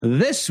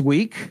This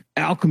week,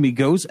 Alchemy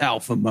goes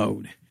alpha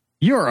mode.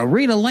 Your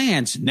arena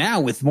lands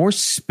now with more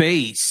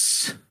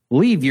space.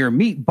 Leave your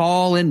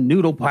meatball and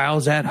noodle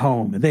piles at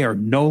home. They are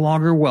no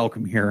longer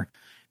welcome here.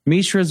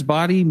 Mishra's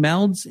body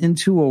melds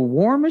into a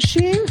war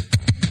machine?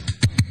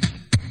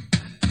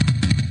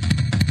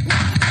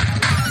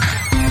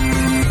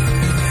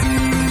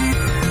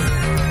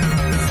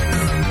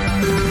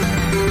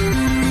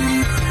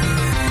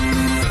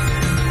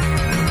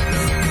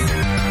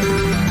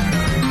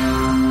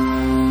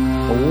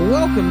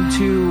 Welcome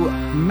to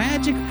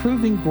Magic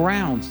Proving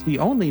Grounds, the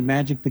only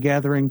Magic the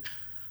Gathering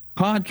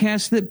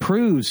podcast that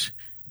proves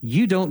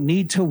you don't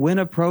need to win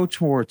a Pro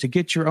Tour to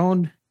get your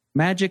own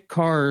Magic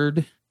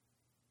card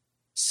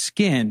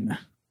skin.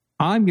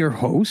 I'm your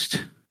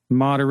host,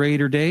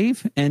 Moderator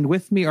Dave, and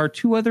with me are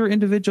two other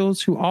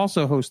individuals who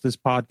also host this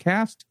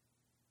podcast,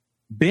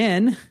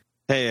 Ben.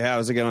 Hey,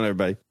 how's it going,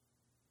 everybody?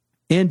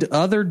 And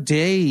other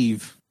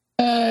Dave.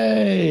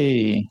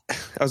 Hey.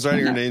 I was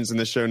writing your names in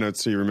the show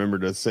notes so you remember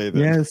to say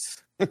them.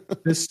 Yes.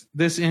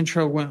 This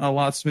intro went a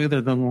lot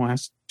smoother than the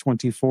last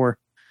 24.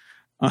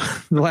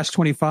 The last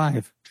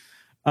 25.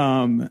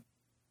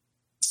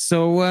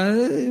 So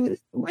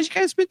what you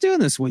guys been doing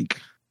this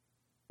week?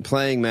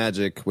 Playing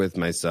Magic with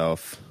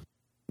myself.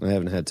 I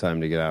haven't had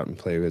time to get out and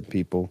play with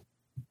people.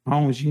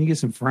 Oh, you need to get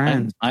some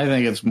friends. I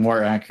think it's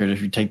more accurate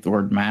if you take the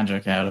word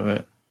magic out of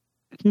it.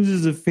 This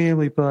is a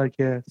family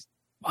podcast.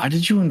 Why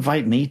did you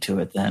invite me to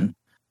it then?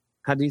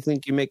 How do you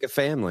think you make a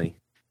family?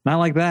 Not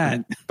like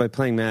that. By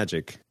playing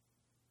Magic,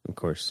 of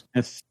course.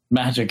 Yes.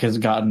 Magic has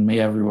gotten me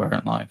everywhere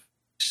in life.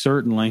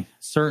 Certainly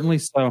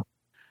so.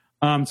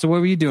 So what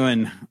were you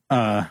doing,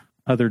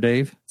 other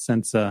Dave,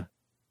 since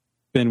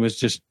Ben was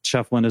just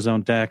shuffling his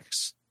own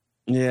decks?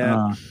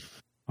 Yeah,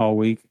 all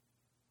week.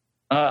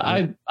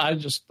 I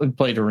just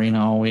played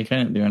Arena all week. I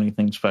didn't do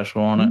anything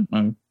special on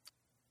it.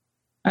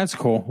 That's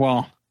cool.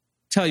 Well,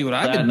 tell you what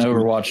I've been doing.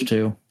 Overwatch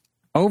 2.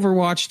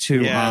 Overwatch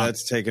 2. Yeah,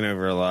 that's taken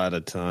over a lot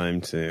of time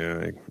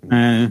too.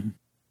 I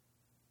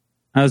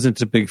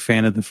wasn't a big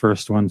fan of the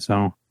first one,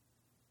 so.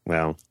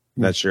 Well,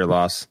 that's your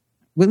loss.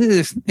 Well,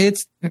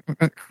 it's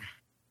I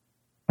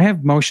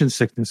have motion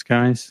sickness,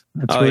 guys.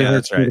 That's really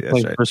hard to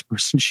play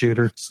first-person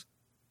shooters.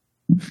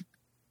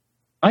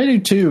 I do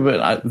too,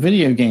 but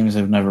video games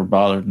have never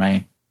bothered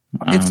me.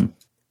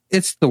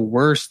 It's the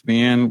worst,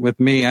 man. With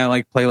me,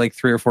 I play like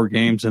 3 or 4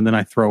 games and then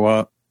I throw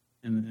up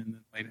and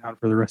then lay down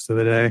for the rest of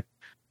the day.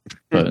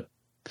 But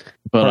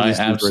I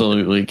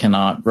absolutely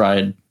cannot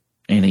ride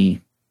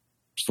any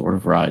sort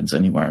of rides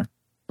anywhere.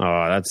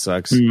 Oh, that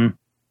sucks. Mm-hmm.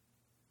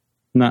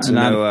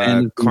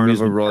 No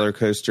Carnival roller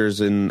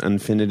coasters in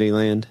Infinity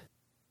Land.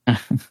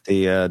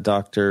 The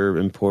Dr.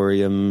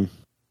 Emporium.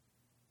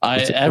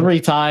 Every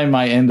time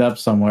I end up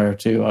somewhere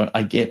too,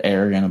 I get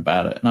arrogant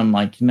about it, and I'm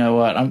like, you know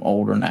what? I'm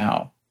older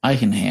now. I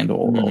can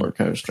handle a roller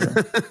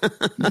coaster.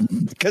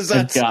 Because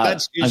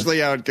that's usually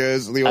how it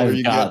goes. The older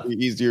you get, the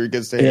easier it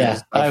gets to handle.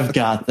 Yeah, I've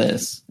got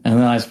this. And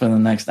then I spend the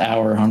next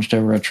hour hunched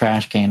over a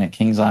trash can at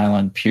Kings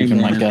Island, puking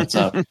my guts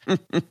up.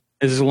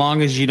 As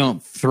long as you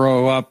don't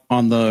throw up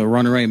on the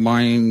runaway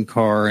mine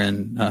car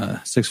and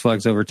Six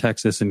Flags Over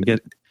Texas and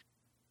get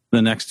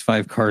the next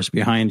 5 cars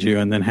behind you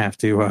and then have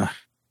to...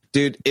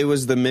 Dude, it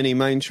was the mini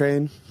mine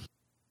train.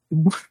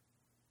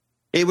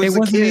 It was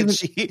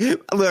a kid.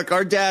 Look,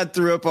 our dad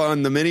threw up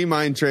on the mini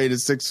mine train at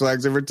Six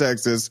Flags Over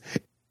Texas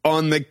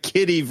on the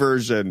kiddie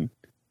version.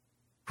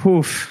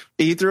 Oof.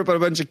 He threw up on a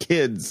bunch of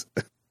kids.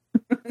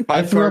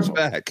 5 cars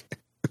back.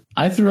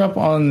 I threw up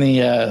on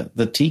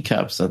the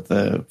teacups at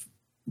the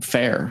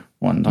fair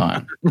one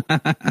time.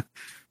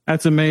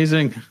 That's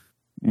amazing.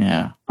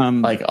 Yeah.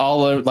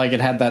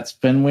 It had that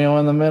spin wheel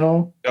in the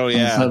middle. Oh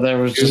yeah. And so there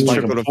was just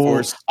like a pool.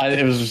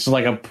 It was just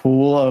like a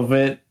pool of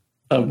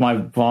my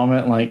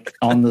vomit, like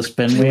on the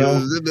spin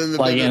wheel,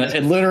 like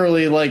it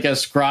literally like a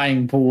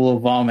scrying pool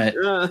of vomit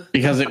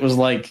because it was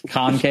like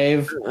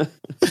concave.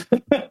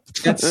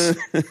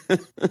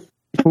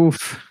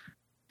 Oof.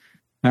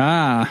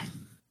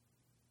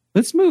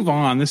 Let's move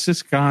on. This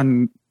has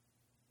gone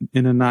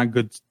in a not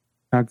good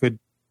direction.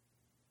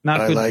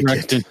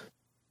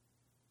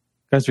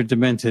 You guys are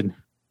demented.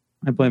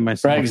 I blame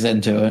myself. Greg's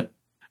into it.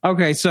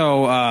 Okay,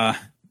 so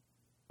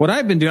what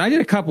I've been doing, I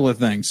did a couple of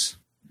things.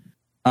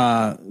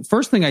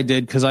 First thing I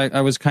did, because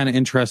I was kind of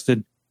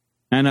interested,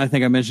 and I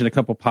think I mentioned a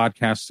couple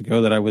podcasts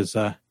ago that I was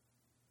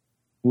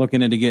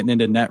looking into getting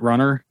into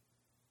Netrunner,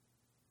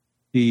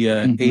 the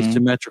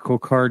asymmetrical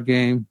card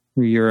game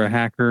where you're a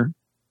hacker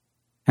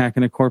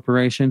hacking a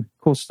corporation.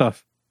 Cool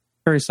stuff.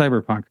 Very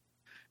cyberpunk.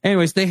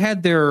 Anyways, they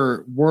had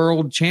their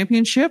world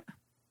championship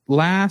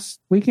last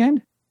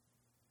weekend,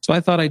 so I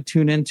thought I'd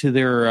tune into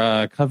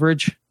their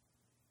coverage,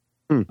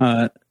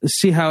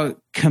 see how it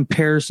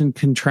compares and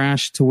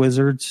contrasts to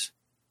Wizards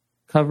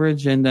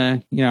coverage,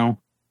 and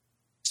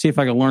see if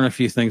I can learn a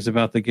few things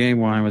about the game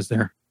while I was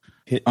there.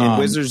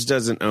 Wizards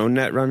doesn't own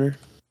Netrunner?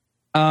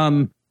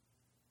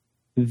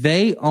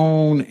 They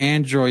own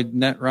Android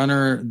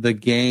Netrunner, the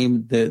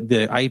game,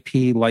 the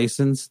IP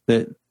license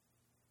that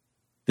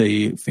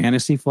the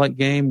Fantasy Flight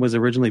game was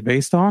originally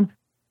based on.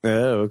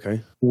 Oh,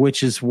 okay.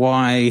 Which is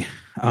why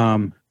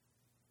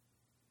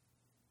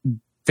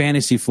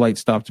Fantasy Flight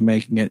stopped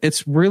making it.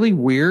 It's really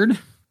weird.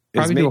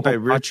 It's made by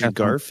Richard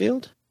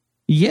Garfield?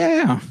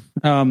 Yeah.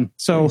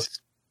 So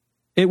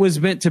it was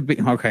meant to be.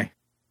 Okay.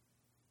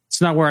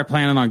 It's not where I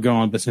planned on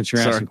going, but since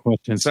you're asking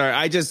questions.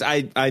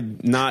 Sorry, I'm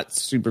not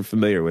super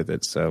familiar with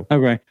it, so.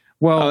 Okay.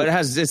 Well,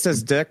 it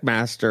says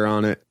Deckmaster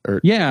on it.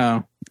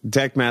 Yeah.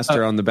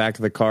 Deckmaster on the back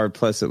of the card,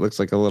 plus it looks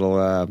like a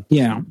little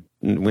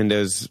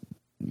Windows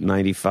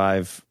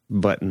 95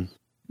 button.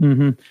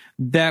 Mm-hmm.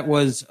 That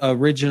was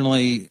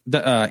originally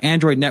the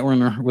Android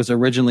Netrunner was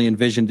originally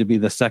envisioned to be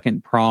the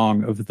second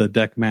prong of the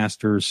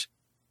Deckmasters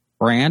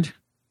brand.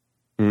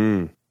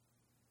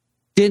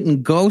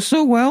 Didn't go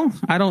so well.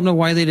 I don't know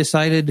why they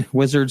decided,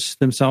 Wizards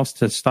themselves,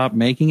 to stop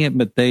making it,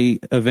 but they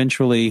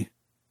eventually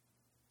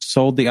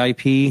sold the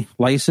IP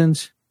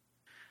license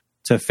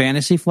to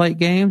Fantasy Flight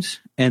Games,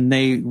 and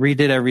they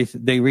redid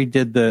everything. They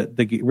redid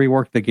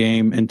reworked the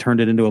game and turned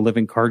it into a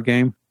living card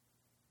game,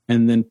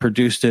 and then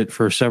produced it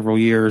for several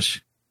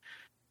years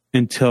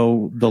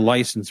until the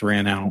license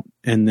ran out.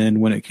 And then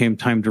when it came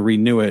time to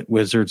renew it,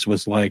 Wizards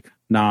was like,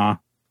 nah,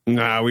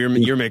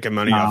 you're making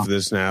money off of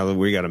this now.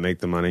 We got to make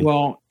the money.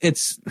 Well,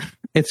 it's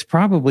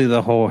probably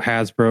the whole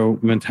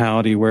Hasbro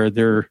mentality where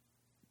they're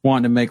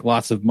wanting to make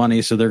lots of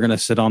money, so they're going to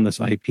sit on this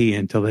IP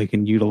until they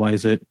can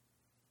utilize it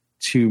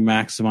to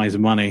maximize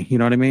money. You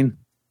know what I mean?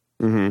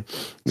 Mm-hmm.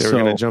 They were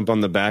going to jump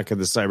on the back of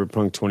the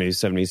Cyberpunk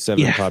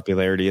 2077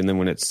 popularity, and then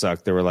when it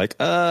sucked, they were like,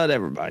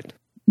 never mind.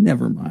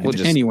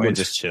 We'll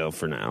just chill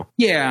for now.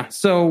 Yeah.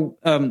 So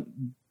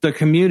the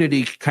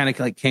community kind of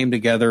like came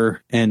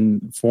together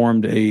and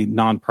formed a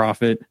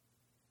nonprofit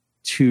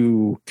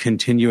to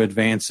continue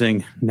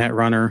advancing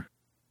Netrunner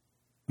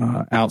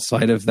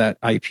outside of that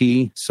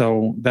IP.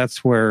 So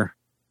that's where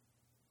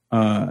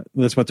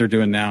that's what they're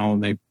doing now.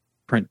 And they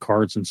print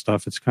cards and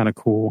stuff. It's kind of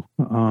cool.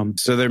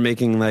 So they're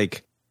making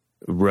like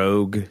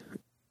Rogue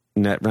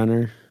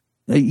Netrunner.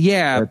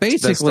 Basically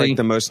that's like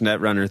the most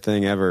Netrunner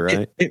thing ever,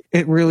 right?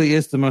 It really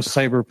is the most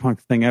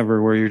cyberpunk thing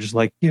ever, where you're just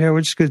like,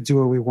 we're just gonna do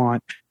what we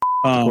want.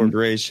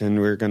 Corporation,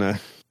 we're gonna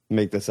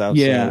make this out.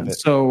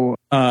 So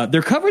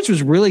their coverage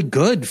was really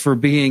good for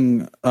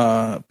being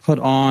put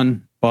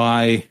on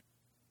by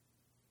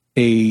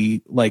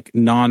a like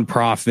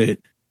nonprofit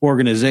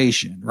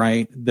organization,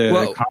 right?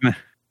 Go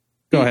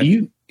ahead.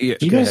 Do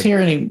you guys hear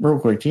any real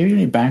quick? Do you hear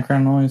any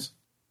background noise?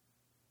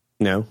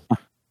 No.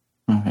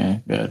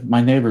 Okay, good.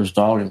 My neighbor's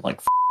dog is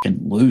like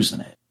fucking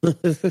losing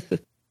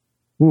it.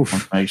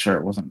 Oof. Make sure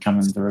it wasn't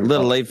coming through. A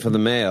little late for the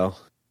mail.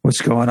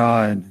 What's going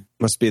on?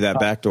 Must be that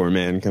backdoor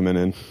man coming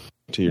in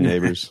to your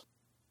neighbors.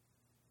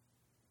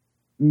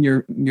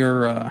 Your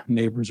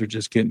neighbors are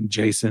just getting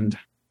Jasoned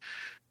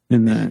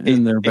in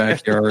their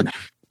backyard.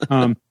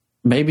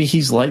 Maybe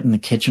he's lighting the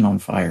kitchen on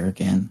fire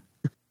again.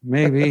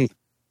 Maybe.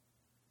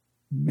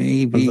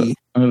 It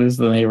is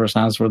the neighbor's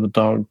house where the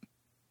dog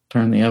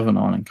turned the oven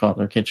on and caught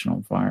their kitchen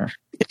on fire.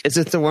 Is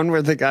it the one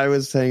where the guy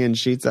was hanging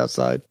sheets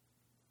outside?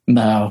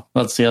 No,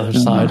 that's the other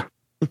side.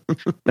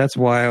 That's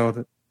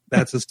wild.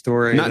 That's a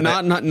story.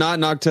 Not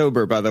in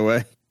October, by the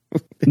way.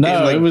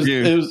 No, it was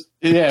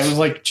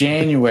like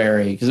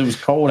January because it was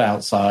cold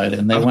outside,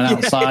 and they went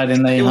outside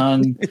and they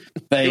hung.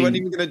 They weren't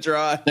even going to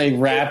dry. They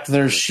wrapped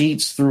their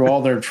sheets through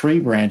all their tree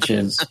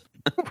branches.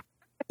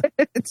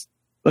 It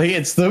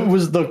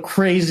was the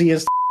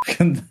craziest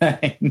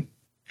thing.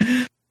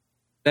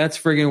 That's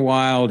friggin'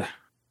 wild.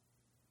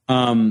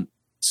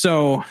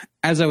 So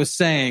as I was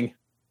saying,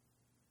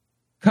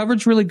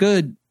 coverage really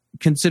good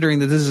considering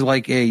that this is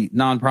like a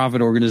nonprofit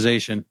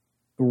organization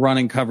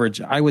running coverage.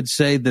 I would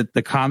say that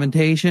the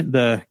commentary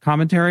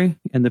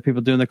and the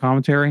people doing the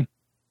commentary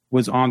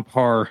was on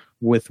par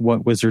with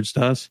what Wizards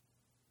does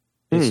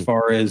as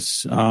far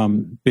as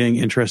being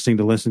interesting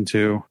to listen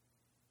to.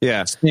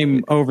 Yeah.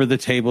 Same over the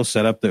table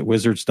setup that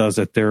Wizards does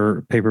at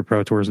their Paper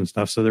Pro Tours and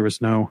stuff. So there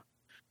was no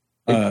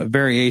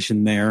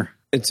variation there.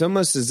 It's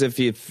almost as if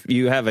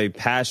you have a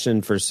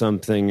passion for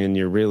something and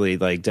you're really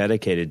like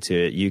dedicated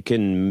to it, you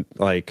can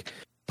like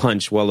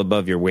punch well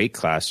above your weight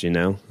class,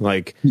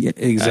 like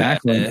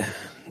exactly.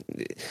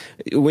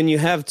 When you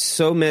have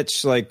so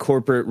much like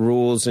corporate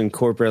rules and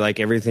corporate, like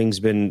everything's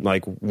been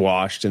like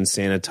washed and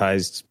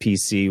sanitized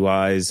PC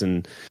wise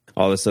and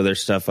all this other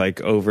stuff,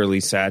 like overly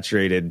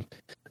saturated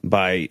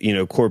by,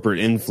 corporate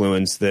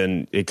influence,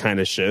 then it kind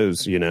of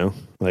shows,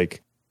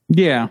 like,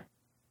 yeah.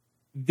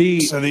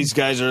 So these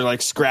guys are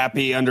like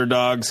scrappy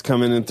underdogs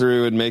coming in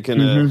through and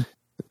making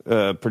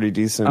a pretty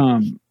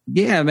decent,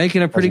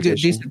 making a pretty good,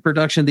 decent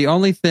production. The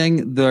only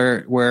thing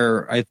there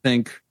where I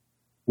think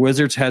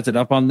Wizards has it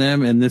up on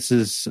them, and this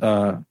is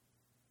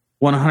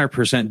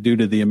 100% due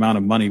to the amount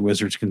of money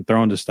Wizards can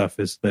throw into stuff,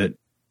 is that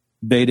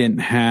they didn't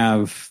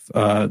have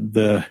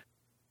the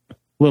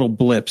little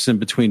blips in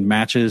between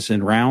matches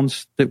and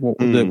rounds that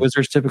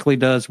Wizards typically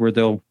does, where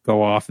they'll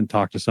go off and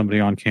talk to somebody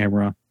on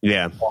camera.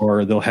 Yeah.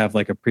 Or they'll have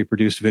like a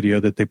pre-produced video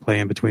that they play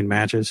in between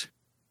matches.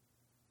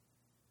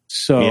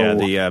 So yeah,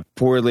 the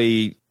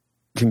poorly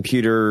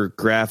computer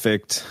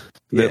graphicked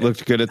that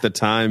looked good at the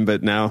time,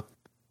 but now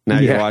Now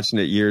you're watching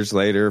it years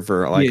later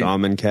for like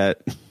Amonkhet.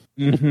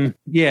 Mm-hmm.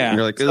 Yeah.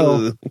 You're like,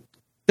 so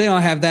they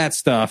don't have that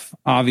stuff,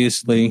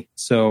 obviously.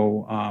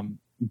 So,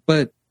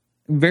 but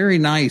very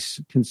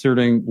nice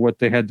considering what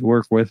they had to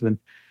work with. And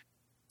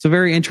it's a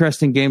very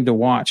interesting game to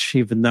watch,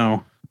 even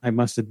though I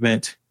must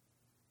admit,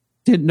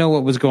 didn't know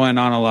what was going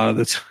on a lot of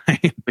the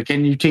time. But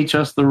can you teach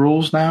us the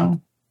rules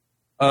now?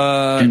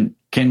 Can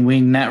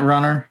we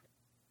Netrunner?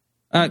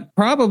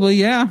 Probably,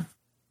 yeah.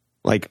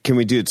 Like, can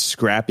we do it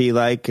scrappy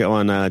like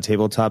on a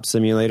tabletop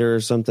simulator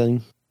or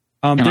something?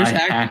 Can I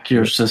hack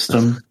your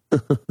system?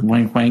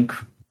 Wink, wink.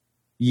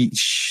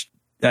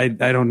 I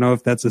don't know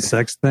if that's a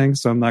sex thing,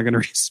 so I'm not going to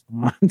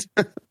respond.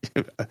 I'm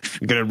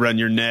going to run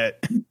your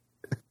net.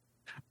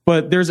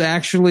 But there's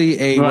actually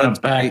a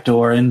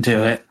backdoor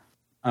into it.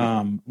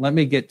 Let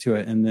me get to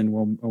it, and then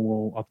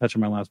I'll touch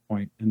on my last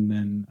point, and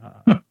then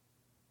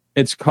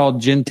it's called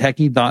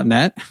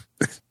gentechie.net,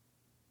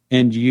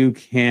 and you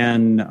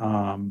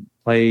can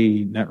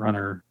play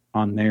Netrunner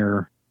on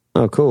there.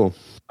 Oh, cool.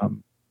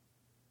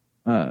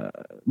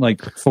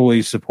 Like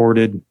fully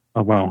supported.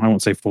 Well, I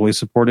won't say fully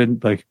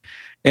supported. Like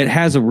it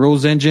has a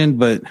rules engine,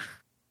 but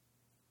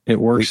it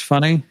works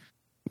funny.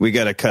 We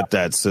got to cut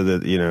that so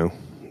that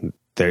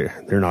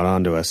they're not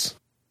onto us.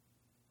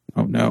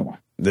 Oh no.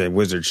 The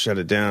wizard shut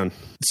it down.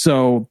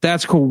 So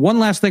that's cool. One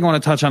last thing I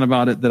want to touch on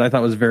about it that I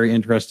thought was very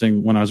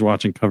interesting when I was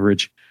watching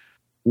coverage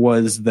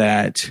was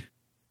that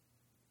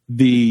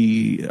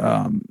they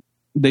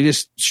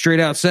just straight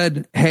out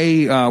said,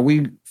 hey,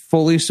 we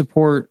fully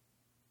support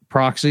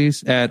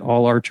proxies at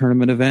all our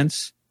tournament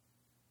events.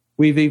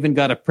 We've even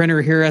got a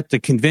printer here at the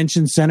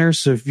convention center.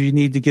 So if you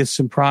need to get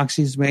some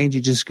proxies made,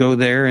 you just go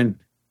there and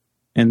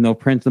they'll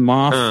print them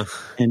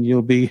off and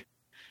you'll be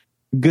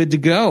good to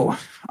go.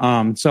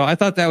 So I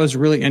thought that was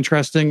really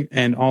interesting.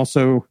 And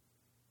also,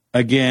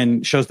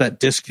 again, shows that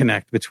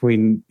disconnect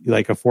between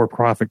like a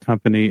for-profit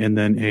company and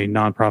then a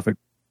nonprofit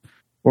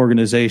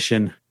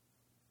organization.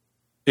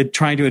 It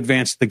trying to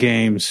advance the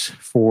games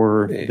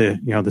for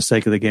the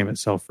sake of the game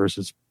itself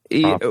versus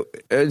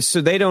profit.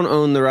 So they don't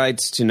own the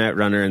rights to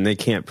Netrunner and they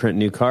can't print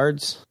new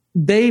cards?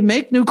 They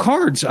make new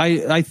cards.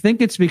 I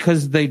think it's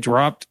because they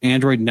dropped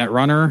Android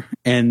Netrunner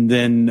and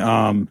then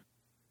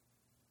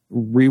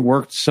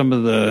reworked some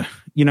of the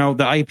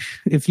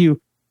IP.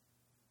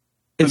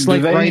 It's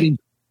like writing.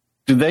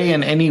 Do they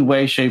in any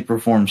way, shape, or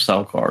form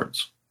sell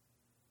cards?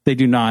 They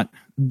do not.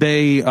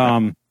 They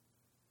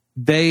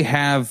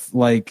have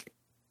like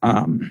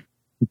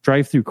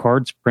drive-through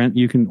cards print.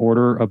 You can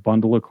order a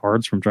bundle of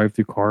cards from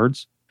drive-through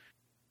cards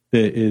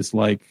that is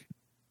like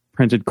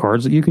printed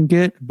cards that you can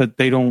get, but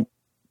they don't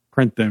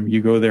print them.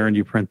 You go there and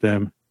you print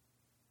them,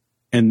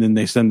 and then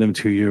they send them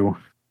to you.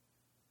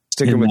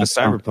 Sticking with the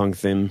cyberpunk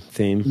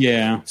theme.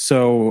 Yeah.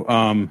 So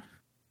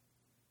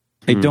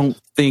I don't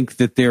think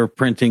that they're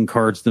printing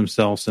cards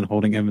themselves and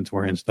holding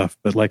inventory and stuff.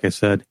 But like I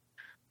said,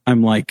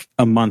 I'm like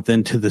a month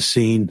into the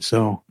scene,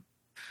 so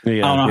I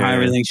don't know how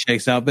everything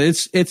shakes out. But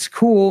it's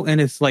cool, and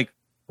it's like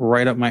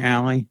right up my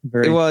alley.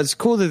 Well, it's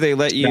cool that they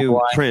let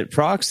you print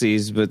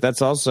proxies, but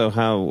that's also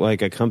how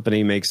like a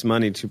company makes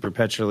money to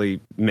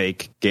perpetually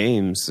make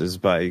games is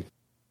by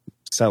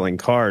selling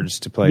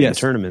cards to play in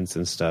tournaments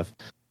and stuff.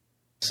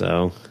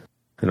 So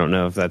I don't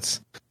know if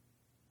that's...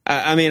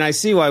 I mean, I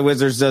see why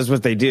Wizards does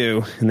what they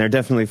do, and they're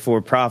definitely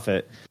for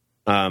profit.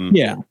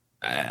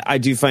 I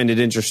do find it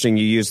interesting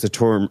you use the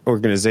term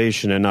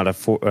organization and not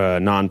a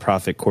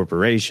non-profit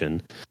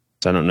corporation.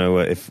 So I don't know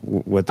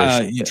what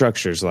their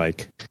structure's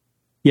like.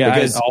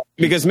 Yeah,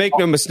 because make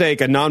no mistake,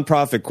 a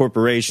non-profit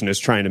corporation is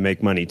trying to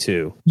make money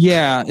too.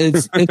 Yeah,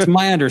 it's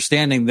my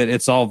understanding that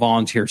it's all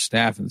volunteer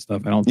staff and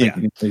stuff. I don't think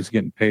anybody's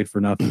getting paid for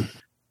nothing.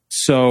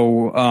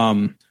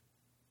 So,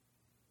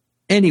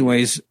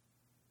 anyways,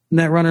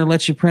 Netrunner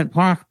lets you print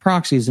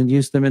proxies and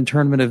use them in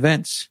tournament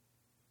events,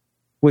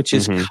 which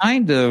is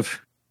kind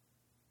of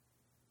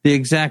the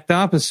exact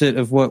opposite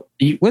of what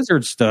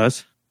Wizards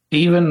does.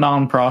 Even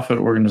nonprofit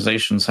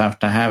organizations have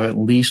to have at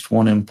least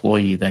one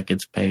employee that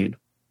gets paid.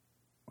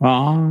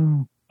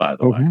 By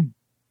the way.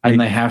 And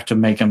they have to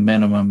make a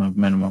minimum of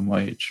minimum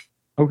wage.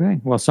 Okay.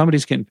 Well,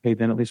 somebody's getting paid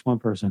then, at least one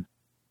person.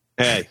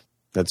 Hey,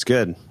 that's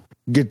good.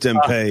 Get them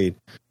paid.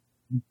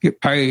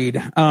 Get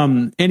paid.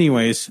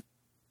 Anyways,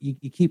 you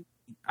keep...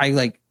 I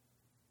like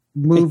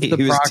move the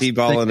he was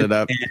T-balling it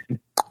up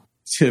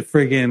to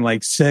friggin'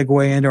 like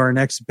segue into our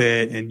next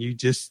bit, and you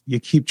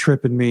keep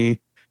tripping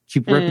me,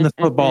 keep ripping the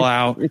football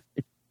out,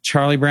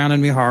 Charlie Brown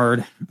and me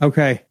hard.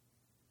 Okay.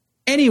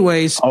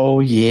 Anyways.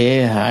 Oh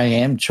yeah, I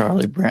am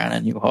Charlie Brown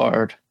and you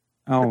hard.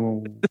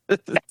 Oh,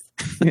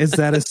 is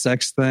that a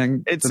sex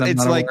thing? It's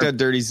like the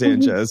Dirty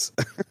Sanchez.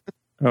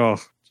 Oh,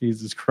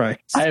 Jesus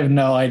Christ! I have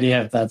no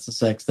idea if that's a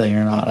sex thing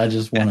or not. I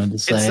just wanted to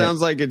say it sounds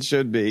like it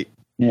should be.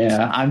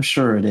 Yeah, I'm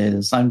sure it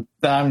is.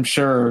 I'm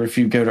sure if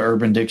you go to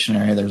Urban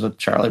Dictionary, there's a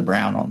Charlie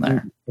Brown on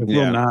there. It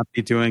will not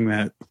be doing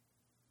that.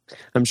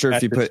 I'm sure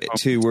if you put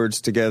two words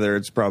together,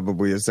 it's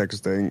probably a sex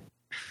thing.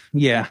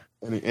 Yeah.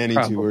 Any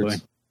two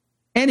words.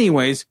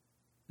 Anyways,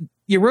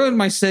 you ruined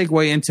my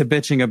segue into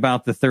bitching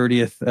about the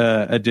 30th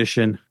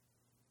edition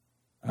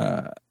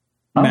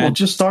Well,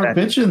 just start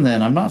bitching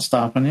then. I'm not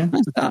stopping you.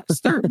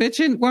 Start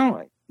bitching.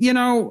 Well,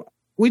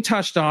 we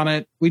touched on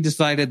it. We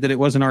decided that it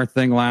wasn't our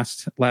thing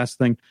last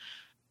thing,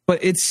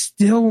 but it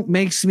still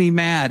makes me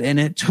mad. And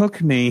it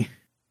took me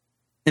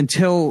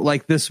until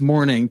like this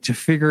morning to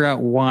figure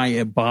out why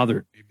it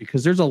bothered me,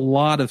 because there's a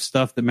lot of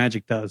stuff that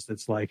Magic does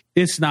that's like,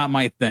 it's not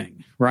my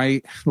thing,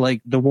 right?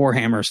 Like the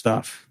Warhammer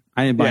stuff.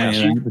 I didn't buy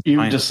anything.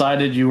 You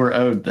decided you were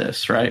owed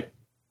this, right?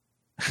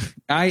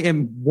 I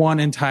am one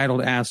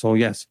entitled asshole.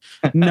 Yes.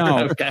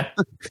 No. Okay.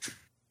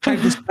 I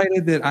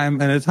decided that I'm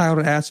an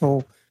entitled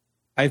asshole.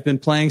 I've been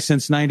playing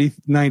since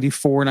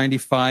 94,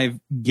 95.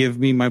 Give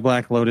me my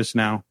Black Lotus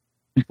now,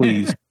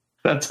 please.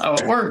 That's how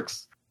it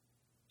works.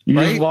 You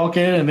just walk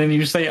in and then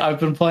you say, I've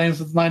been playing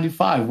since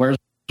 95. Where's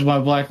my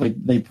Black Lotus?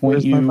 They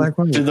point you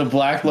to the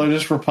Black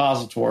Lotus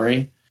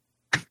repository.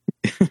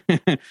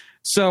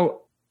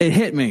 So it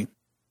hit me.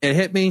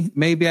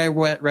 Maybe I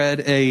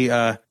read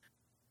a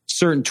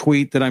certain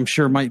tweet that I'm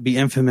sure might be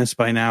infamous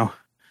by now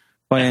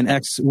by an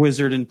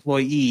ex-Wizard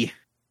employee,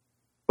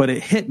 but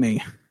it hit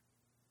me.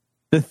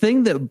 The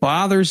thing that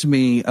bothers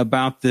me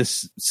about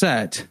this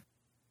set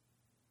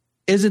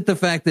isn't the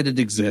fact that it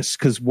exists,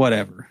 because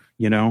whatever,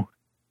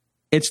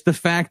 it's the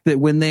fact that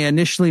when they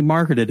initially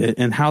marketed it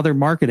and how they're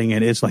marketing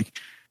it, it's like,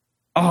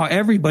 oh,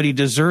 everybody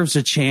deserves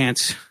a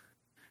chance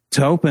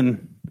to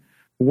open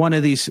one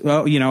of these,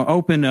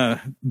 open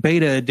a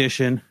beta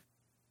edition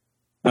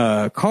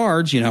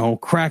cards,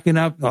 cracking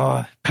up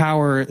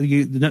power.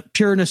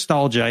 Pure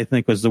nostalgia, I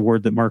think, was the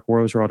word that Mark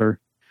Rosewater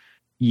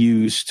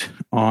used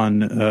on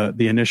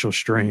the initial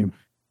stream.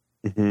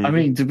 Mm-hmm. I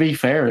mean, to be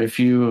fair, if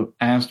you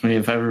asked me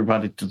if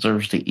everybody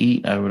deserves to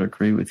eat, I would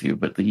agree with you,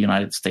 but the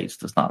United States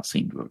does not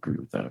seem to agree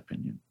with that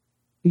opinion.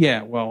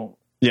 Yeah, well,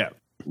 yeah.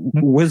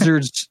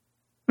 Wizards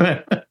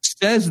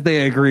says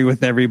they agree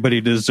with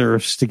everybody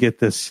deserves to get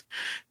this,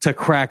 to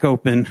crack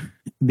open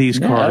these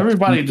cards.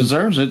 Everybody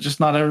deserves it, just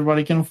not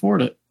everybody can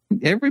afford it.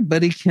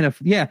 Everybody can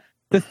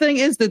the thing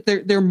is that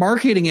they're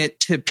marketing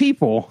it to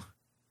people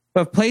who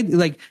have played,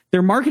 like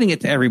they're marketing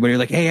it to everybody.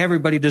 Like, hey,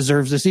 everybody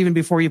deserves this, even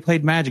before you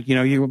played Magic.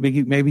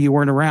 Maybe you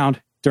weren't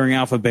around during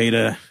alpha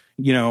beta.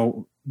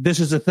 This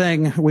is a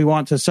thing. We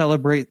want to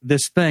celebrate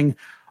this thing.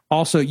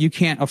 Also, you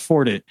can't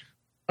afford it.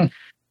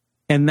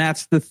 And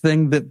that's the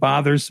thing that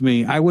bothers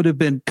me. I would have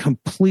been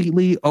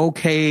completely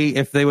okay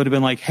if they would have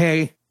been like,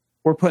 hey,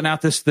 we're putting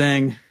out this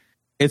thing.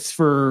 It's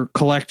for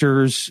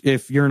collectors.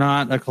 If you're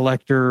not a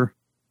collector,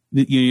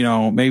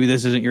 maybe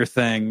this isn't your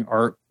thing.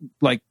 Or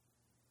like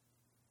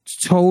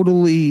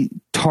totally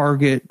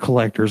target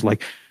collectors.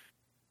 Like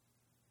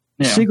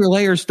Secret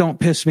Layers don't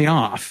piss me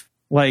off.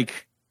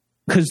 Like,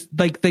 because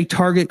like they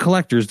target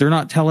collectors. They're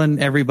not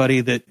telling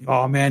everybody that,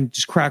 oh man,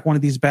 just crack one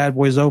of these bad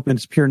boys open.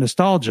 It's pure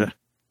nostalgia.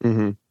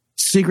 Mm-hmm.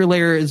 Secret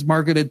Layer is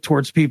marketed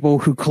towards people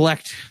who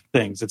collect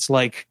things. It's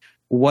like,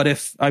 what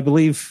if, I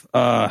believe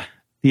the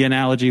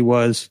analogy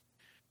was,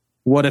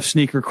 what if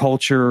sneaker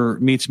culture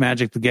meets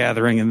Magic the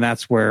Gathering, and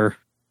that's where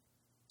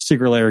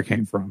Secret Layer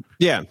came from.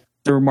 Yeah.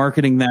 They're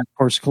marketing that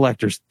towards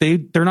collectors. They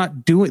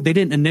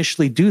didn't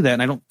initially do that,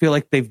 and I don't feel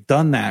like they've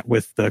done that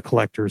with the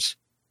Collector's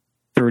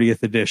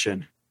 30th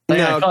edition. I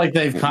feel like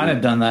they've kind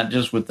of done that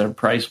just with their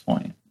price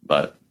point,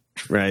 but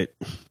right.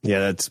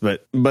 Yeah,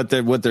 but what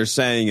they're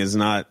saying is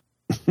not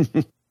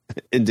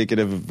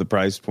indicative of the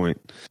price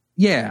point.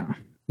 Yeah.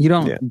 You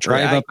don't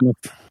drive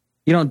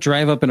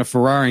up in a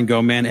Ferrari and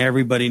go, man,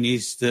 everybody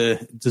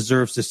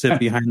deserves to sit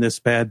behind this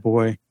bad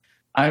boy.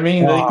 I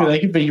mean, they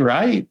could be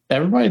right.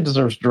 Everybody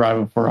deserves to drive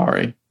a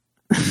Ferrari.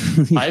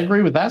 I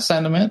agree with that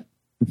sentiment.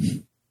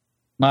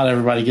 Not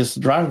everybody gets to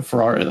drive a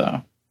Ferrari,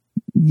 though.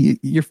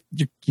 You're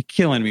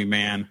killing me,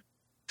 man.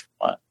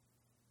 What?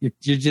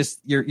 You're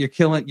just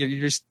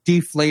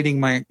deflating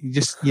my.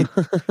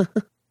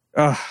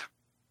 So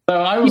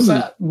I was.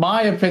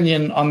 My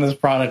opinion on this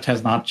product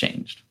has not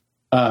changed.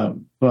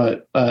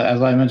 But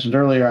as I mentioned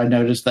earlier, I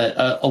noticed that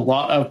a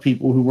lot of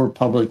people who were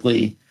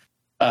publicly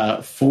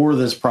for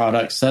this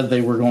product said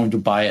they were going to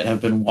buy it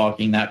have been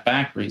walking that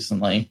back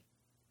recently.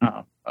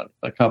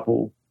 A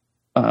couple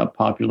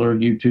popular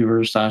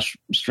YouTubers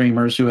 /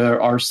 streamers who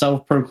are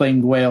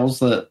self-proclaimed whales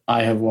that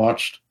I have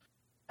watched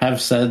have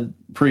said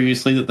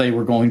previously that they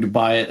were going to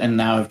buy it and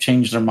now have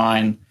changed their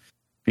mind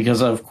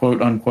because of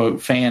quote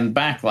unquote fan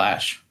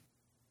backlash.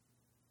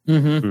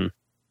 Mm-hmm.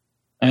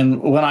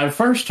 And when I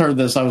first heard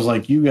this, I was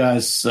like, you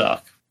guys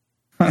suck.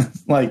 I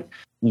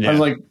was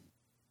like,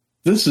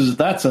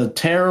 that's a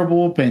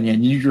terrible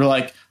opinion. You're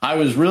like, I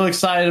was real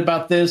excited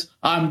about this.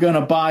 I'm going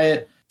to buy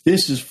it.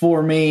 This is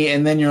for me.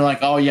 And then you're like,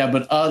 oh yeah,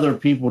 but other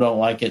people don't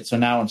like it. So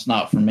now it's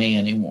not for me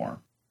anymore.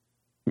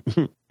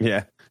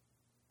 Yeah.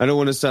 I don't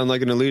want to sound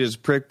like an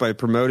elitist prick by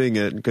promoting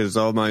it because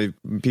all my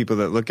people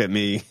that look at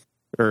me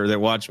or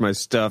that watch my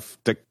stuff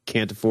that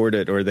can't afford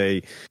it or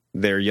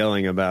they're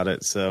yelling about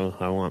it. So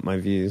I want my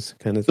views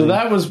kind of thing. So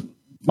that was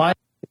my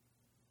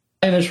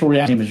initial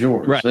reaction as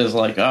yours. Right. It's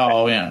like,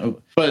 oh yeah.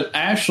 But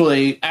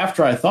actually,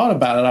 after I thought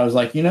about it, I was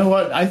like, you know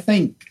what? I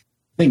think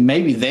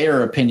maybe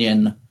their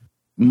opinion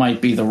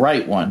might be the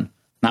right one.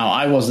 Now,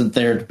 I wasn't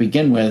there to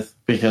begin with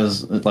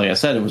because, like I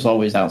said, it was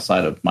always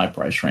outside of my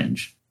price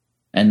range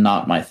and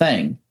not my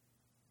thing.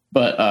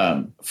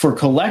 But for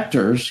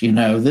collectors, you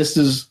know, this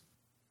is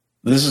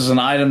an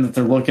item that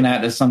they're looking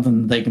at as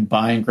something that they can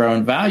buy and grow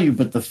in value.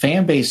 But the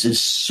fan base is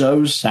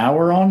so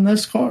sour on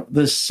this card,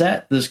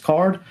 this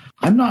card.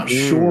 I'm not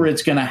sure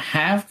it's going to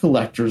have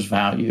collector's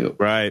value.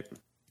 Right.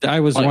 I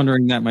was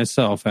wondering that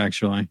myself,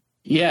 actually.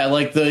 Yeah,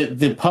 like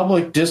the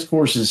public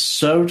discourse is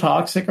so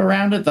toxic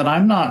around it that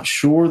I'm not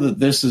sure that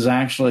this is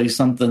actually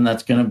something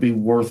that's going to be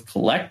worth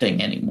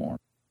collecting anymore.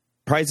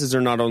 Prices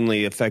are not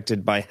only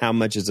affected by how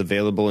much is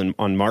available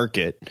on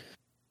market,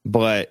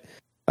 but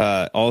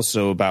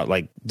also about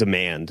like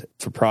demand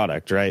for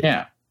product, right?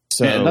 Yeah.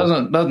 So it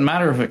doesn't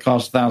matter if it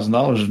costs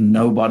 $1,000 if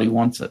nobody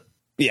wants it.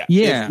 Yeah.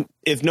 Yeah.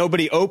 If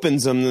nobody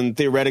opens them, then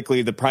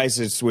theoretically the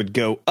prices would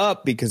go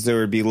up because there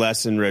would be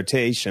less in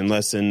rotation,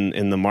 less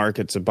in the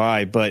market to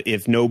buy. But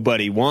if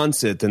nobody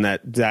wants it, then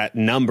that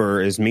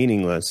number is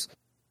meaningless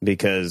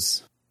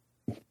because,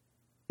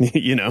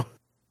 you know.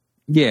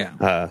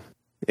 Yeah.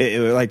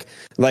 Like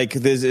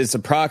this, it's a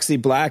proxy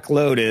Black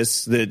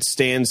Lotus that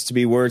stands to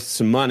be worth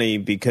some money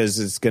because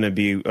it's going to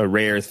be a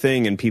rare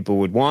thing and people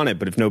would want it.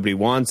 But if nobody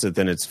wants it,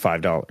 then it's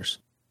 $5.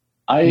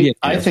 I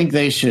think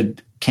they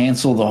should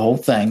cancel the whole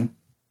thing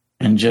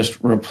and just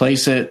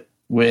replace it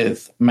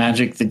with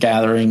Magic the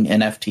Gathering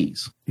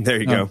NFTs. There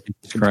you go.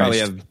 Probably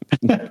have,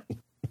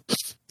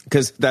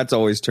 because that's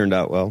always turned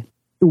out well.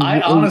 I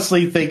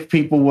honestly think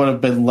people would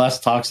have been less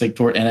toxic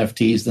toward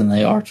NFTs than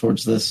they are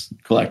towards this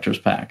collector's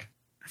pack.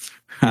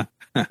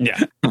 Yeah.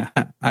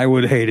 I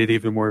would hate it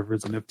even more if it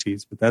was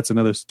NFTs, but that's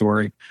another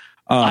story.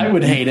 I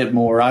would hate it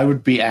more. I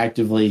would be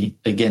actively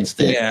against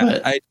it. Yeah,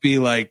 but I'd be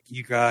like,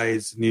 you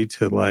guys need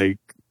to like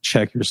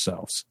check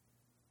yourselves.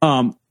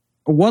 One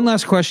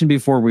last question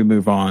before we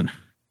move on.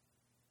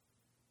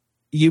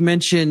 You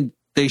mentioned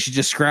they should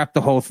just scrap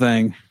the whole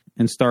thing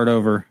and start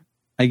over.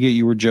 I get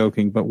you were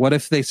joking, but what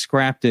if they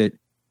scrapped it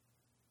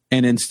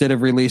and instead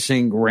of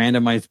releasing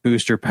randomized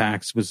booster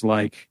packs was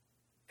like,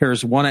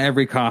 here's one of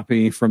every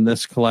copy from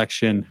this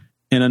collection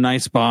in a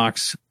nice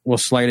box. We'll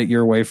slide it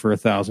your way for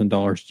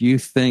 $1,000. Do you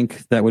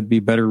think that would be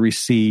better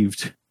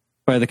received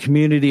by the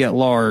community at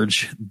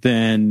large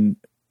than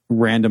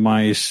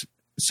randomized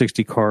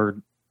 60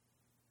 card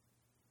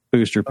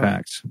booster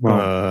packs?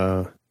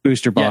 Well,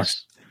 booster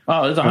box. Yes.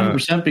 Oh, it's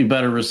 100% be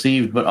better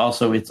received, but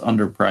also it's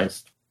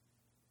underpriced.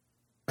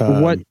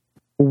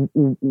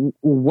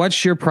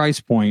 What's your price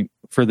point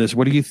for this?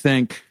 What do you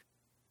think?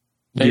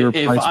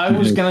 If I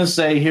was going to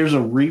say, here's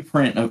a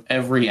reprint of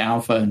every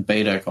alpha and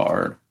beta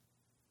card.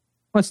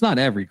 Well, it's not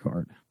every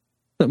card,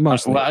 but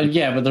mostly. Well,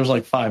 yeah, but there's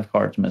like 5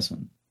 cards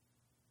missing.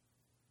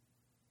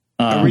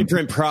 A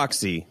reprint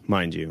proxy,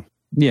 mind you.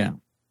 Yeah,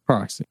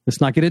 proxy. Let's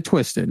not get it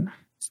twisted.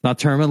 It's not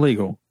term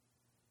illegal.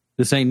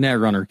 This ain't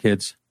Netrunner,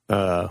 kids.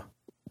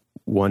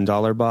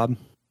 $1, Bob.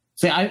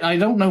 See, I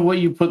don't know what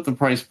you put the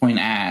price point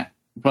at,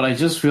 but I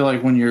just feel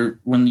like when you're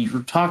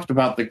talking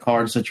about the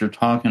cards that you're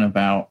talking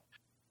about,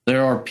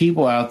 there are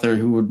people out there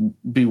who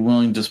would be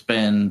willing to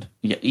spend,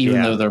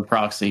 even though they're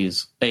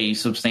proxies, a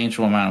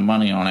substantial amount of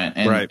money on it.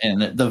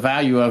 And the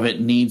value of it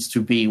needs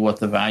to be what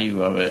the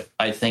value of it,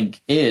 I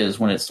think, is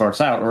when it starts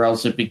out, or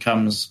else it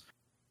becomes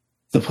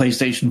the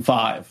PlayStation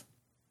 5.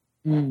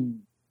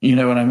 You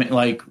know what I mean?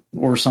 Like,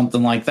 or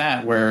something like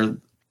that, where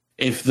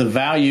if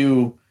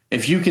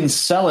you can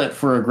sell it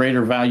for a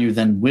greater value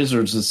than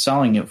Wizards is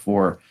selling it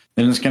for,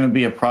 then it's going to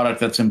be a product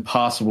that's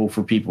impossible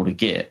for people to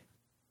get.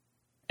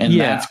 And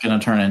that's going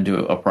to turn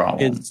into a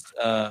problem. It's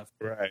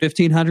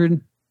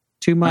 1,500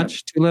 too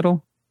much, too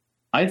little?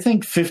 I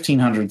think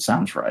 1,500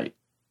 sounds right.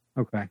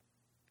 Okay.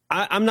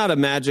 I'm not a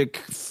Magic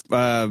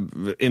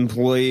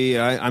employee.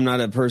 I'm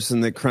not a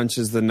person that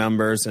crunches the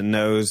numbers and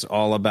knows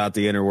all about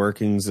the inner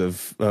workings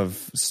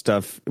of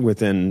stuff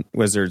within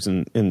Wizards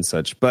and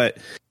such. But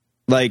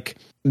like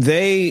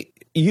they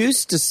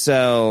used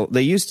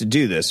to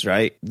do this,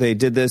 right? They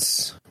did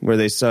this where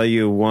they sell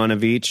you one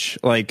of each,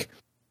 like.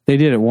 They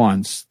did it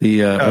once,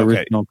 the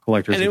original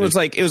collector's and edition.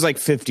 it was like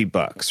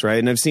 $50, right?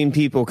 And I've seen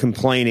people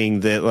complaining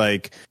that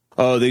like,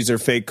 oh, these are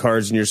fake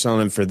cards and you're selling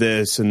them for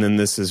this, and then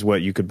this is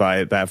what you could buy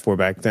it for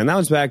back then. That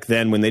was back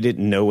then when they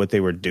didn't know what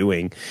they were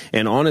doing.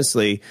 And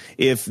honestly,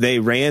 if they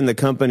ran the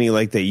company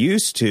like they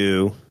used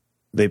to,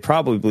 they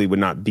probably would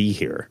not be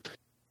here.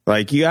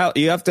 Like you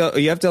have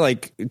to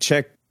like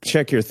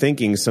check your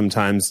thinking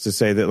sometimes to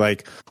say that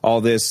like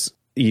all this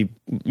you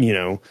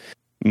know.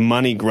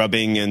 Money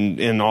grubbing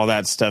and all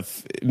that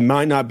stuff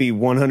might not be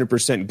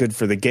 100% good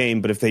for the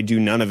game, but if they do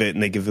none of it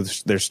and they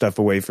give their stuff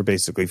away for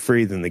basically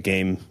free, then the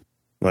game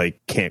like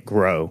can't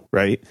grow,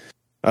 right?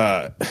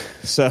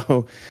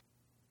 So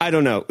I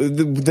don't know.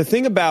 The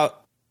thing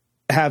about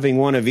having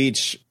one of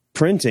each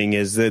printing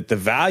is that the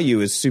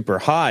value is super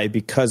high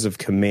because of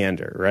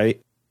Commander,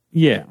 right?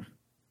 Yeah.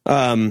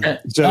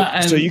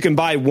 So you can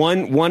buy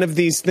one of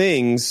these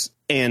things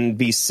and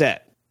be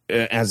set.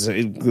 As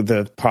in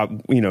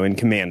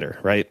Commander,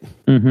 right?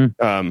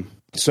 Mm-hmm.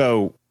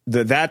 So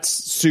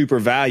that's super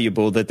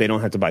valuable that they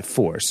don't have to buy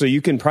 4. So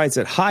you can price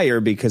it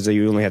higher because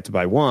you only have to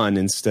buy 1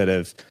 instead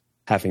of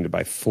having to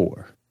buy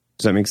 4.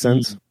 Does that make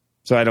sense?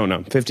 So I don't know.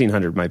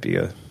 1,500 might be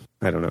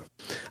I don't know.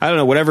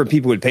 Whatever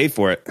people would pay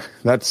for it.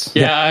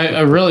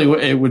 I really,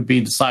 it would be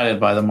decided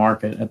by the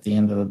market at the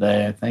end of the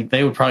day. I think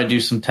they would probably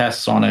do some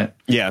tests on it.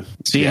 Yeah.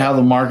 See how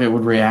the market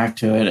would react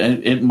to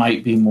it. It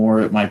might be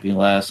more, it might be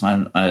less.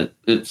 It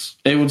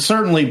would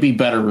certainly be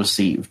better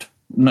received,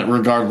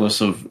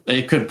 regardless of,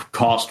 it could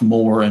cost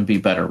more and be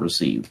better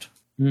received.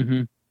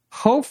 Mm-hmm.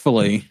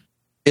 Hopefully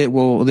it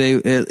will,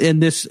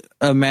 in this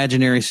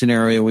imaginary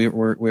scenario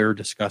we're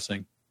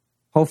discussing,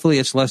 hopefully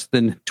it's less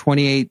than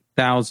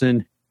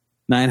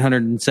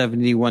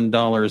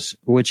 $28,971,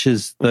 which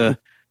is the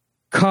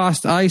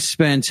cost I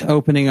spent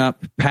opening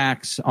up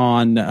packs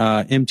on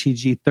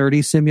MTG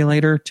 30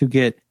 Simulator to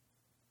get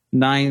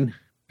 9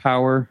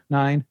 Power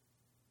 9.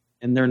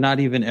 And they're not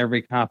even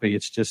every copy.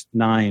 It's just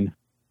 9.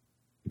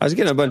 I was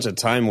getting a bunch of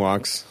time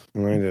walks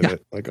when I did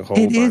it, like a whole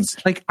bunch. Is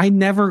like I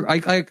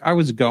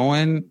was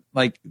going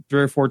like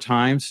 3 or 4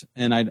 times,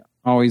 and I'd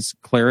always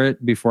clear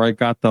it before I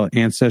got the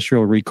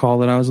ancestral recall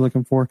that I was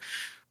looking for.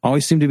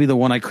 Always seemed to be the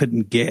one I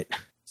couldn't get.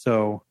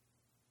 So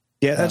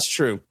yeah, that's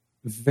true.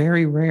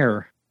 Very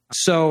rare.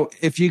 So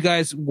if you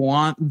guys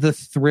want the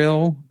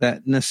thrill,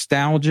 that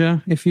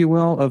nostalgia, if you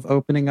will, of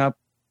opening up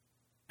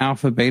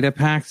alpha beta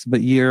packs, but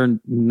you're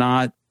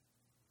not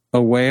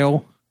a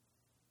whale,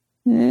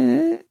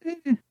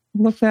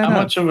 look that up.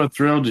 How much of a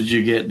thrill did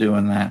you get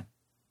doing that?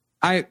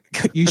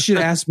 You should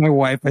ask my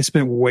wife. I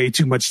spent way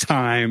too much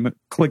time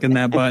clicking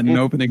that button,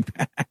 opening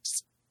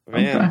packs.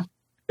 Man. Okay.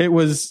 It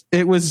was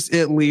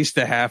at least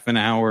a half an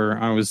hour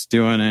I was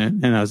doing it,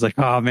 and I was like,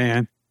 oh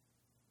man.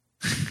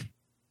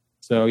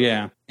 So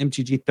yeah,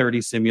 MTG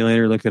 30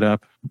 Simulator, look it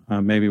up.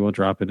 Maybe we'll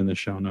drop it in the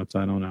show notes.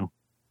 I don't know.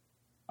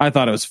 I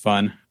thought it was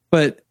fun.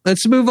 But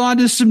let's move on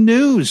to some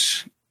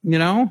news. You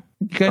know?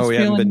 You guys we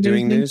haven't been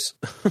doing news?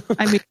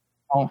 I mean,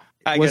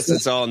 I guess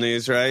it's all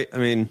news, right? I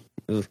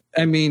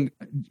mean,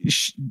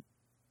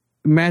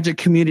 Magic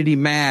Community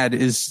Mad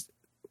is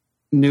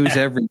news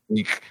every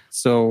week.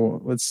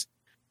 So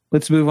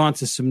let's move on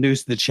to some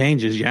news that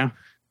changes, yeah?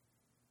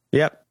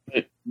 Yep.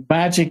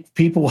 Magic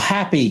people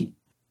happy.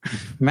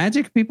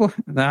 Magic people,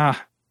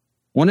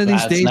 one of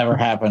these days never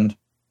happened.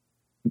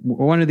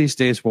 One of these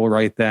days we'll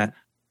write that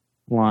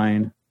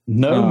line.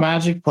 No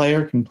Magic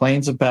player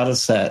complains about a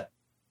set.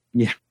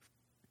 Yeah.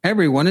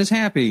 Everyone is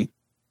happy.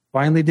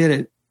 Finally did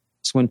it.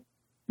 It's when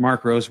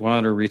Mark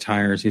Rosewater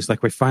retires. He's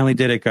like, we finally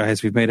did it,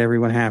 guys. We've made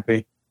everyone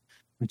happy.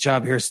 My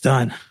job here is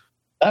done.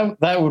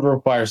 That would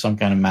require some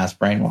kind of mass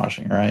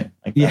brainwashing, right?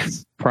 Like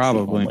yes,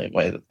 probably. That's the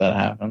only way that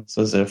happens,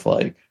 as if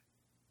like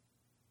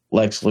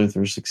Lex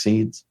Luthor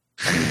succeeds.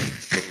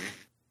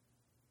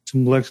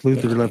 Some Lex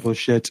Luthor level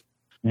shit.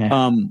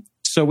 Yeah.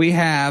 So we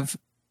have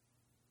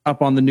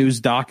up on the news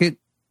docket,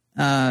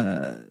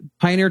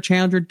 Pioneer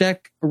Challenger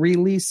deck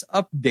release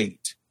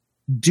update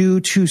due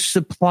to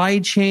supply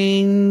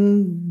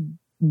chain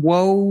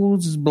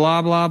woes,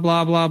 blah, blah,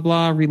 blah, blah,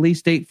 blah.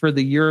 Release date for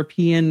the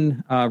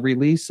European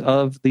release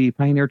of the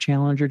Pioneer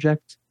Challenger deck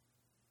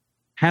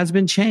has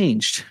been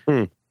changed.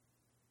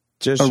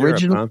 Just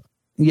Europe, huh?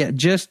 Yeah,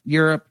 just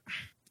Europe.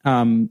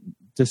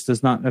 This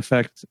does not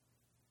affect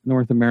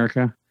North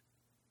America.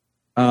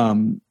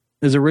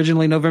 Is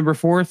originally November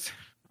 4th,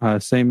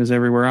 same as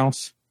everywhere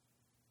else.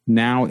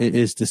 Now it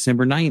is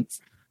December 9th.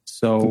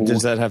 So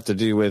does that have to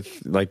do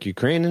with like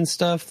Ukraine and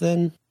stuff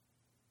then?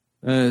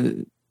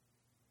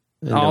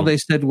 All they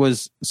said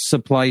was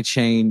supply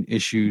chain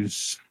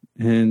issues,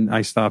 and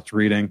I stopped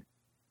reading.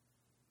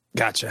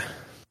 Gotcha.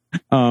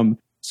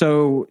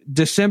 So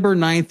December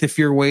 9th, if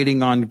you're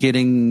waiting on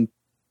getting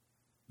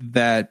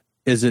that,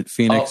 is it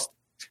Phoenix?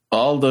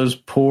 All those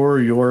poor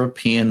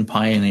European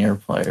Pioneer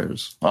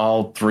players,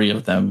 all 3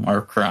 of them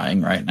are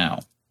crying right now.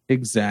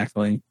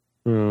 Exactly.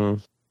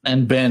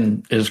 And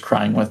Ben is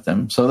crying with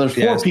them. So there's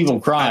 4 people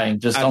crying,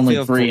 just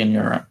only 3 in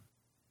Europe.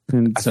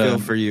 And I feel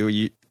for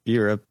you,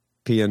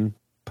 European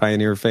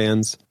Pioneer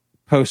fans.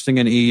 Posting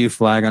an EU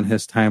flag on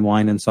his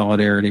timeline in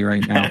solidarity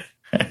right now.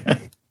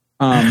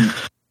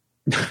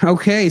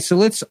 Okay, so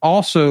let's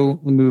also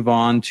move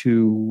on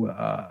to...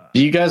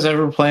 Do you guys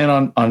ever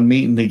plan on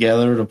meeting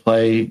together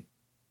to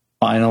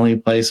finally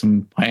play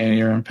some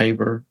Pioneer and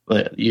Paper?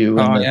 You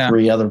and the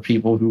 3 other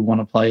people who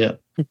want to play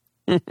it.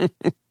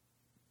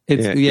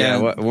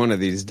 One of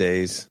these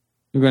days.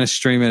 We're going to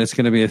stream it. It's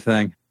going to be a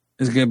thing.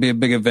 It's going to be a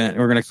big event.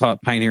 We're going to call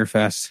it Pioneer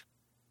Fest.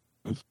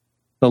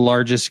 The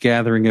largest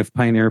gathering of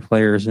Pioneer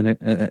players in it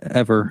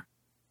ever.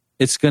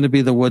 It's going to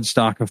be the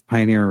Woodstock of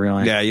Pioneer,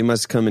 really. Yeah, you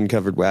must come in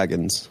covered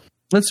wagons.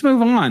 Let's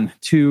move on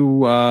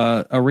to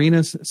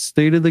Arena's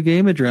State of the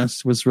Game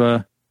address was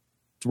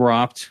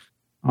dropped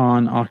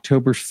on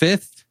October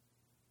 5th.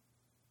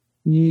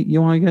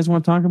 You guys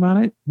want to talk about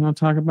it? You want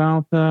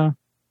to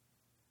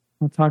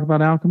talk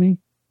about Alchemy?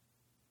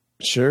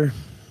 Sure.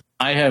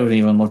 I haven't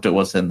even looked at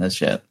what's in this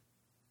yet.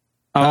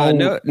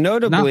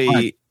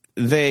 Notably,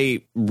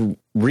 they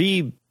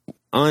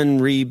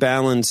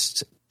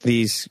unrebalanced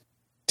these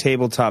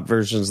tabletop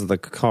versions of the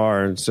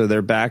card, so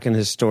they're back in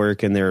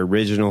Historic in their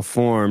original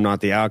form,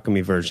 not the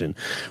Alchemy version,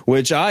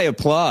 which I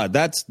applaud.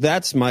 That's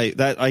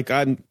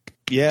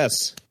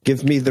yes,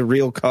 give me the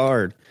real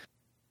card.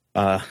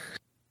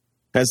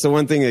 That's the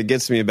one thing that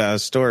gets me about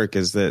Historic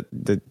is that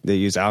they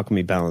use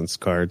Alchemy balance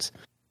cards.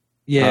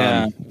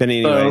 Yeah. But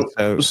anyway,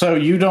 so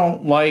you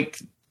don't like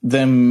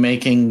them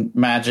making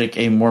Magic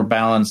a more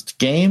balanced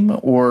game,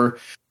 or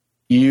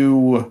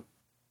you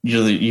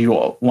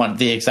want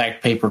the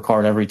exact paper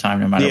card every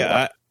time, no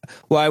matter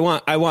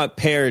what? I want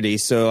parity.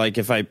 So like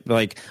if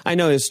I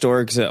know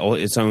Historic's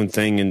its own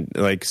thing, and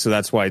like so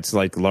that's why it's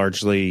like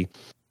largely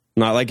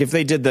not like if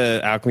they did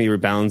the Alchemy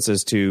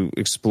rebalances to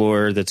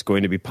Explorer that's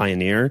going to be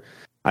Pioneer,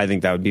 I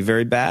think that would be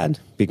very bad,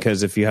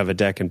 because if you have a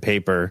deck and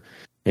paper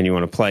and you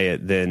want to play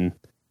it, then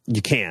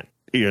you can't,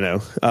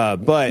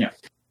 but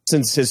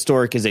since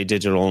Historic is a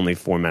digital only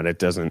format, it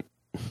doesn't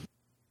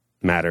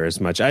matter as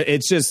much.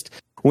 It's just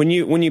when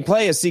you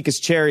play a Seeka's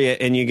Chariot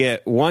and you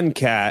get one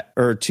cat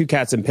or two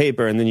cats in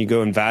paper, and then you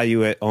go and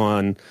value it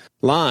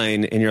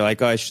online, and you're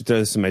like, oh, I should throw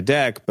this in my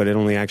deck, but it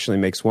only actually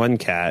makes one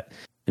cat,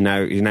 and now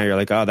you're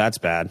like, oh, that's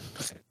bad,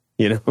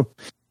 That's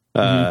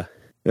not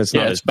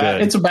it's bad.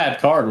 good. It's a bad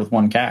card with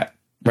one cat.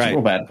 It's a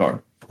real bad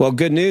card. Well,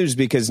 good news,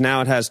 because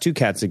now it has two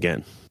cats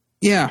again.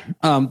 Yeah.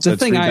 The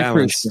thing I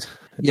appreciate.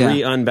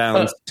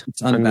 Unbalanced.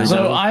 It's unbalanced.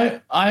 So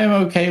I am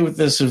okay with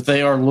this if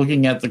they are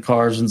looking at the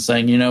cards and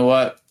saying, you know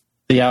what,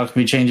 the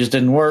Alchemy changes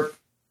didn't work.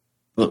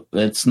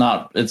 It's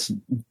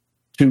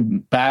too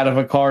bad of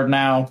a card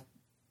now.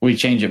 We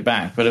change it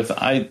back. But if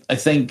I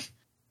think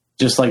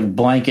just like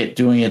blanket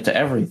doing it to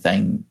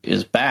everything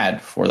is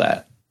bad for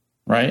that,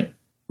 right?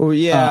 Well,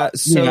 yeah.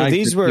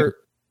 These were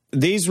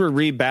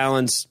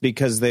rebalanced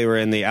because they were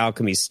in the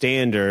Alchemy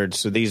Standard.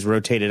 So these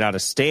rotated out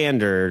of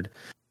Standard.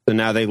 So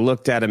now they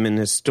looked at them in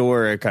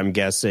Historic, I'm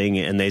guessing,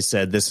 and they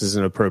said this is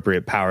an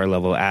appropriate power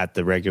level at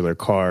the regular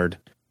card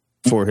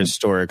for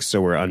Historic, so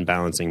we're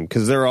unbalancing.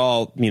 Because they're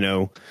all,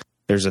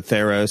 there's a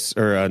Theros,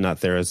 or not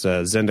Theros,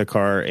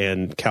 Zendikar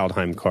and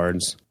Kaldheim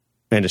cards,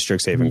 and a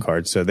Strixhaven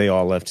card, so they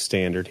all left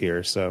Standard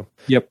here. So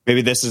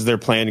maybe this is their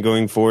plan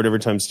going forward every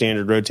time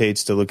Standard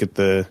rotates, to look at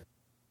the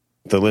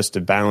list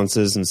of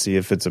balances and see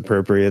if it's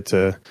appropriate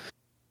to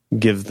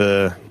give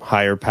the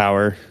higher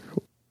power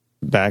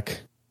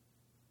back.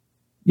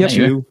 Yes,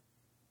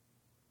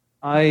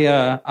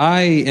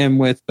 I am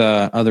with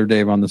other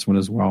Dave on this one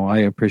as well. I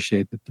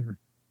appreciate that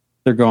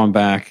they're going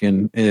back,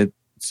 and it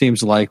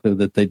seems likely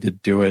that they did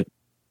do it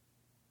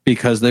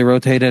because they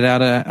rotated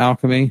out of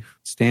Alchemy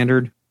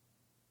Standard.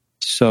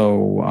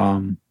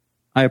 So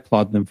I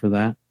applaud them for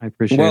that. I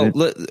appreciate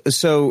it.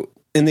 So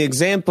in the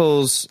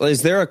examples,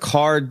 is there a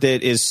card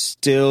that is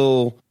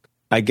still,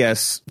 I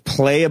guess,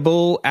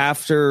 playable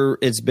after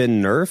it's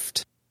been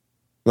nerfed?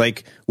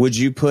 Like, would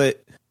you put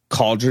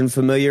Cauldron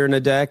Familiar in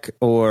a deck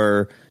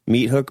or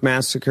Meat Hook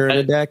Massacre in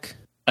a deck?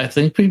 I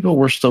think people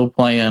were still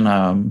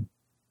playing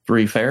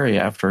 3 Fairy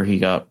after he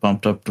got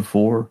bumped up to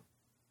 4.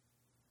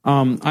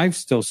 I've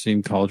still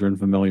seen Cauldron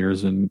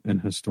Familiars in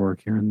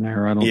Historic here and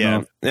there. I don't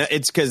know.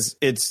 It's because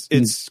it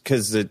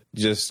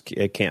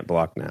can't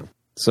block now.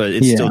 So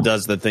it still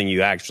does the thing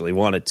you actually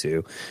want it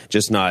to,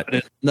 just not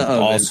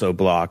also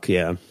block.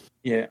 Yeah.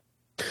 Yeah.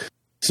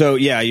 So,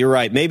 yeah, you're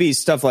right. Maybe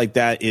stuff like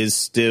that is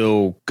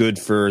still good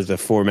for the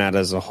format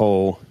as a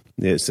whole,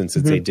 since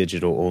it's a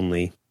digital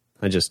only.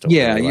 I just don't.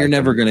 Yeah, really you're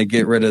never going to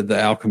get rid of the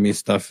Alchemy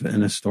stuff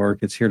in Historic.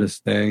 It's here to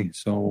stay.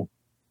 So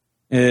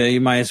you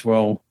might as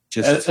well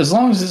just. As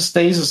long as it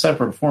stays a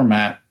separate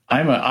format,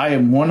 I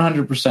am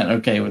 100%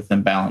 okay with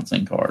them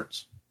balancing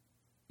cards.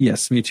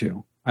 Yes, me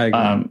too. I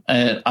agree.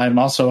 And I'm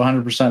also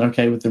 100%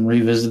 okay with them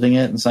revisiting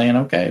it and saying,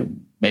 okay,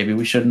 maybe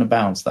we shouldn't have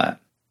balanced that.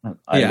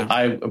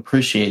 I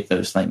appreciate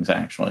those things,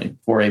 actually,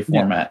 for a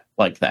format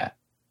like that.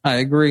 I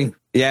agree.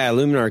 Yeah,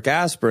 Luminarch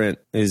Aspirant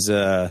is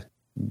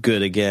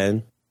good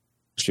again.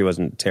 She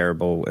wasn't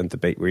terrible at the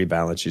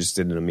rebalance. She just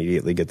didn't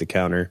immediately get the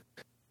counter.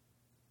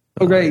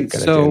 Okay,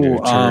 so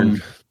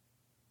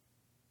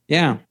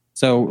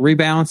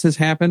rebalances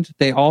happened.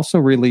 They also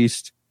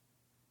released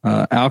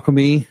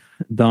Alchemy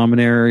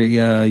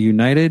Dominaria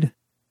United,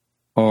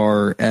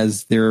 or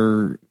as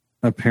they're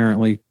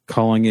apparently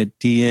calling it,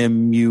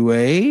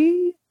 DMUA.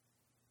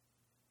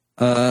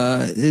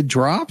 It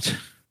dropped.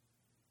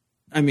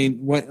 I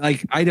mean,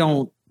 I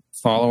don't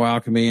follow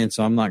Alchemy, and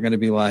so I'm not going to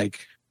be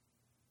like,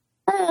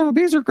 oh,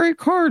 these are great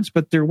cards.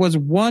 But there was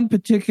one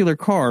particular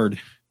card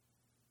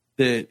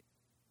that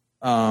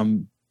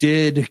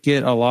did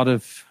get a lot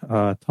of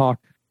talk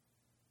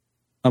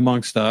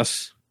amongst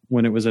us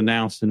when it was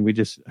announced, and we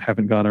just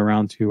haven't got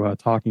around to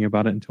talking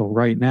about it until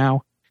right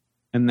now.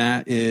 And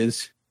that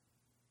is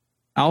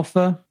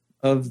Alpha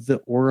of the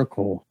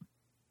Oracle.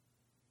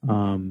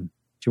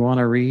 Do you want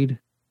to read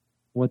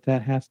what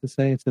that has to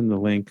say? It's in the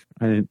link.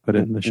 I didn't put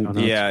it in the show notes.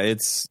 Yeah,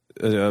 it's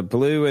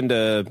blue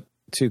and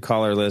 2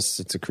 colorless.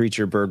 It's a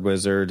creature bird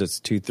wizard. It's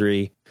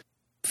 2/3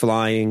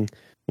 flying.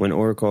 When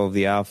Oracle of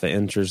the Alpha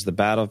enters the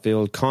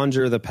battlefield,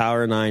 conjure the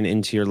power 9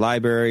 into your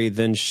library,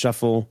 then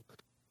shuffle.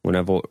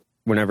 Whenever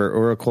whenever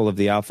Oracle of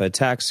the Alpha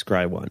attacks,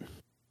 scry 1.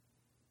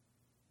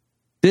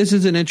 This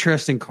is an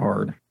interesting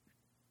card.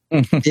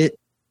 it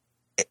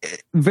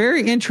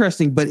very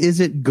interesting, but is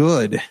it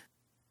good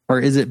or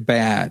is it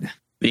bad?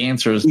 The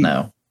answer is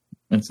no.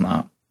 It's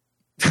not.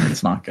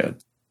 It's not good.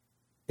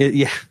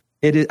 It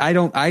is.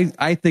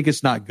 I think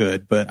it's not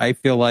good, but I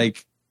feel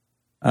like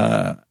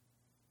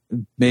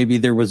maybe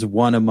there was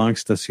one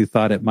amongst us who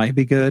thought it might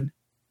be good.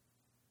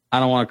 I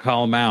don't want to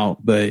call him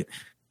out, but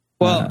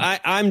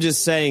I'm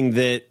just saying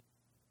that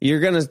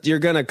you're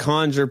gonna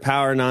conjure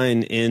Power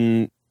 9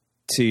 into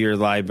your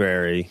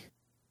library,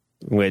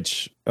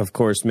 which of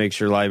course makes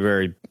your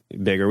library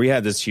bigger. We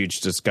had this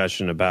huge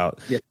discussion about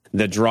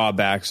the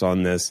drawbacks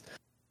on this.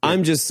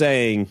 I'm just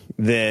saying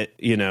that,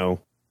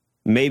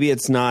 maybe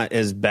it's not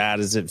as bad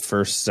as it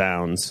first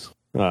sounds.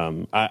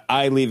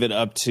 I leave it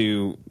up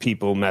to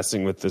people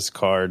messing with this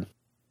card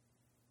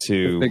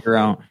to figure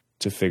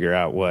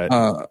out what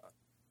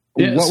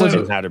was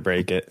it, how to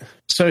break it.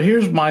 So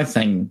here's my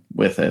thing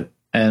with it,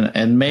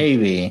 and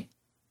maybe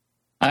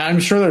I'm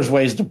sure there's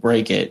ways to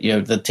break it.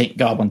 The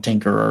Goblin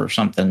Tinkerer or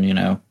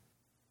something,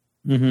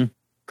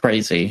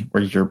 crazy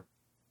where you're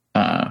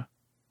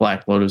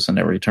Black Lotus in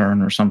every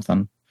turn or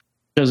something.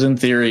 Because in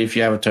theory, if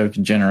you have a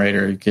token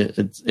generator,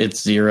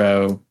 it's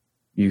 0.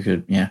 You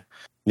could,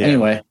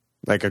 Anyway,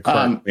 like a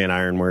Corkman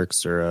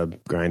Ironworks or a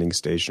grinding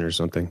station or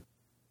something.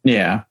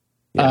 Yeah.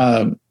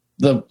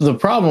 The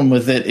problem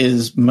with it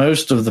is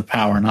most of the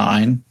Power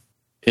 9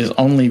 is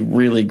only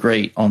really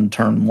great on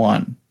turn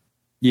 1.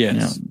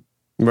 Yes.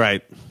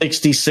 Right.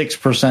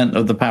 66%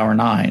 of the Power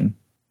 9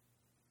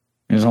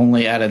 is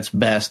only at its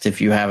best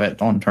if you have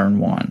it on turn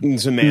 1.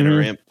 It's a mana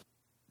ramp.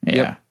 Yeah.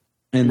 Yep.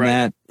 And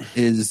that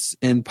is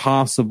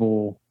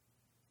impossible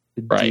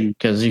to do.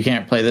 Because you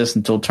can't play this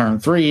until turn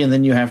 3, and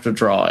then you have to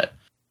draw it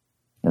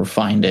or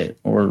find it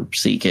or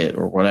seek it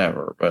or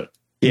whatever. But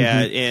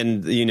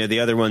and the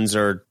other ones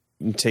are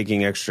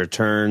taking extra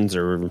turns,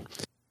 or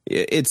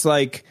it's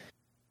like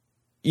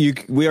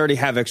we already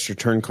have extra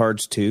turn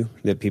cards too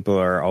that people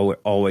are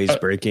always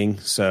breaking.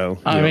 So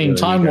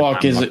Time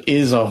Walk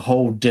is a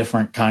whole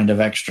different kind of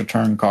extra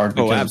turn card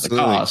because of the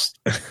cost.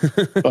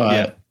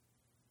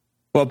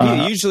 But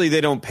well, usually they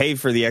don't pay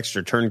for the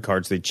extra turn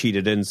cards; they cheat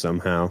it in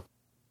somehow.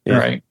 Yeah.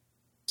 Right.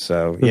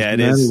 So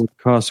it is. What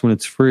costs when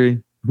it's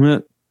free.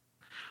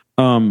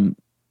 I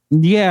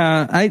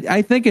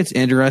think it's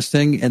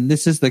interesting, and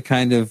this is the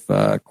kind of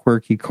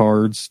quirky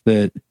cards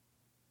that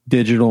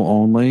digital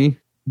only.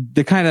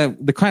 The kind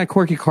of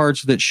quirky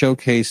cards that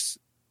showcase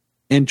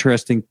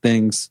interesting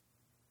things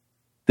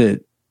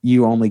that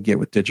you only get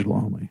with digital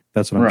only.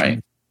 That's what I'm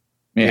saying.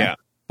 Yeah.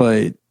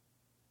 But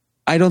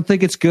I don't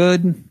think it's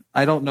good.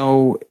 I don't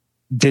know.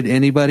 Did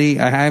anybody?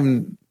 I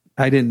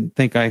didn't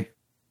think I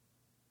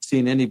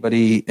seen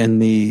anybody in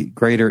the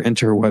greater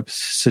interwebs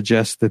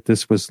suggest that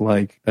this was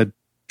like a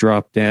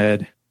drop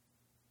dead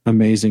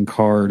amazing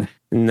card.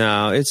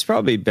 No, it's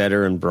probably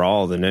better in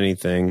Brawl than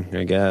anything,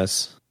 I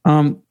guess.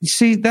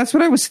 See, that's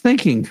what I was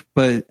thinking,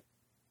 but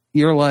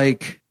you're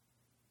like,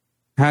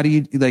 how do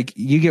you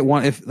you get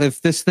one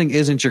if this thing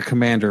isn't your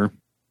commander,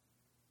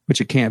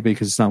 which it can't be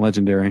because it's not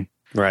legendary.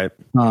 Right.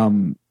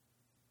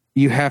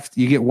 You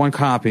get one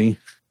copy.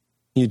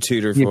 You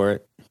tutor for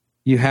it.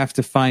 You have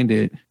to find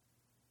it.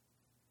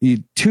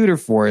 You tutor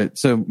for it.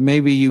 So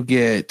maybe you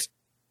get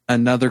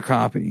another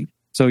copy.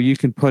 So you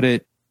can put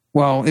it,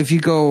 well, if you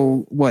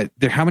go,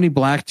 how many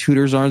black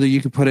tutors are there?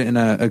 You can put it in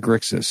a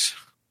Grixis.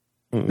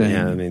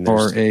 Thing,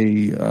 or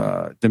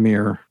a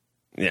Dimir.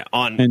 Yeah,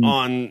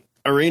 on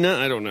Arena,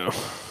 I don't know.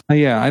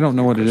 I don't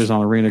know what it is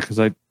on Arena because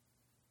I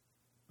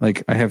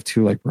have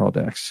 2 Brawl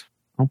decks.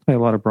 I don't play a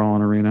lot of Brawl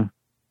on Arena.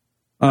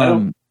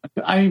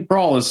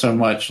 Brawl is so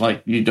much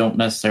you don't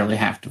necessarily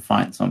have to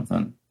find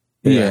something.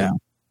 Yeah.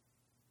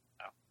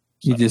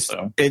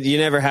 You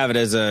never have it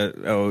as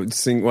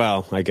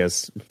well, I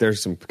guess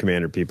there's some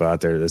commander people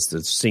out there that's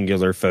the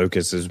singular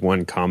focus is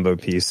one combo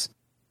piece.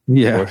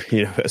 Yeah. Or,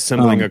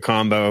 assembling a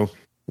combo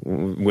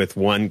with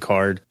one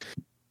card,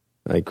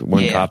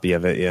 one copy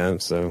of it. Yeah.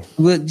 So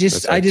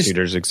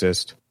tutors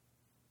exist.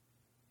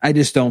 I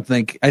just don't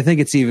think, I think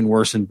it's even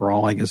worse in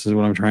Brawl, I guess is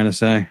what I'm trying to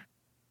say.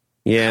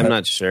 Yeah. I'm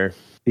not sure.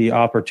 The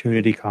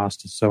opportunity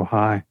cost is so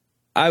high.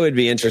 I would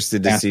be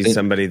interested to see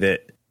somebody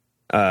that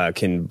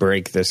can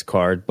break this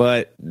card,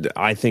 but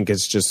I think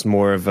it's just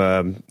more of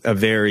a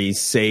very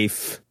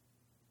safe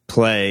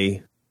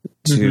play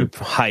to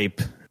hype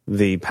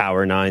the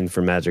Power 9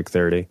 for Magic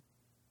 30.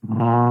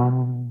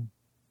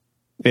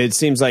 It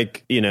seems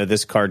like,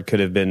 this card could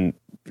have been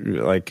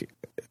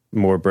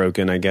more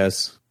broken, I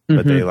guess.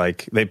 But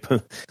they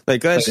put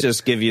let's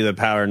just give you the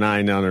Power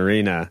 9 on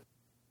Arena.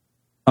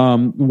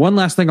 One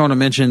last thing I want to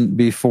mention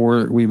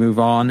before we move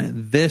on.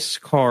 This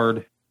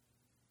card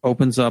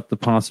opens up the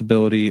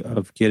possibility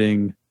of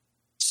getting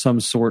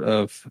some sort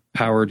of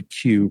powered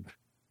cube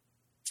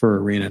for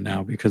Arena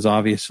now, because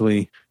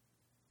obviously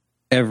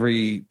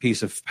every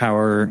piece of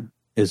power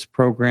is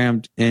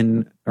programmed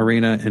in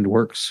Arena and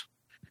works.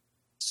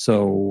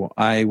 So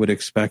I would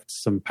expect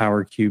some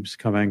power cubes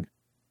coming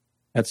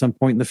at some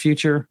point in the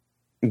future.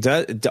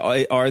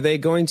 Are they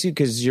going to?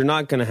 Because you're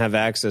not going to have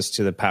access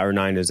to the Power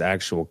 9 as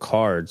actual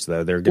cards,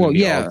 though. They're going to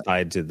be all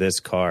tied to this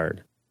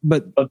card.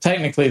 But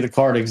technically, the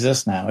card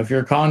exists now. If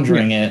you're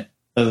conjuring it,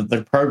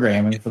 the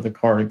programming for the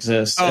card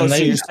exists. Oh, so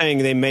you're saying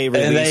they may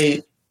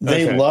release...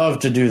 They love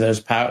to do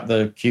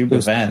the cube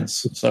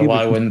events. So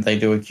why wouldn't they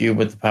do a cube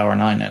with the Power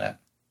 9 in it?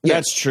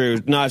 That's true.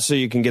 Not so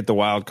you can get the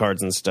wild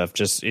cards and stuff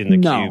just in the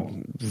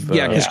cube.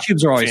 Yeah, because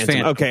cubes are always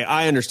fancy. Okay,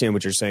 I understand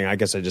what you're saying. I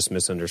guess I just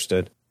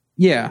misunderstood.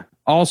 Yeah.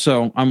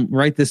 Also,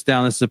 write this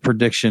down. This is a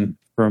prediction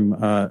from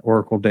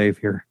Oracle Dave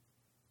here.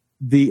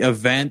 The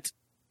event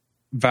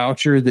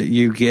voucher that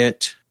you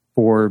get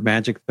for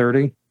Magic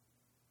 30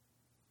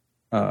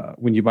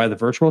 when you buy the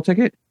virtual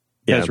ticket,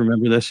 you guys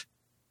remember this,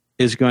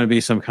 is going to be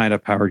some kind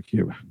of powered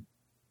cube.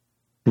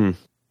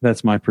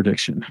 That's my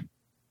prediction.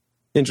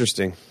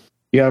 Interesting.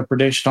 You have a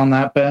prediction on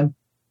that, Ben?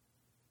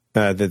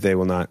 That they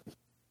will not.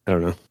 I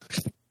don't know.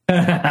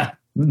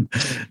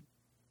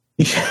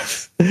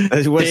 What's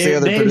the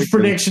other Dave's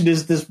prediction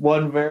is this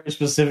one very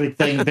specific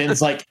thing. Ben's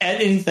like,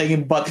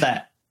 anything but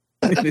that.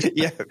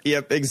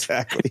 Yep,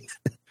 exactly.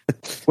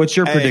 What's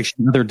your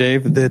prediction, there,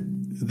 Dave? That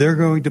they're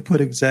going to put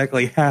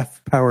exactly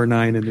half Power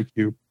 9 in the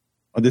cube.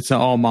 It's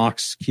an all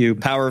Mox cube.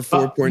 Power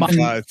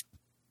 4.5.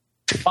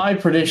 My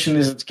prediction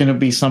is it's going to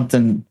be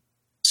something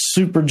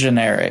super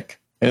generic.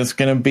 It's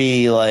going to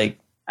be like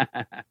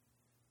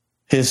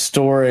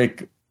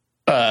historic,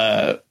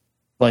 just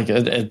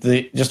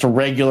a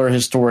regular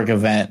historic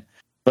event,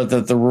 but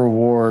that the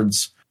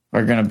rewards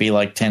are going to be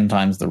like 10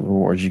 times the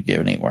rewards you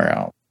give anywhere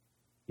else.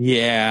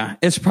 Yeah,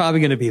 it's probably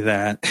going to be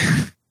that.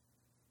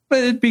 But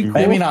it'd be cool.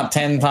 Maybe not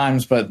 10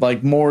 times, but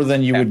like more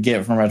than you would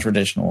get from a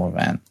traditional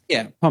event.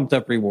 Yeah, pumped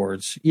up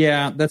rewards.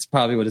 Yeah, that's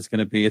probably what it's going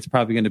to be. It's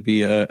probably going to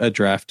be a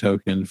draft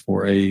token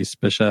for a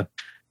special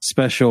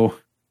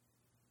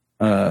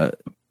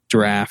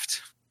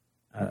draft.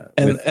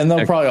 And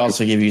they'll probably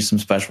also give you some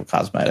special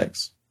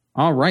cosmetics.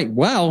 All right.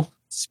 Well,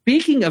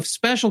 speaking of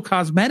special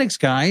cosmetics,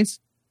 guys,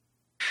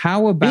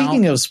 how about...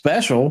 Speaking of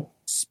spatial...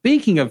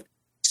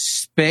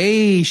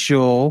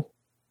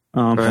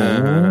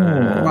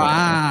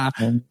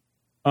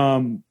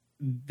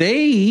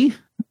 they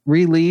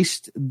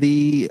released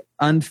the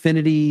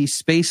Infinity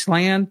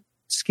Spaceland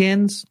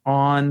skins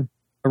on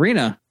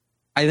Arena.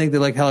 I think they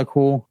look hella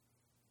cool.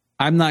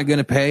 I'm not going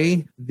to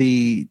pay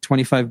the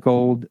 25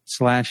 gold /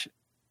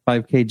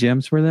 5K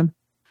gems for them,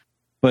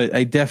 but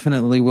I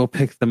definitely will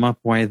pick them up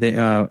when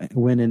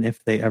and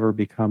if they ever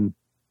become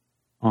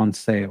on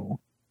sale.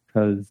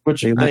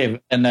 Which they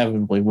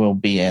inevitably will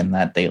be in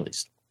that daily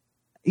store.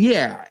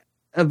 Yeah.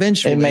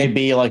 Eventually, it may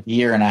be like a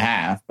year and a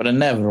half, but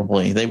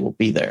inevitably they will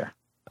be there.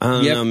 I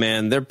don't know,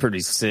 man. They're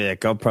pretty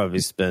sick. I'll probably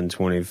spend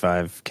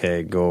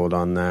 25K gold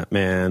on that,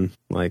 man.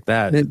 Like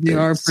that. They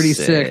are pretty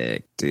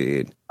sick,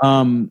 dude.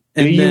 Do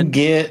you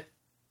get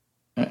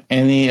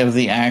any of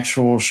the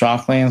actual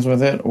Shocklands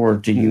with it, or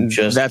do you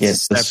just that's get a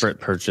separate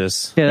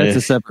purchase? Yeah, that's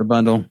a separate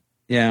bundle.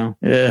 Yeah,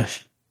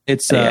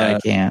 it's I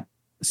can't.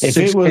 If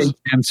it was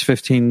gems,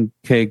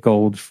 15K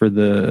gold for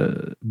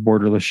the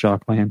Borderless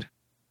Shockland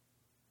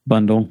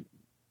bundle.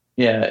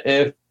 Yeah,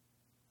 if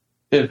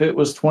it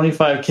was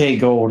 25K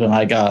gold and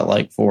I got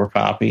like 4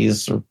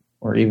 copies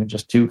or even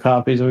just 2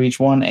 copies of each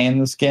one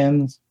and the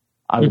skins,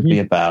 I would be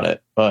about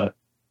it. But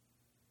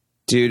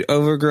dude,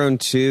 Overgrown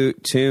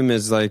Tomb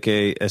is like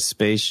a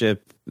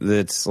spaceship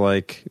that's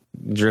like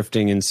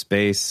drifting in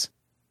space.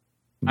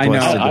 I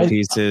know.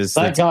 Pieces.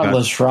 That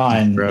Godless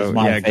Shrine is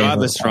my favorite.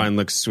 Godless Shrine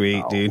looks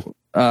sweet, dude.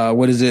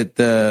 What is it?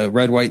 The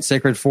Red White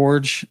Sacred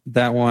Forge?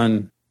 That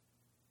one's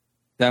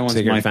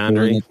Sacred my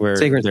Foundry, favorite. where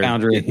Sacred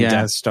Foundry,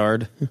 Death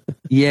Starred.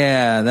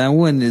 Yeah, that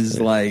one is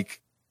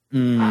like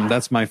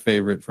that's my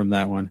favorite from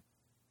that one.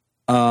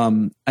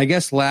 I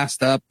guess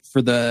last up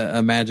for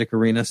the Magic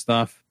Arena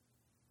stuff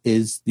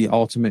is the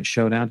Ultimate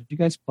Showdown. Did you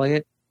guys play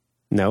it?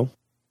 No.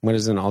 What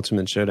is an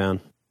Ultimate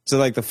Showdown? Is it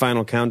like the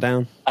final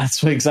countdown?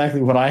 That's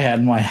exactly what I had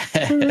in my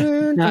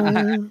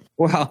head.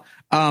 Well,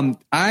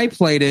 I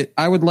played it.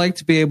 I would like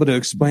to be able to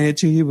explain it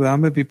to you, but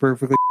I'm going to be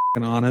perfectly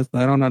honest.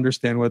 I don't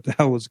understand what the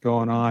hell was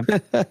going on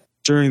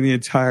during the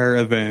entire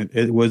event.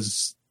 It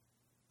was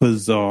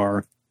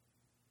bizarre.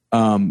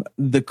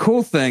 The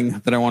cool thing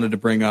that I wanted to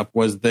bring up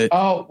was that...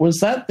 Oh,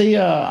 was that the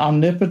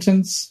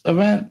Omnipotence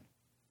event?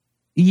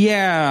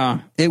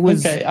 Yeah, it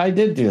was... Okay, I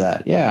did do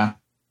that, yeah.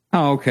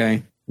 Oh,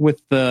 okay.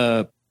 With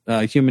the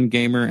human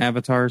gamer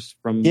avatars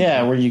from...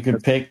 Yeah, where you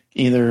could pick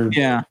either...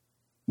 Yeah.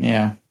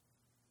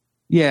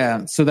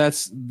 So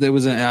there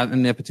was an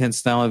Omnipotence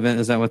style event.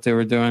 Is that what they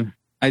were doing?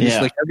 I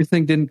just like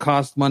everything didn't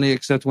cost money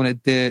except when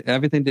it did.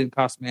 Everything didn't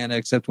cost mana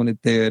except when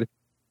it did.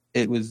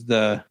 It was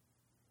the...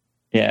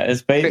 Yeah,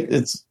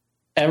 it's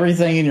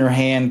everything in your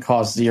hand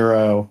costs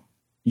 0.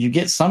 You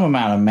get some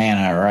amount of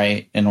mana,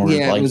 right? In order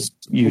to like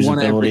use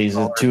abilities,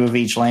 2 of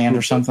each land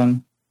or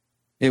something.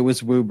 It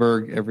was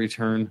Wooburg every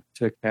turn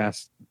to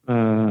cast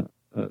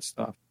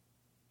stuff.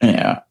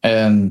 Yeah,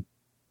 and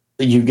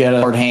you get a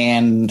hard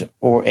hand,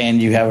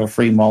 and you have a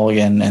free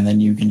mulligan, and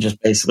then you can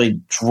just basically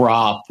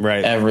drop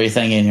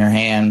everything in your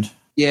hand.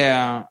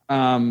 Yeah.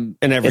 And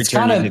every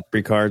turn you get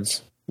 3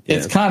 cards. Yeah.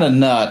 It's kind of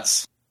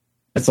nuts.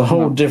 It's a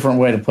whole different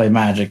way to play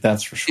Magic,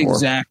 that's for sure.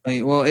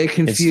 Exactly. Well, it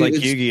confuses. It's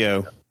like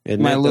Yu-Gi-Oh!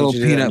 My little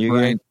peanut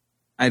brain.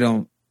 I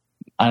don't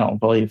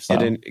believe so.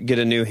 Get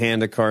a new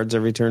hand of cards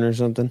every turn or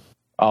something.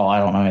 Oh, I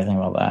don't know anything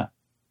about that.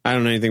 I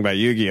don't know anything about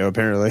Yu-Gi-Oh!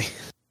 Apparently.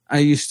 I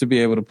used to be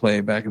able to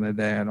play back in the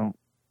day. I don't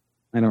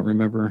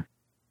remember.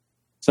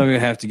 So you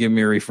have to give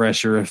me a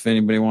refresher if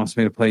anybody wants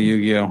me to play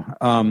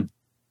Yu-Gi-Oh!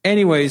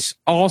 Anyways,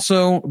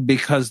 also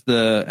because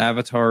the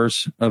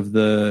avatars of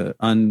the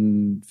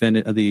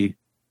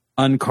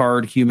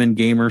uncard human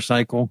gamer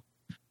cycle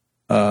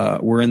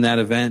were in that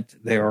event,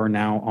 they are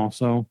now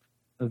also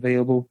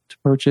available to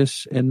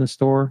purchase in the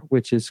store,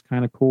 which is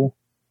kind of cool.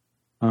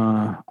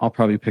 I'll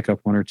probably pick up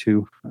 1 or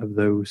 2 of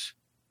those.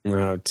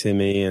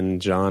 Timmy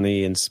and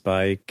Johnny and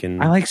Spike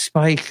and I like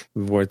Spike.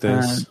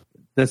 Vorthos.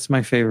 That's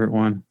my favorite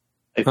one.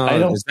 Is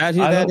that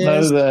who that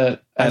is?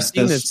 I've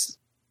seen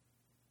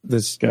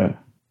this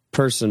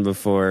person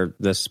before,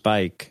 the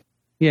Spike.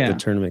 Yeah, the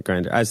tournament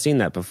grinder. I've seen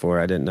that before.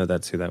 I didn't know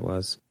that's who that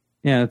was.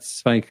 Yeah, it's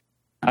Spike.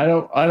 I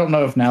don't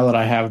know if now that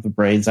I have the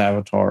braids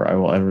avatar, I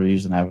will ever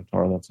use an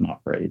avatar that's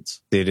not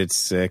braids. Dude, it's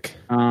sick.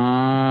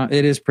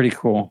 It is pretty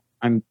cool.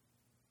 I'm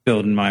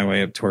building my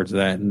way up towards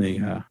that in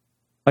the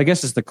I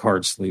guess it's the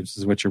card sleeves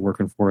is what you're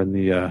working for in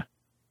the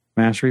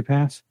Mastery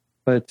Pass.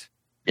 But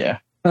yeah.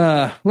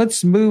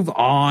 Let's move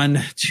on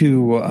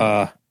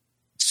to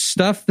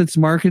stuff that's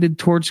marketed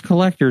towards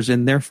collectors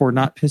and therefore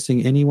not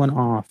pissing anyone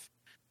off.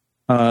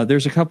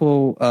 There's a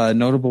couple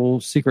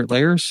notable secret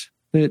layers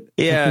that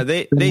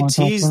they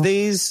tease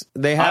these.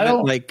 They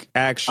haven't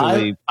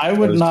actually. I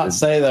would not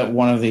say that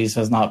one of these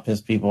has not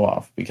pissed people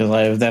off because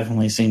I have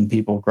definitely seen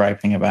people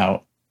griping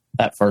about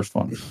that first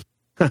one.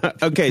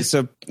 Okay,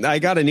 so I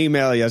got an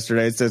email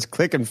yesterday. It says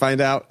click and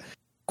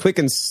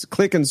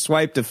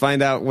swipe to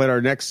find out what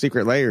our next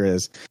secret layer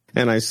is.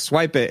 And I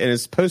swipe it, and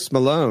it's Post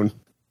Malone.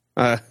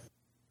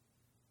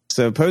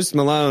 So Post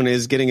Malone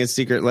is getting a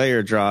secret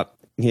layer drop.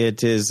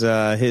 It is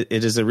a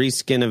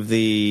reskin of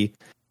the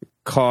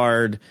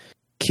card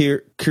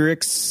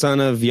Kurix,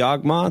 Son of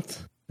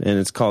Yawgmoth, and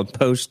it's called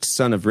Post,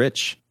 Son of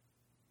Rich.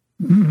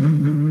 Is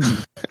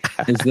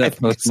that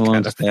Post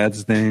Malone's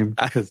dad's name?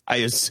 I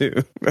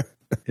assume.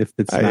 If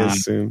it's I not,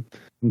 assume.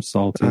 I'm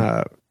salty.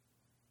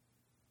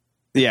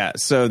 Yeah,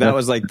 so that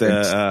was like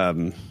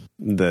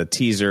the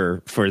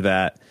teaser for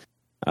that.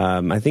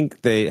 I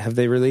think they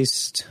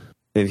released.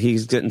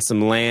 He's getting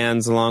some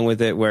lands along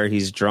with it where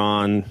he's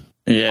drawn.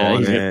 Yeah,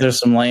 there's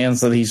some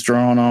lands that he's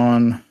drawn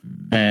on,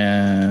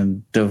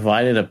 and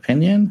Divided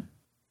Opinion.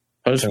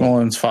 Post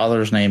Malone's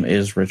father's name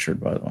is Richard,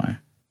 by the way.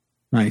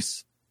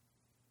 Nice.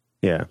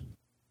 Yeah.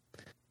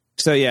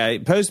 So yeah,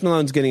 Post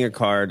Malone's getting a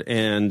card,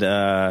 and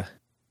I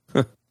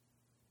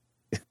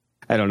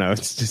don't know.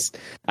 It's just,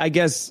 I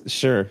guess,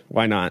 sure,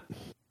 why not?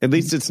 At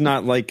least it's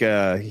not like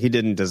he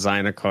didn't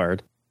design a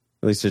card.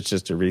 At least it's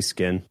just a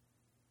reskin.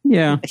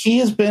 Yeah, he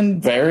has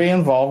been very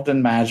involved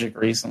in Magic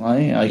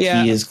recently.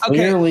 He's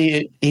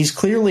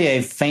clearly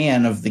a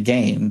fan of the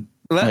game.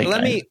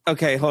 Let me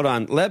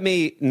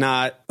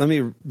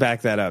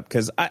back that up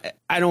because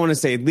I don't want to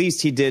say at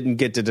least he didn't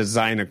get to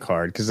design a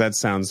card because that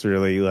sounds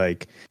really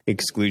like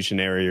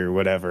exclusionary or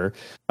whatever.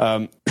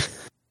 I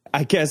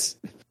guess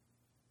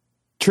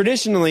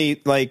traditionally,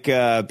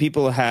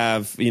 people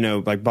have,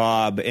 like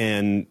Bob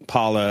and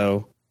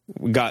Paulo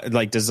got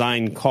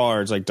designed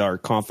cards like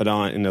Dark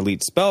Confidant and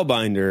Elite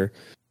Spellbinder,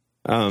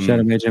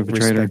 Shadow Mage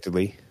Infiltrator,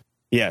 respectively.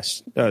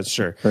 Yes,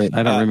 sure. Right.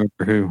 I don't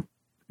remember who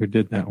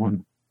did that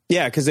one.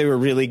 Yeah, because they were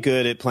really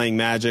good at playing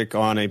Magic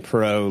on a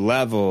pro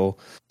level,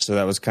 so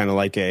that was kind of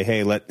like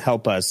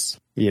help us,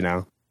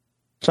 So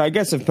I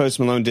guess if Post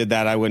Malone did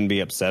that, I wouldn't be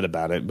upset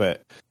about it.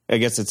 But I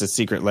guess it's a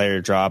secret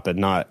layer drop and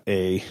not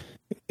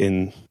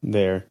in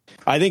there.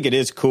 I think it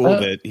is cool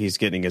that he's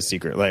getting a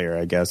secret layer,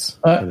 I guess.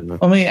 I don't know.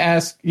 Let me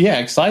ask,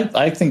 because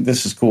I think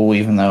this is cool,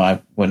 even though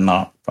I would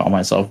not call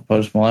myself a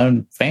Post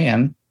Malone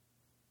fan.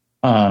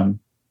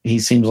 He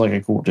seems like a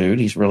cool dude.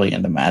 He's really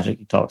into Magic.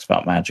 He talks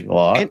about Magic a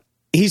lot. And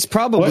he's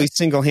probably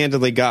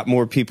single-handedly got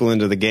more people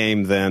into the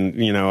game than,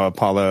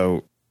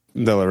 Apollo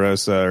De La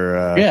Rosa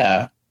or...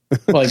 yeah.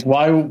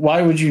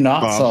 Why would you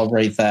not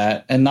celebrate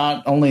that? And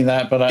not only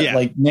that, but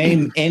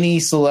name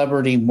any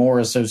celebrity more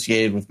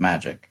associated with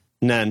Magic.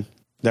 None.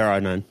 There are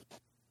none.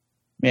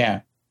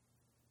 Yeah.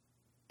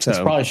 So this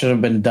probably should have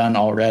been done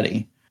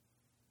already.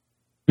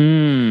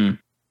 I'm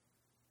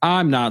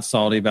not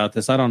salty about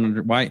this. I don't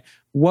know why.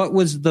 What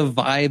was the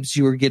vibes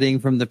you were getting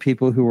from the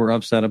people who were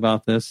upset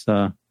about this?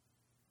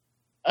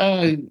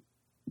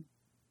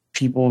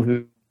 People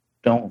who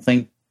don't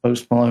think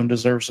Post Malone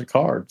deserves a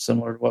card,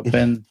 similar to what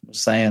Ben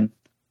was saying.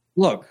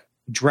 Look,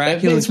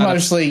 Dracula. It's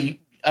mostly,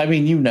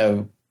 you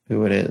know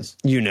who it is.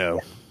 The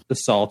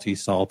salty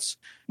salts.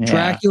 Yeah.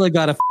 Dracula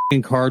got a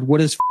fucking card. What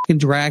has fucking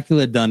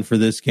Dracula done for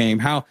this game?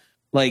 How,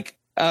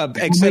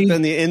 except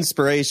in the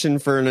inspiration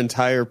for an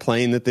entire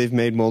plane that they've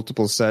made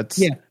multiple sets.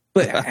 Yeah,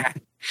 but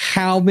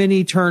How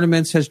many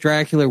tournaments has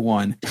Dracula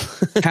won?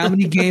 How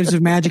many games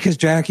of Magic has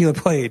Dracula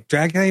played?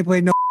 Dracula ain't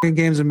played no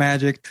games of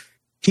Magic.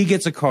 He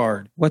gets a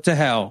card. What the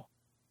hell?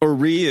 Or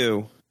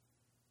Ryu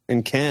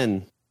and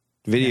Ken.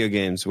 Video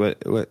games. What?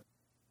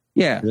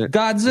 Yeah,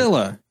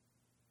 Godzilla.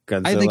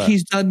 I think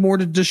he's done more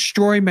to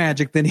destroy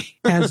Magic than he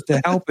has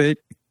to help it.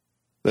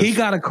 He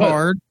got a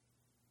card.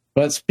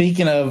 But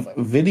speaking of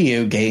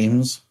video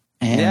games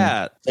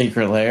and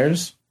Secret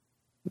Lairs.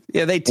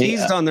 Yeah, they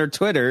teased on their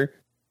Twitter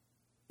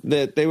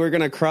that they were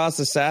going to cross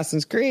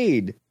Assassin's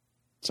Creed.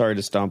 Sorry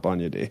to stomp on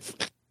you, Dave.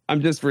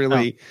 I'm just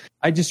really...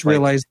 I just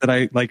realized that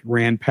I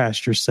ran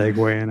past your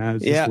segue and I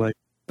was just like...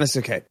 That's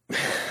okay.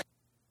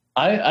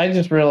 I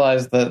just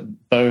realized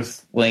that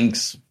both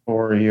links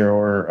for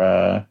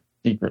your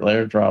Secret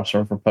Lair drops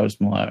are for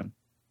Post Malone.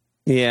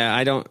 Yeah,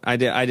 I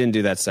didn't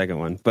do that second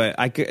one, but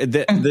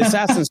the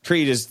Assassin's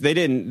Creed is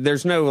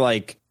there's no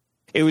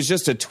it was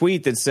just a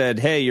tweet that said,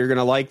 "Hey, you're going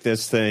to like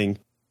this thing."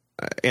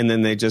 And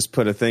then they just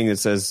put a thing that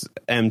says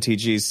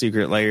MTG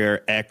Secret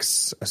Lair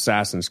X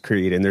Assassin's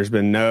Creed. And there's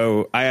been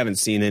I haven't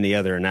seen any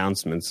other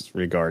announcements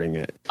regarding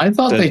it. I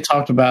thought they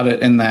talked about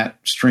it in that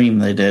stream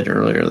they did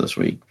earlier this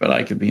week, but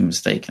I could be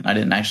mistaken. I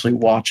didn't actually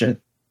watch it.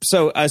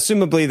 So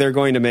assumably they're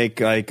going to make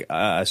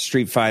a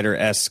Street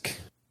Fighter-esque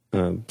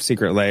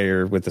Secret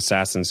Lair with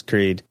Assassin's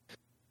Creed,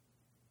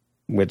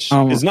 which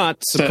is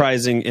not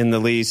surprising in the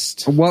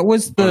least. What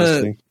was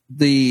the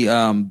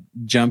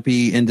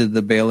jumpy into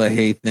the Bela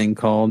Hay thing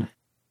called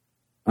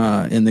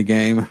in the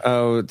game?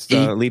 Oh, it's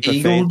the Leap of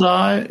Eagle Faith.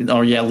 Die?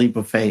 Oh yeah, Leap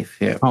of Faith.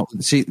 Yeah. Oh,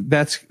 see,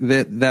 that's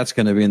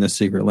going to be in the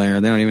Secret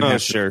Lair. They don't even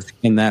have to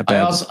in that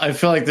bad. I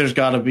feel like there's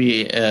got to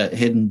be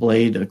hidden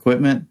blade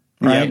equipment,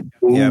 right?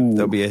 Yep,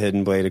 there'll be a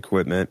hidden blade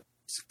equipment.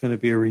 It's going to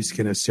be a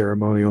reskin of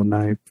ceremonial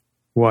knife.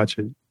 Watch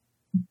it.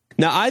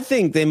 Now, I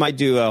think they might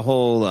do a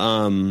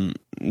whole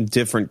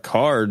different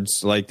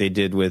cards like they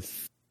did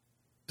with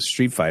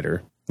Street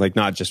Fighter. Like,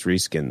 not just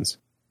reskins.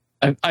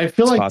 I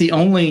feel like the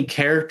only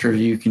character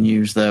you can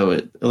use, though,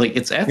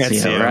 it's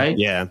Ezio, right?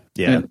 Yeah.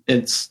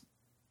 It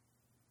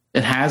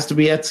has to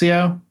be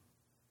Ezio?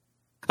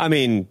 I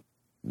mean,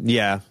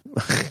 yeah.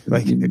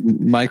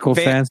 Michael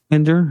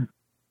Fassbender?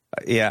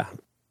 Yeah,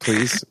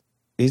 please.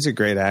 He's a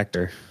great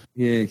actor.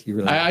 Yeah, he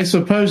really I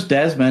suppose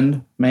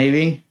Desmond,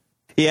 maybe.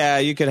 Yeah,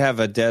 you could have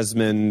a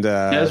Desmond's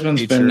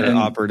been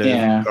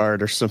operative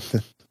card or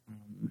something.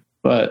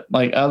 But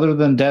other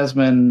than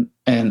Desmond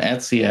and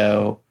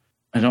Ezio,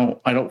 I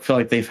don't feel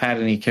like they've had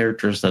any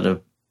characters that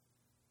have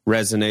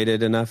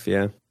resonated enough.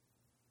 Yeah,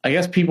 I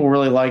guess people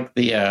really like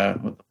the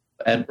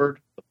Edward,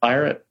 the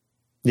pirate.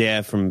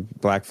 Yeah, from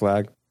Black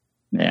Flag.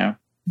 Yeah.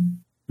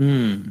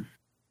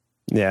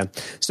 Yeah.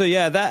 So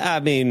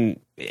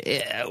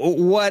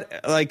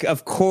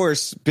of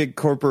course, big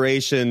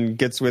corporation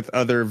gets with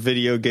other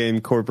video game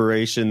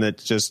corporation that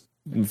just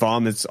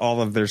vomits all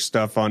of their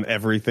stuff on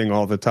everything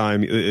all the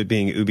time, it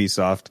being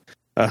Ubisoft.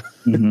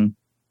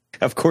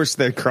 Of course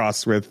they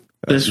cross with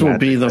this will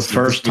be the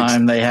first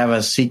time they have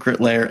a Secret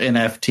Lair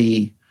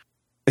NFT.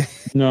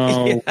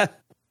 No.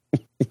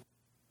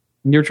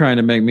 You're trying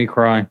to make me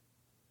cry.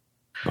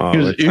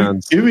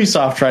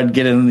 Ubisoft tried to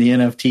get in the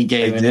NFT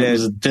game and it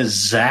was a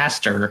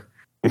disaster.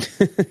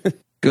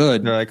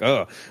 Good. They're like,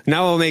 oh,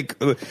 now we'll make.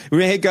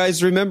 Hey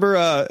guys,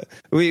 remember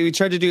we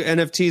tried to do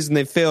NFTs and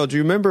they failed. Do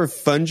you remember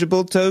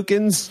fungible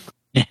tokens?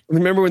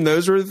 Remember when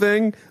those were a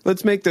thing?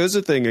 Let's make those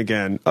a thing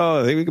again. Oh,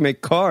 I think we can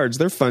make cards.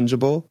 They're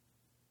fungible.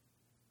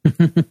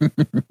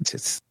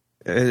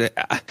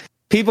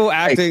 People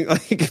acting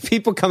like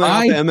people coming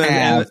out to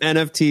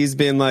NFTs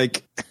being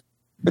like,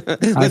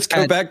 let's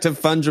go back to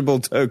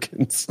fungible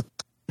tokens.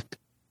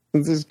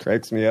 This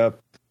cracks me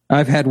up.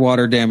 I've had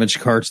water damage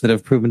cards that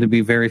have proven to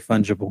be very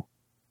fungible.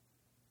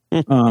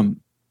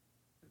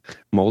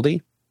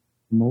 Moldy?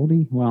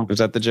 Well, was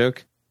that the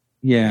joke?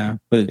 Yeah,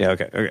 but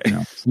okay.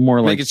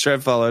 More like make it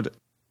shred followed.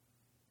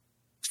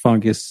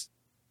 Fungus.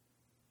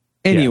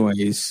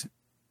 Anyways,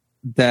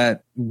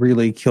 that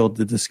really killed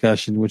the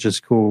discussion, which is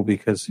cool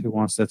because who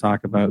wants to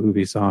talk about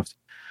Ubisoft?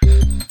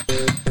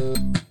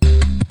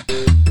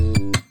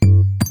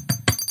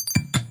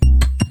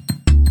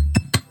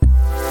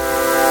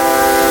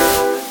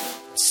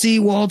 See,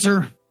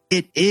 Walter,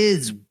 it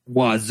is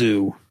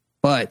Wazoo.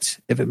 But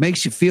if it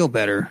makes you feel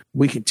better,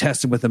 we can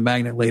test it with a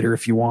magnet later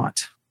if you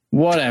want.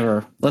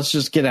 Whatever. Let's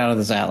just get out of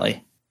this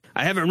alley.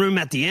 I have a room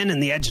at the inn in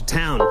the edge of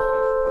town.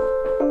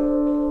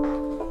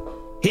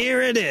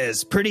 Here it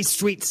is. Pretty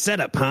sweet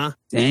setup, huh?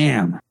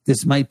 Damn.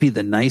 This might be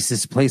the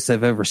nicest place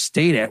I've ever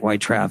stayed at while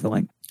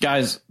traveling.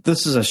 Guys,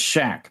 this is a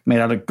shack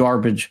made out of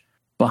garbage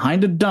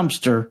behind a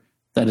dumpster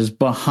that is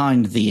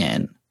behind the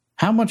inn.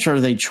 How much are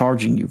they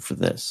charging you for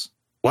this?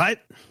 What?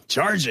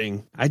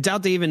 Charging? I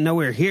doubt they even know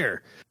we're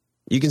here.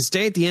 You can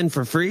stay at the inn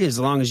for free as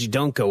long as you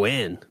don't go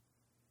in.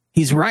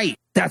 He's right.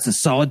 That's a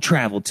solid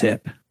travel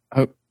tip.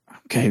 Oh,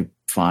 okay,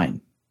 fine.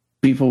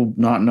 People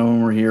not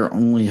knowing we're here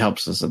only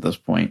helps us at this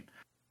point.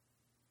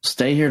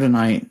 Stay here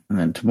tonight, and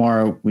then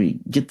tomorrow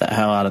we get the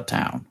hell out of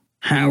town.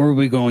 How are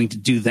we going to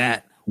do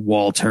that,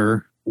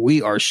 Walter?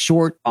 We are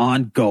short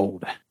on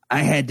gold.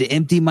 I had to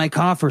empty my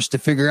coffers to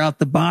figure out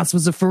the boss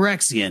was a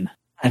Phyrexian.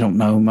 I don't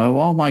know, Mo.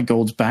 All my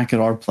gold's back at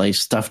our place,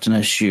 stuffed in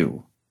a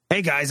shoe.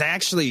 Hey, guys, I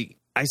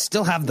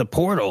still have the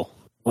portal.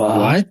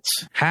 What?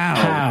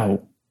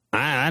 How?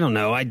 I don't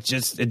know.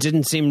 It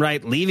didn't seem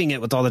right leaving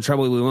it with all the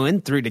trouble we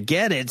went through to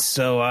get it,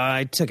 so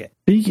I took it.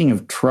 Speaking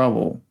of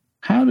trouble,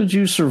 how did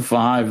you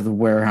survive the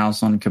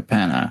warehouse on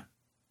Capenna?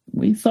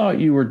 We thought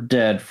you were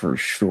dead for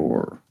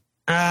sure.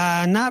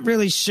 Not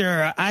really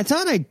sure. I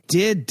thought I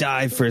did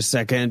die for a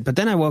second, but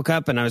then I woke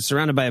up and I was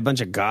surrounded by a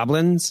bunch of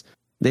goblins.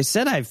 They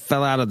said I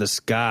fell out of the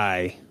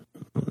sky.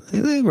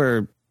 They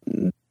were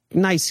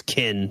nice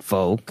kin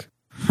folk.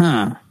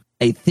 Huh.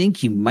 I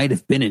think you might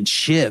have been in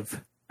Shiv.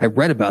 I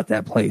read about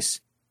that place.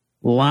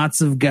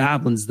 Lots of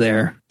goblins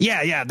there.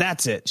 Yeah,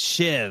 that's it.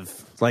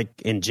 Shiv,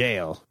 like in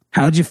jail.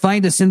 How'd you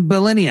find us in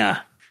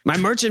Bolinia? My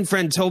merchant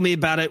friend told me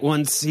about it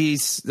once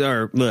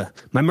my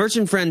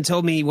merchant friend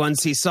told me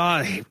once he saw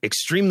an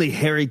extremely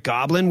hairy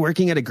goblin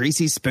working at a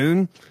greasy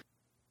spoon.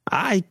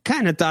 I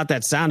kind of thought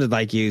that sounded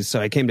like you, so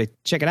I came to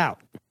check it out.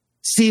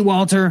 See,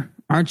 Walter,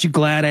 aren't you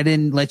glad I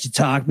didn't let you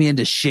talk me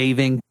into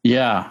shaving?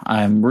 Yeah,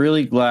 I'm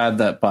really glad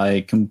that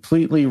by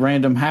completely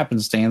random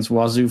happenstance,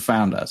 Wazoo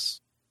found us.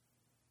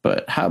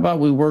 But how about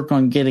we work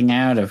on getting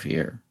out of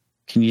here?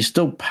 Can you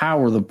still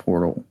power the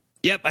portal?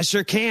 Yep, I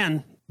sure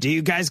can. Do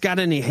you guys got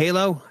any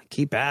Halo? I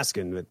keep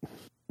asking, but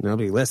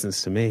nobody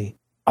listens to me.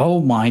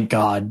 Oh my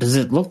God, does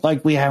it look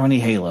like we have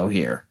any Halo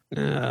here?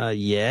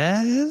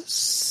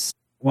 Yes?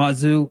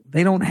 Wazoo,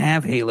 they don't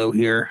have Halo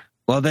here.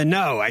 Well, then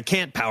no, I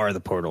can't power the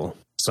portal.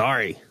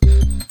 Sorry.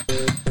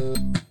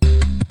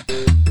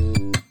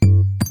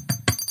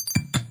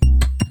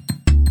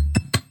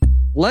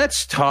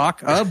 Let's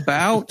talk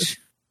about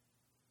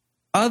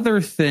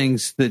other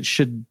things that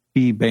should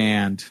be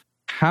banned.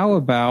 How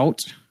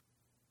about...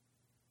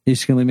 You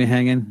just gonna leave me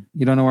hanging?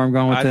 You don't know where I'm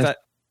going with this?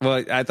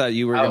 I thought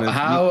you were going to...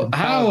 How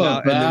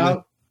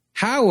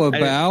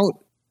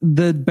about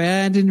the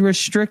banned and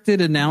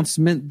restricted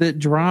announcement that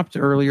dropped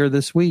earlier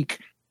this week?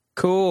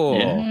 Cool.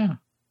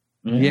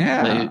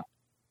 Yeah.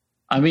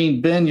 I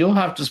mean, Ben, you'll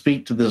have to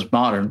speak to this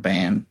modern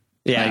ban.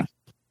 Yeah. Like,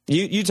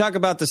 you talk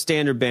about the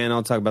standard ban.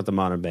 I'll talk about the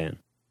modern ban.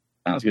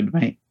 sounds good to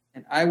me.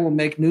 And I will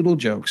make noodle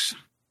jokes.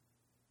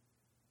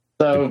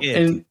 So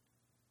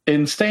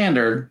in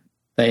standard,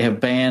 they have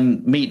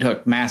banned Meat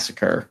Hook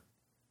Massacre,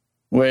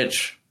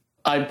 which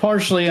I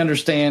partially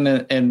understand,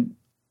 and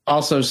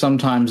also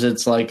sometimes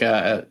it's like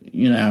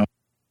the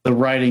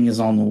writing is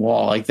on the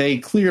wall. Like they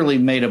clearly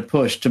made a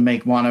push to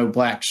make Mono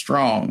Black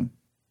strong,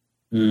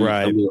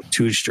 right? A little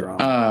too strong.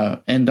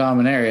 In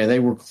Dominaria, they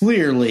were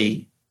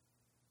clearly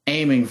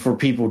aiming for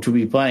people to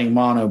be playing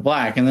Mono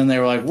Black, and then they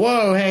were like,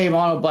 "Whoa, hey,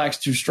 Mono Black's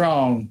too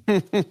strong.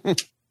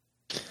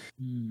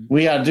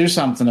 We got to do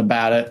something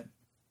about it."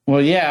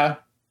 Well, yeah.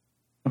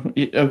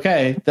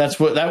 Okay,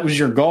 that was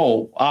your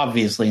goal,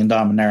 obviously, in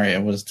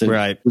Dominaria was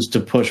to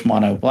push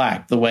Mono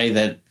Black the way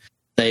that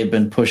they've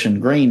been pushing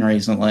green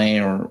recently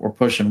or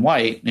pushing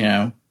white.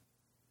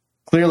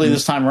 Clearly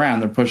this time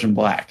around they're pushing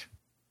black.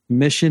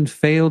 Mission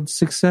failed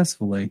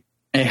successfully.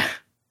 Yeah.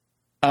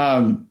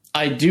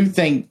 I do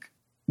think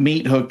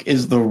Meat Hook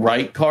is the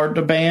right card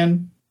to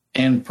ban,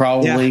 and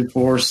probably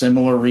for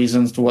similar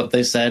reasons to what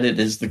they said. It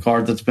is the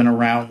card that's been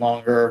around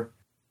longer.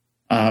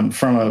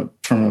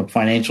 From a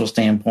financial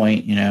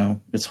standpoint,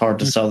 it's hard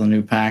to sell the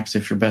new packs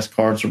if your best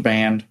cards are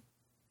banned.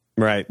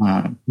 Right.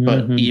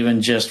 But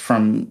even just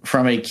from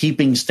a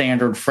keeping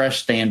standard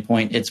fresh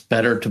standpoint, it's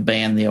better to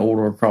ban the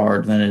older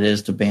card than it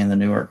is to ban the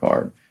newer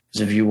card.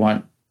 Because if you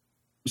want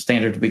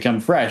standard to become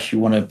fresh, you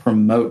want to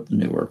promote the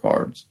newer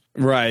cards.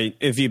 Right.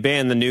 If you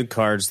ban the new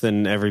cards,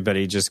 then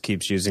everybody just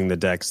keeps using the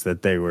decks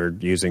that they were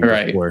using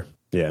before.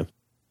 Yeah.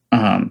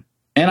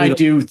 And I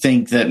do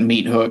think that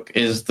Meat Hook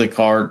is the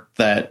card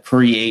that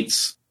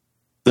creates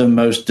the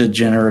most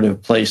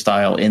degenerative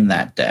playstyle in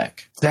that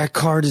deck. That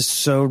card is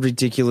so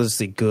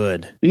ridiculously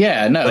good.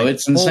 Yeah, no,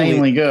 it's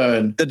insanely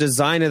good. The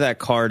design of that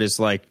card is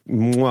like,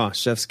 mwah,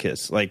 chef's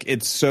kiss. Like,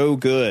 it's so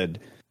good.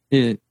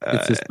 It's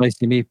a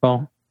spicy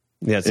meatball.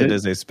 Yes, it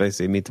is a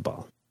spicy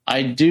meatball.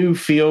 I do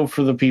feel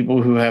for the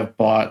people who have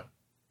bought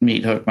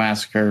Meat Hook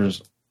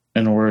Massacres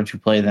in order to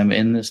play them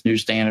in this new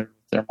standard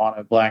with their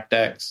mono black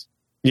decks.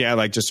 Yeah,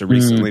 like just a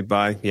recently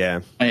buy.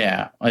 Yeah.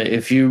 Yeah.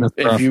 If you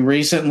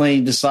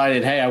recently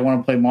decided, hey, I want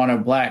to play mono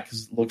black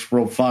because it looks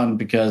real fun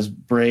because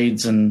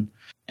Braids and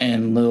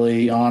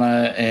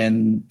Liliana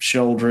and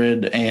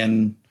Sheldred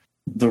and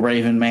the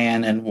Raven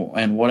Man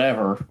and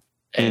whatever,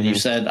 and you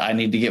said I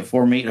need to get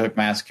 4 Meat Hook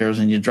Massacres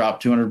and you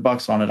drop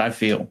 $200 on it, I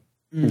feel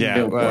for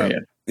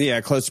you. Yeah,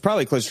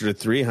 probably closer to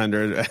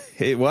 300.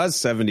 It was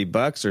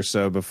 $70 or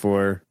so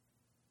before.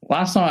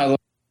 Last time I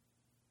looked,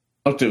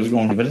 it was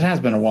going, but it has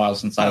been a while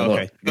since I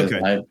looked.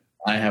 Okay.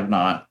 I have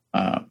not.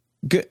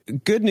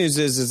 Good news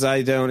is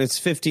I don't. It's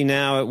 50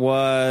 now. It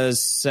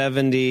was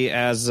 70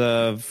 as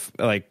of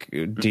like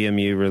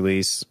DMU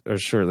release or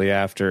shortly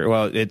after.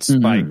 Well, it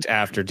spiked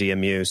after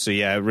DMU, so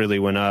yeah, it really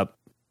went up,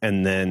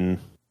 and then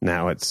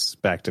now it's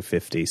back to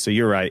 50. So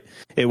you're right.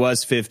 It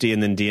was 50,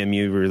 and then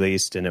DMU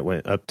released, and it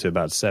went up to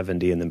about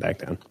 70, and then back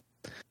down.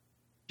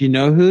 Do you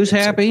know who's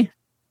happy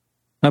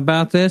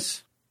about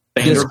this?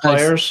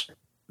 Players.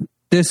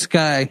 This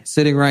guy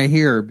sitting right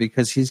here,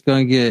 because he's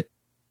going to get,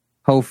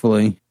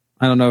 hopefully,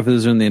 I don't know if this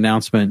is in the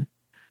announcement,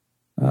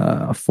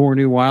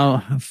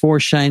 4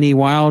 shiny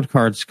wild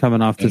cards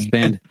coming off this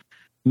band.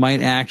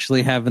 Might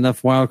actually have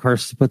enough wild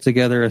cards to put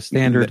together a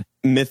standard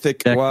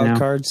mythic wild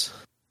cards.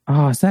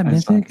 Oh, is that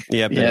mythic?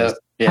 Yeah. Yes.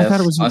 I thought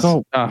it was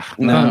gold.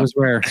 No, it was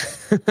rare.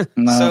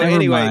 No, so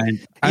anyway,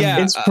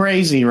 it's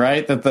crazy,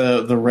 right? That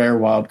the rare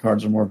wild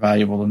cards are more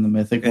valuable than the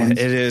mythic ones. It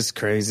is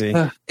crazy.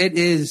 It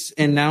is,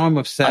 and now I'm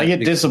upset. I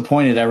get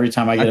disappointed every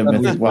time I get a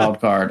mythic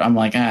wild card. I'm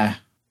like, yeah,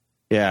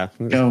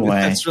 go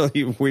away. That's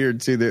really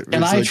weird too.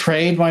 Can I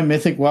trade my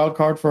mythic wild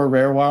card for a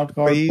rare wild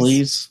card,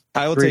 please?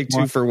 I will take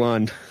 2 for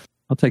 1.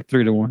 I'll take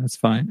 3 to 1. That's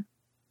fine.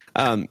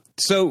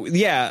 So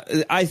yeah,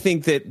 I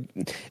think that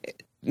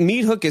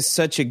Meat Hook is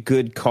such a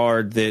good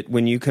card that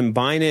when you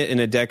combine it in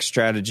a deck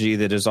strategy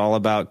that is all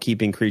about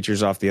keeping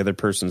creatures off the other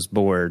person's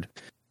board,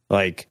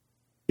 like,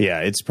 yeah,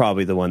 it's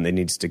probably the one that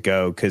needs to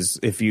go. Because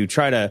if you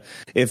try to,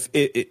 if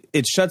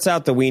it shuts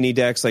out the weenie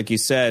decks, like you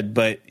said,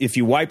 but if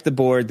you wipe the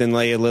board, then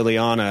lay a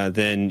Liliana,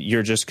 then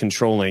you're just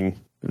controlling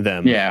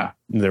them. Yeah,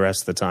 the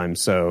rest of the time.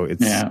 So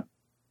it's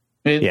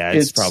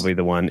it's probably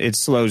the one. It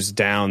slows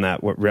down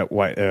that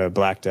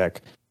black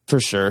deck for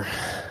sure.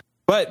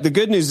 But the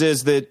good news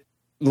is that,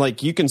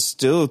 like, you can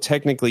still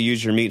technically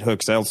use your Meat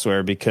Hooks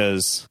elsewhere,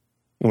 because,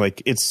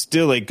 like, it's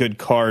still a good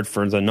card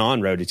for the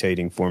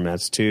non-rotating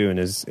formats too, and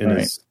is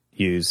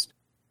used.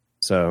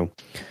 So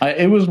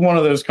it was one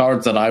of those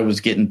cards that I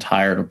was getting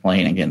tired of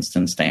playing against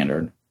in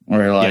Standard,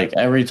 where like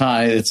every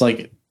time it's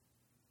like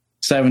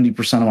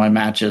 70% of my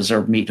matches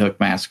are Meat Hook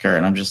Massacre,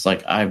 and I'm just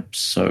like, I'm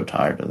so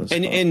tired of this.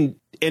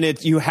 And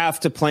it, you have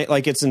to play,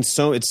 like, it's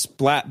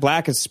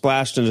black is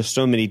splashed into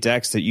so many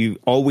decks that you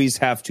always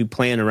have to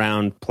plan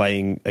around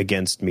playing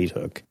against Meat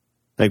Hook.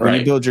 Like, when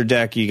you build your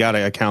deck, you got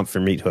to account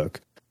for Meat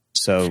Hook.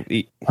 So,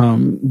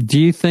 do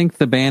you think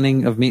the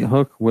banning of Meat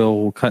Hook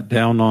will cut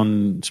down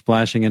on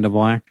splashing into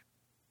black?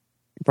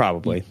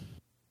 Probably.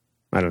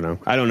 I don't know.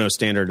 I don't know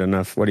Standard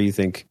enough. What do you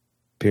think,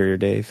 Superior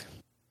Dave?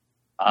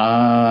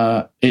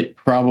 It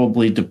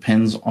probably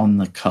depends on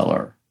the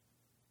color.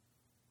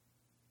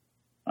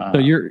 So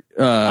you're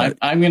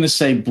I'm going to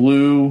say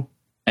blue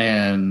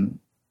and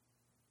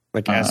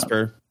like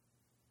Esper.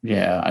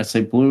 Yeah, I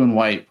say blue and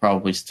white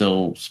probably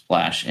still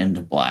splash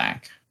into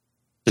black,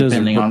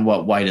 depending on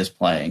what white is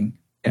playing.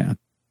 Yeah.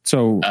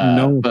 So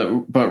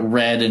no, but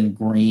red and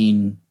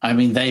green. I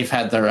mean, they've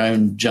had their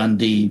own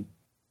Jundee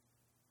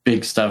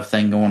big stuff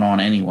thing going on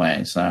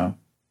anyway, so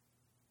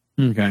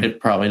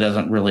it probably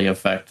doesn't really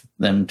affect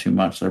them too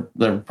much.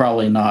 They're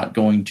probably not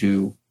going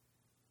to.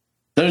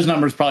 Those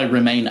numbers probably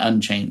remain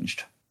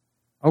unchanged.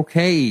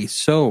 Okay,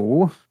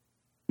 so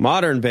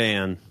Modern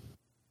ban.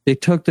 They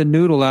took the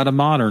noodle out of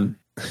Modern.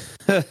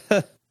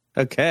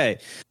 Okay.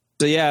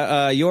 So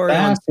yeah, you're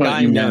That's on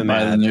what you meant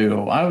by the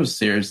noodle. I was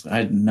serious. I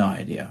had no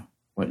idea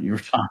what you were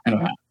talking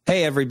about.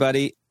 Hey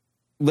everybody,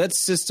 let's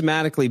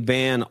systematically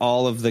ban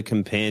all of the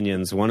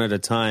companions one at a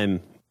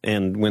time.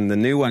 And when the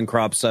new one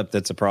crops up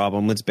that's a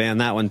problem, let's ban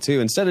that one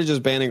too, instead of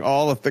just banning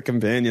all of the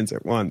companions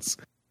at once.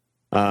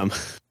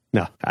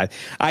 No,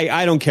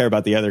 I don't care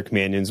about the other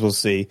companions. We'll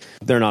see.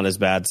 They're not as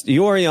bad.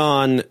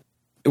 Yorion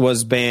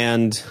was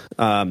banned.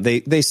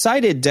 They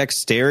cited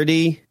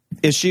dexterity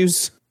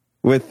issues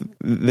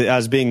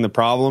as being the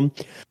problem.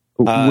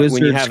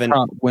 Wizards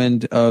caught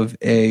wind of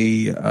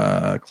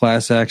a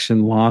class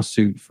action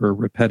lawsuit for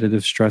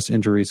repetitive stress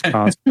injuries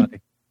caused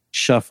by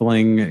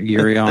shuffling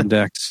Yorion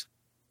decks.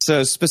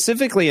 So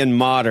specifically in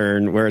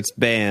Modern, where it's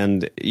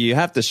banned, you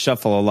have to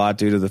shuffle a lot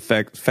due to the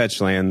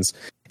fetch lands.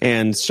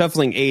 And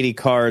shuffling 80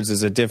 cards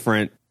is a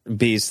different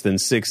beast than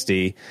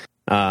 60.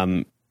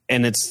 And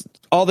it's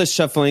all this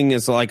shuffling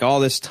is like all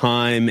this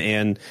time,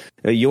 and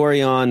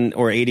Yorion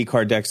or 80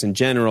 card decks in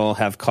general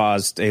have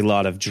caused a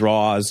lot of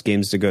draws,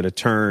 games to go to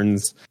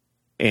turns,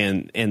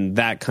 and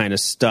that kind of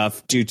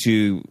stuff due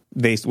to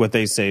what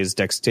they say is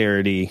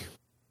dexterity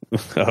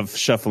of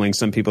shuffling.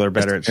 Some people are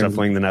better at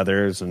shuffling than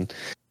others, and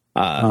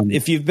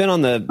if you've been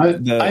on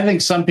I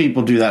think some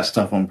people do that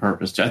stuff on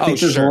purpose too. I think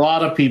there's a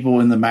lot of people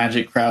in the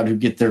Magic crowd who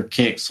get their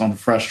kicks on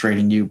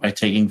frustrating you by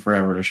taking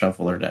forever to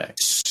shuffle their deck.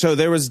 So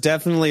there was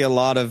definitely a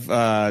lot of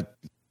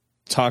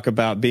talk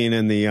about being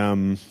in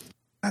the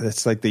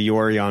it's like the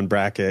Yorion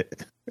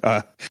bracket.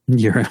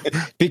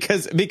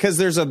 Because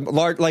there's a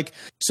large, like,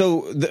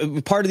 so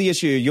the part of the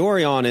issue of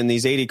Yorion in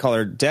these 80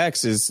 colored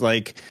decks is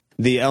like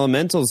the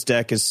Elementals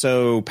deck is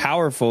so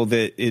powerful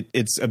that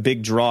it's a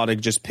big draw to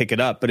just pick it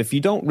up. But if you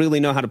don't really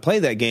know how to play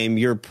that game,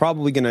 you're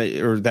probably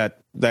or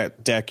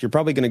that deck, you're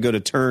probably gonna go to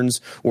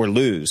turns or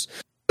lose.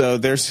 So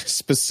there's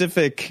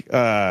specific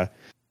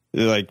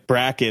like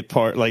bracket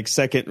part, like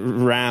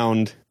second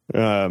round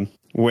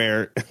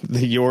where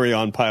the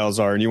Yorion piles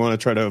are, and you want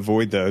to try to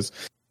avoid those.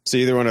 So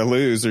you either want to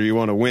lose or you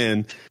want to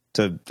win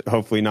to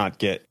hopefully not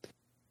get,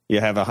 you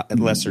have a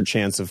lesser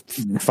chance of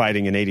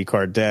fighting an 80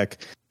 card deck.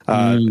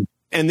 And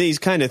these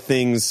kind of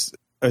things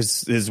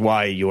is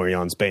why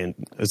Yorion's banned,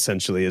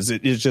 essentially. It's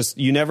just,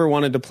 you never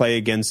wanted to play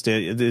against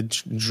it.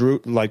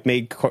 It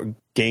made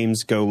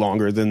games go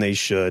longer than they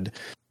should.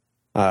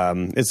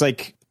 It's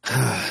like,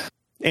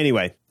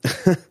 anyway.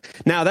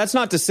 Now, that's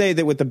not to say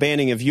that with the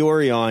banning of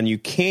Yorion, you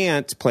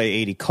can't play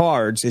 80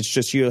 cards. It's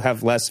just you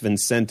have less of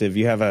incentive.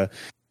 You have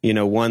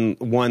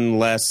one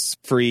less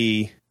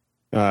free,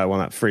 well,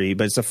 not free,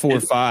 but it's a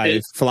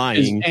 4/5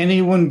 flying. Is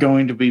anyone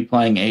going to be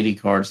playing 80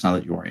 cards now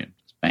that Yorion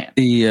is banned?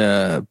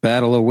 The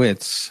Battle of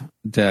Wits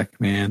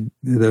deck, man.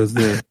 Those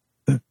the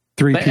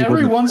three people.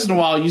 Every once in a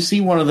while, you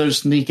see one of those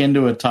sneak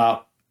into a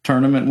top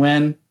tournament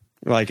win.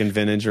 Like in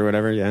Vintage or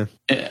whatever, yeah.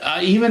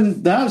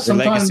 Even that,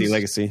 sometimes.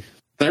 Legacy.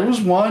 There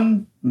was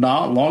one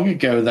not long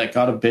ago that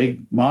got a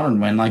big Modern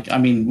win. Like, I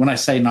mean, when I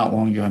say not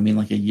long ago, I mean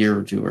like a year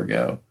or two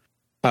ago.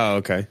 Oh,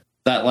 okay.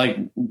 That like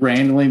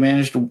randomly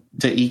managed to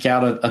eke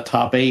out a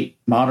top 8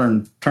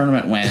 Modern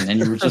tournament win. And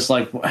you were just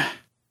like,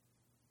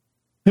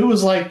 who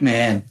was like,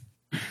 man,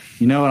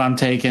 you know what I'm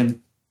taking?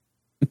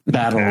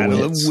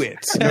 Battle of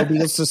Wits. Nobody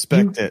will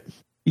suspect it.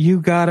 You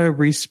gotta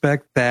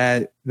respect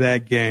that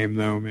game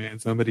though, man.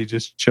 Somebody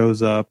just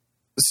shows up.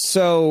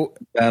 So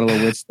Battle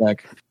of Wits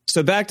deck.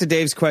 So back to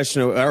Dave's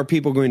question, are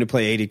people going to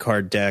play 80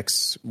 card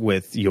decks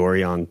with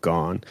Yorion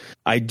gone?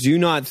 I do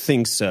not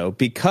think so,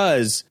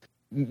 because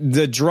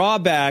the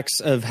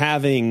drawbacks of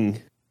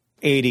having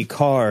 80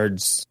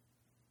 cards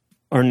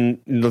are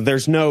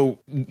there's no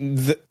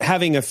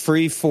having a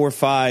free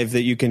 4/5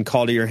 that you can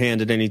call to your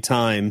hand at any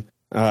time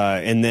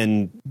and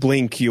then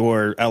blink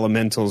your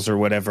elementals or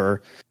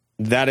whatever.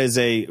 That is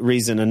a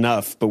reason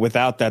enough, but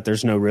without that,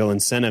 there's no real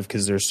incentive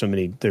because there's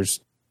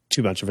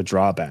too much of a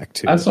drawback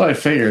to That's what I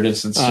figured.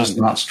 It's just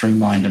not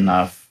streamlined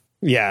enough.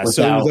 Yeah,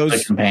 without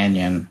the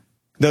companion.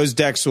 Those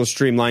decks will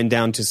streamline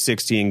down to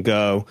 60 and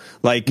go.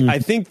 Like I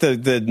think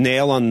the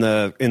nail in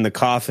the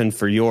coffin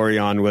for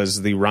Yorion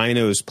was the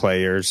Rhinos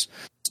players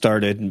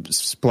started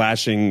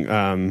splashing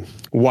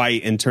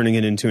white and turning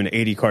it into an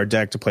 80 card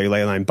deck to play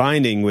Leyline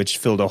Binding, which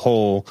filled a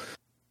hole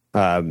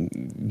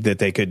that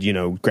they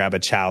could, grab a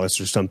chalice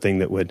or something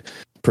that would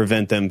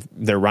prevent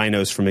their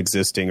Rhinos from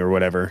existing or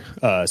whatever.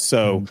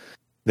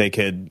 They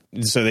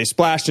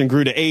splashed and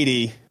grew to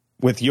 80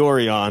 with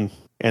Yorion,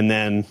 and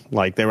then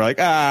they were like,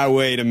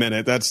 wait a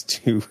minute, that's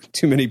too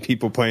many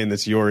people playing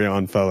this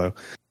Yorion fellow.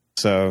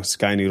 So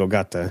Sky Noodle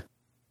got the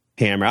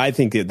hammer. I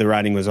think the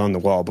writing was on the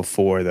wall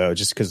before, though,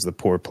 just because of the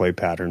poor play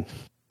pattern.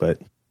 But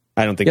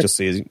I don't think you'll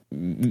see.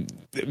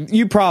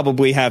 You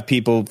probably have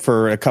people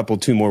for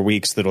 2 more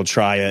weeks that'll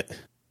try it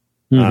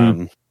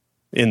in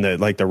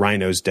the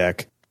Rhinos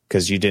deck,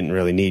 because you didn't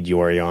really need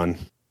Yorion.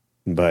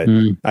 But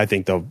I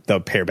think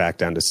they'll pare back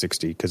down to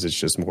 60 because it's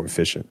just more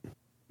efficient.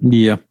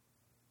 Yeah,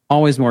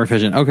 always more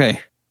efficient. Okay,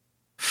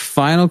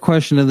 final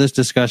question of this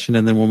discussion,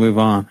 and then we'll move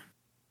on.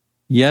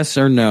 Yes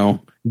or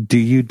no? Do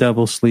you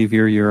double sleeve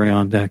your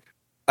Yorion deck?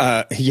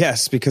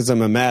 Yes, because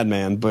I'm a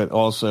madman. But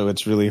also,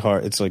 it's really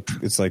hard. It's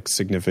like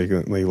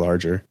significantly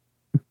larger.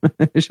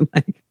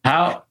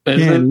 How is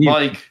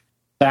it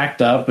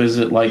backed up? Is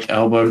it like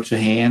elbow to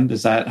hand?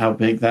 Is that how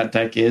big that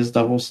deck is?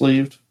 Double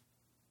sleeved.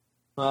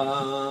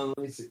 Let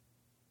me see.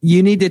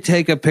 You need to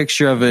take a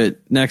picture of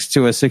it next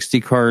to a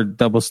 60 card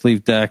double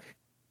sleeve deck,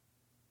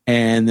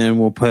 and then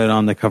we'll put it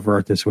on the cover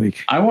art this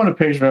week. I want a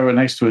picture of it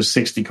next to a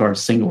 60 card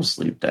single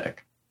sleeve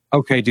deck.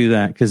 Okay, do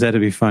that, because that'd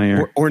be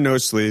funnier. Or no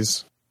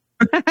sleeves.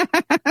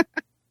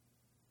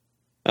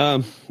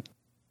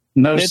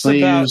 No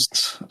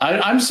sleeves.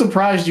 I'm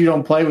surprised you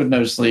don't play with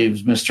no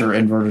sleeves, Mr.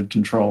 Inverted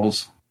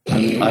Controls.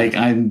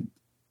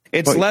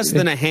 It's less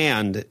than a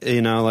hand,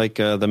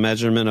 the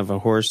measurement of a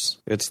horse.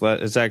 It's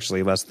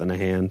actually less than a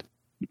hand.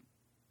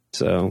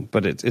 So,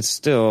 but it's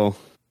still.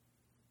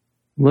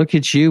 Look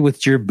at you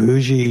with your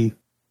bougie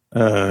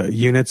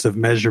units of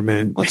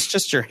measurement. Well, it's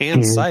just your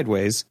hand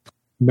sideways.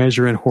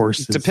 Measuring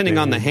horses. Depending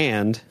on the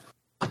hand,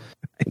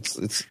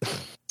 it's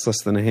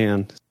less than a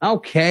hand.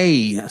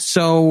 Okay,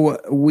 so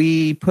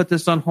we put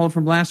this on hold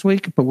from last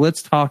week, but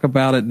let's talk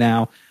about it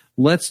now.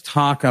 Let's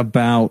talk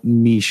about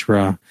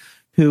Mishra,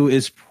 who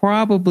is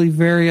probably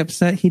very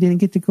upset he didn't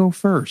get to go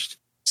first.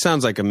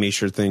 Sounds like a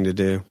Mishra thing to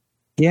do.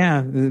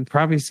 Yeah,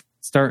 probably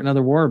start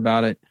another war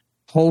about it.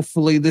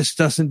 Hopefully this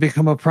doesn't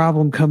become a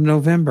problem come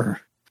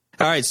November.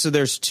 All right, so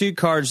there's 2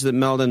 cards that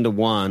meld into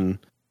one.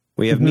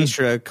 We have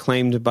Mishra,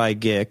 claimed by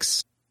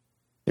Gix.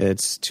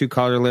 It's 2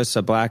 colorless,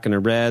 a black and a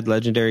red,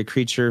 legendary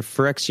creature,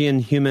 Phyrexian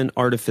Human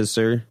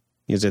Artificer.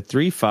 He's a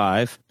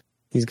 3/5.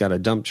 He's got a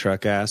dump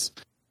truck ass.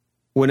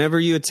 Whenever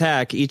you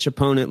attack, each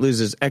opponent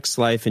loses X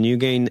life and you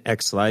gain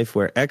X life,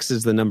 where X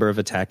is the number of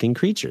attacking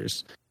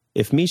creatures.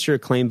 If Mishra,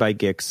 claimed by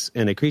Gix,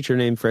 and a creature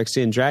named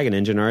Phyrexian Dragon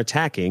Engine are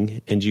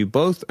attacking, and you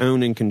both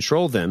own and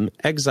control them,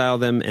 exile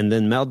them, and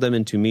then meld them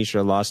into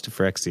Mishra, lost to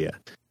Phyrexia.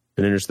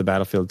 It enters the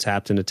battlefield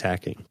tapped and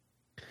attacking.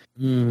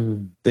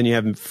 Then you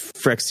have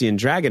Phyrexian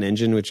Dragon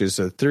Engine, which is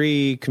a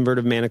 3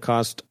 converted mana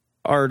cost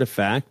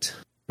artifact,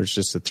 or it's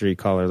just a 3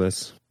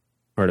 colorless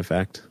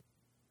artifact.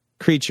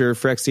 creature,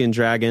 Phyrexian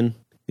Dragon.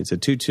 It's a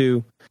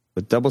 2/2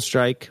 with double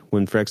strike.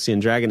 When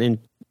Phyrexian Dragon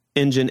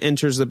engine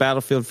enters the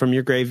battlefield from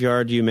your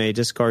graveyard, you may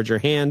discard your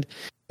hand.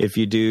 If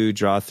you do,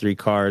 draw 3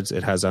 cards.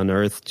 It has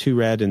Unearth, 2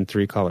 red, and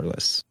 3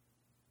 colorless.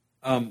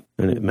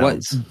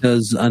 What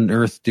does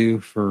Unearth do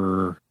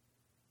for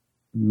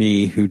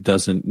me who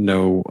doesn't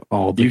know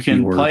all the You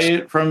can keywords? play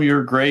it from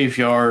your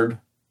graveyard.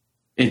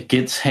 It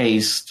gets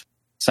haste.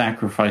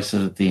 Sacrifice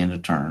it at the end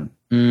of turn.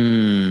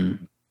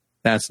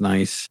 That's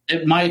nice.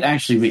 It might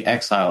actually be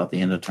exile at the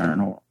end of turn.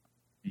 Or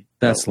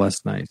That's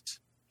less nice.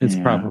 It's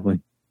probably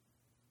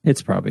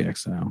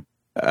exile.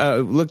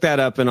 Look that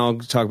up, and I'll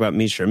talk about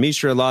Mishra.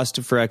 Mishra lost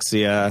to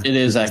Phyrexia. It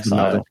is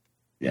exiled.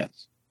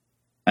 Yes.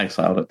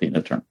 Exiled at the end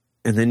of turn.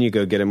 And then you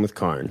go get him with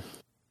Karn.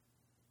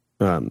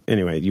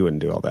 Anyway, you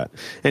wouldn't do all that.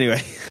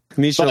 Anyway,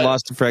 Mishra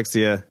lost to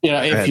Phyrexia.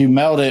 Yeah, if you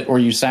meld it or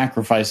you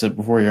sacrifice it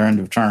before your end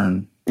of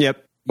turn.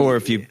 Yep. Or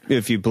if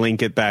you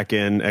blink it back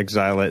in,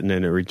 exile it, and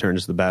then it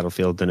returns to the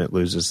battlefield, then it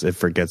loses. It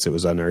forgets it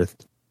was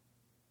unearthed.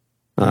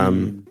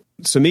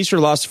 So Mishra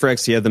lost to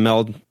Phyrexia. The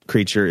meld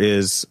creature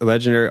is a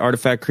legendary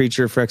artifact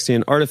creature,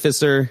 Phyrexian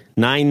Artificer,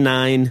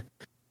 9/9.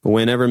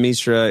 Whenever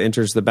Mishra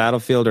enters the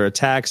battlefield or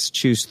attacks,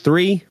 choose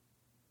 3.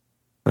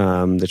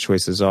 The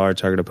choices are: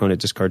 target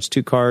opponent discards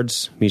 2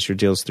 cards. Mishra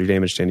deals 3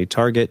 damage to any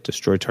target.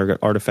 Destroy target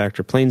artifact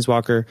or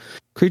planeswalker.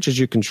 Creatures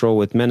you control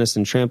with menace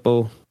and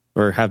trample,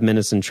 or have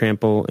menace and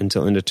trample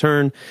until end of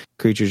turn.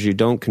 Creatures you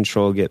don't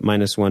control get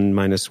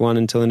 -1/-1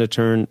 until end of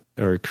turn,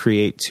 or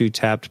create 2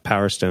 tapped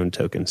Power Stone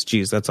tokens.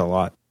 Geez, that's a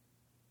lot.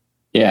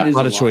 Yeah, a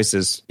lot of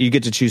choices. You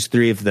get to choose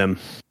 3 of them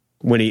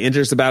when he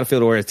enters the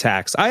battlefield or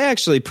attacks. I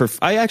actually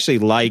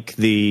like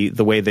the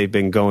way they've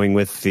been going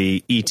with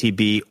the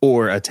ETB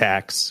or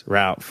attacks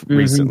route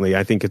recently.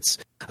 I think it's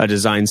a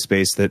design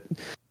space that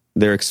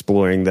they're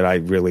exploring that I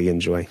really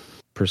enjoy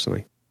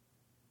personally.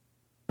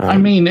 I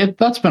mean,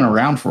 that's been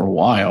around for a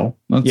while.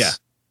 Yeah,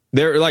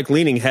 they're like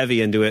leaning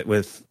heavy into it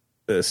with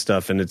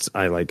stuff, and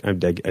I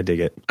dig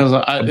it.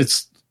 Because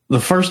it's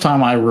the first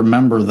time I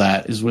remember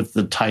that is with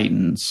the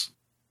Titans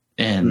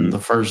in the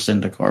first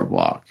Zendikar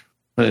block.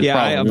 But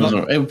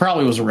it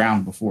probably was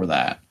around before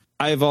that.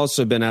 I've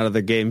also been out of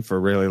the game for a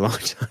really long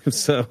time,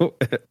 so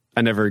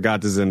I never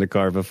got to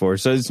Zendikar before.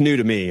 So it's new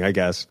to me, I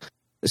guess.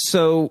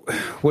 So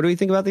what do we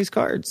think about these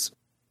cards?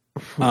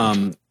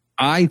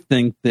 I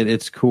think that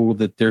it's cool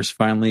that there's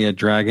finally a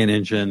Dragon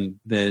Engine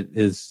that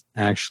is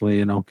actually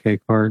an okay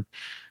card.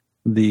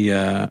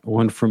 The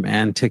one from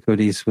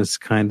Antiquities was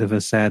kind of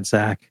a sad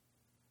sack.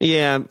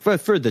 Yeah,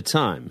 but for the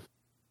time.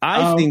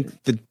 I think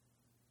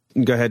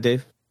Go ahead,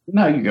 Dave.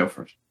 No, you go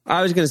first.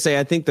 I was going to say,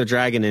 I think the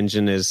Dragon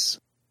Engine is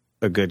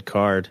a good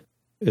card.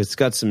 It's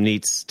got some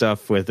neat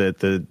stuff with it.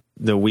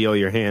 The wheel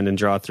your hand and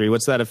draw 3.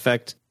 What's that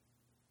effect?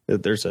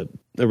 There's an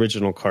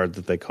original card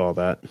that they call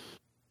that.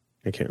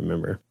 I can't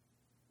remember.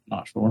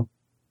 Not sure.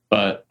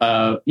 But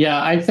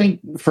I think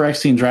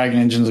Phyrexian Dragon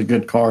Engine is a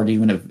good card,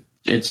 even if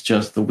it's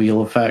just the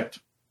wheel effect.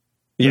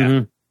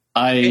 Yeah.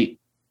 I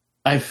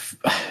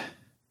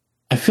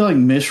feel like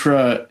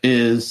Mishra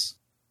is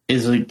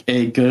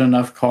a good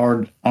enough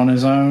card on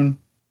his own,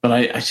 but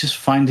I just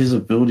find his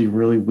ability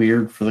really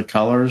weird for the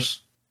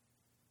colors.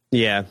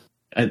 Yeah.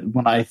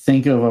 When I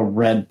think of a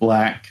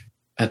red-black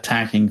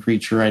attacking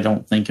creature, I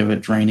don't think of it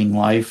draining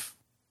life.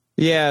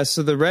 Yeah,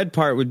 so the red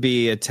part would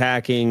be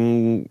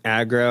attacking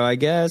aggro, I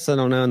guess. I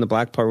don't know. And the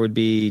black part would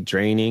be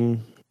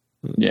draining.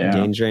 Yeah.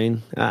 Gain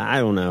drain. I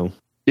don't know.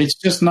 It's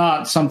just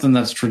not something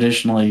that's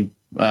traditionally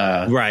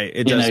right.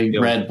 It does in a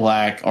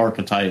red-black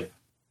archetype.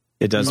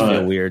 It does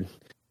feel weird.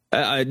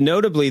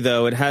 Notably,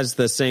 though, it has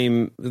the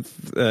same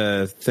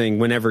thing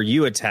whenever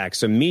you attack.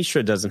 So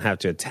Mishra doesn't have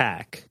to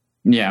attack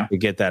to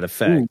get that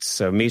effect.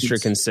 So Mishra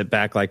can sit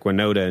back like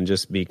Winota and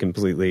just be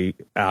completely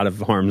out of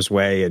harm's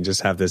way and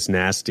just have this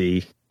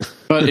nasty...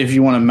 But if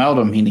you want to meld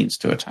him, he needs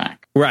to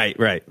attack. Right.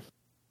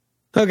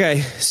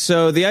 Okay,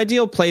 so the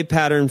ideal play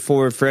pattern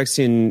for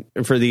Phyrexian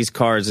for these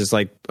cards is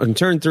like on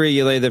turn 3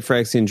 you lay the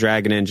Phyrexian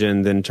Dragon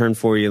Engine, then turn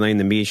 4 you lay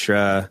the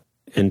Mishra,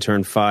 and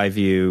turn 5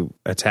 you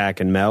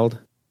attack and meld,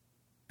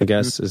 I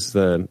guess is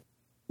the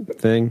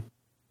thing.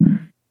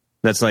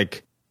 That's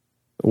like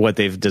what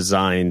they've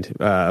designed.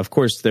 Of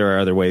course, there are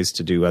other ways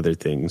to do other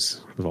things.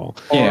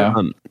 Yeah.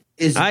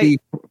 Is the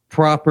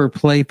proper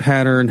play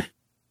pattern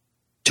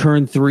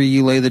turn 3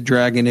 you lay the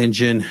Dragon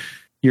Engine,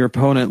 your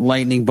opponent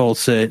lightning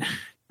bolts it.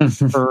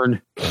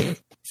 Turn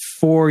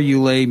 4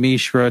 you lay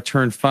Mishra,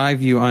 turn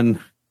 5 you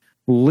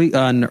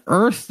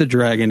unearth the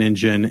Dragon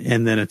Engine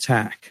and then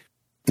attack.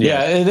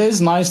 Yeah, it is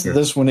nice that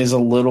this one is a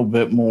little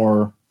bit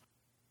more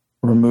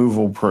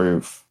removal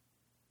proof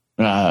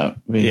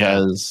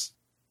because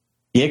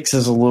Yix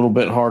is a little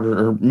bit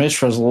harder, or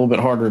Mishra is a little bit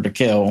harder to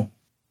kill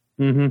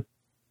than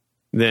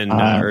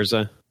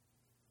Urza.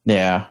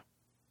 Yeah.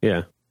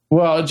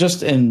 Well,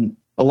 just in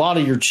a lot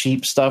of your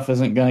cheap stuff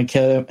isn't going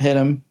to hit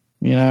him,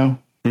 you know.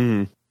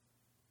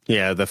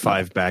 Yeah, the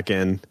 5 back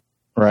end.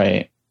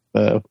 Right.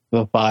 The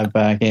 5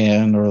 back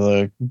end or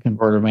the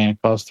converted mana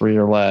cost 3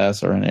 or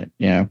less are in it,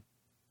 Yeah.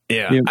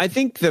 I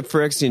think the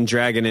Phyrexian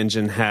Dragon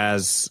Engine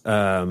has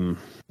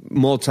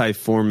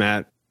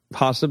multi-format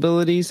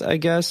possibilities, I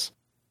guess.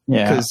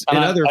 Yeah, because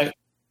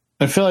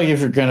I feel like if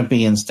you're going to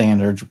be in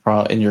standard,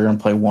 you're going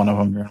to play one of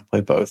them, you're going to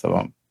play both of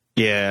them.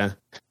 Yeah,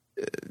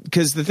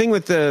 because the thing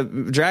with the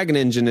Dragon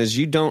Engine is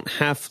you don't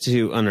have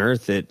to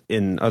unearth it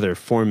in other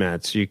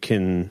formats. You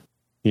can,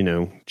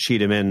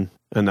 cheat him in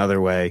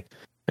another way,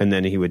 and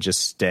then he would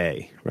just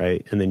stay,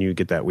 right? And then you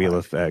get that wheel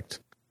effect.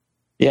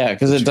 Yeah,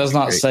 because it does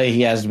not say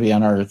he has to be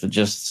unearthed. It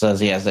just says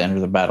he has to enter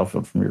the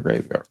battlefield from your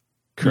graveyard.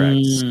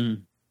 Correct.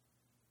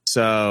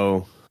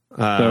 So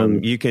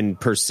you can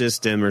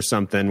persist him or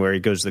something where he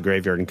goes to the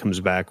graveyard and comes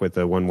back with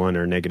a 1/1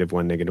 or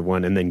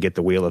 -1/-1, and then get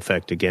the wheel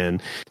effect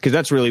again. Because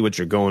that's really what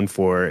you're going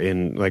for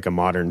in like a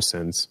modern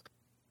sense.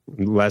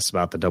 Less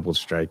about the double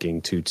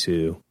striking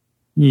 2/2.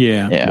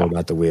 Yeah. More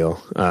about the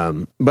wheel.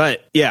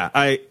 But yeah,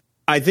 I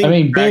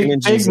think big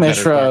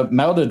Mishra,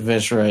 melded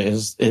Vishra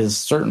is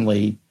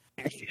certainly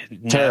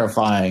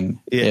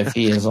terrifying if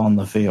he is on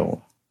the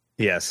field.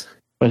 Yes.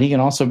 But he can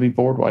also be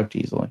board wiped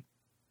easily.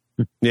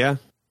 Yeah.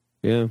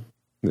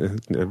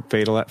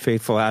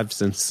 Fateful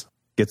absence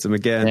gets him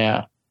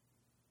again.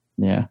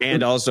 Yeah.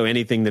 And also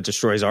anything that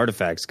destroys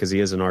artifacts, because he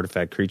is an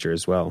artifact creature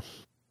as well.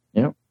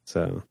 Yep.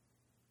 So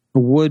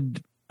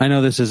I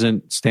know this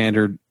isn't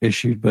standard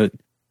issued, but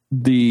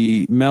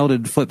the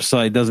melded flip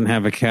side doesn't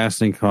have a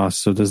casting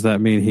cost, so does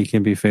that mean he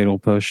can be fatal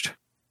pushed?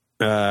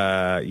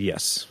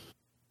 Yes.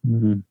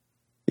 Mm-hmm.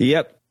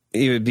 Yep.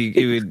 He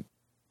would.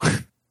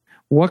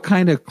 What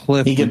kind of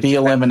cliff? He could be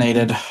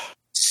eliminated.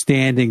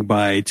 Standing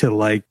by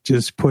to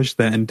just push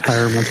that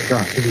entire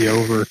monstrosity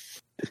over.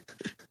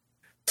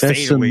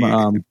 That's fatally,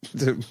 some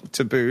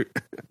to boot.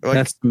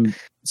 That's some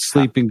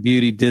Sleeping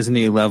Beauty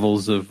Disney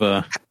levels of.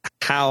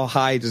 How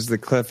high does the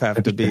cliff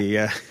have to be?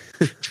 Yeah.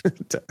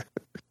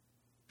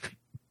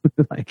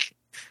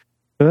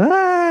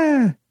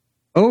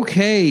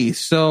 Okay,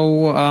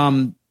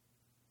 so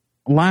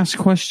last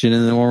question,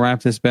 and then we'll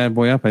wrap this bad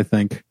boy up. I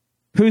think.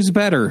 Who's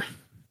better,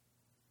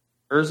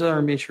 Urza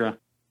or Mishra?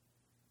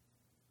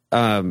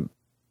 The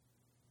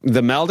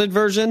melded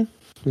version?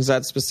 Is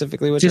that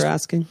specifically what you're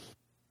asking?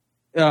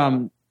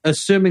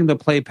 Assuming the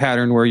play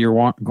pattern where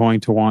you're going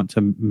to want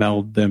to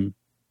meld them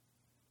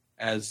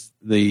as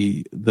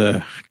the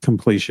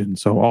completion.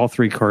 So all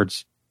three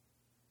cards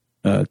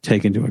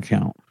take into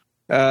account.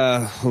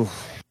 I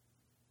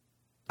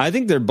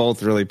think they're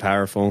both really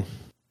powerful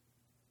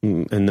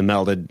in the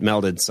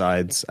melded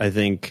sides. I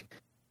think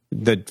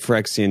the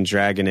Phyrexian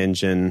Dragon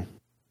Engine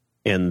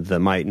and the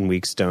Might and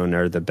Weakstone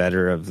are the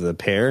better of the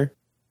pair.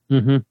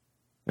 Mm-hmm.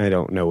 I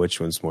don't know which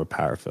one's more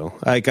powerful.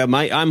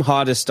 I'm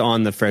hottest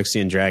on the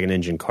Phyrexian Dragon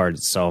Engine card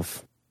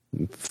itself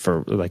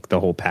for the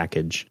whole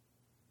package.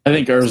 I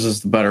think Urza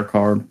is the better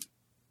card.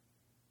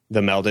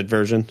 The melded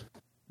version?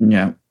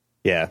 Yeah.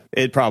 Yeah,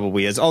 it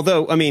probably is.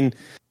 Although,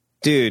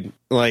 dude,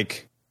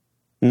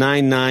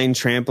 9/9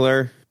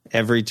 Trampler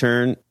every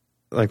turn.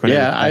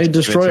 I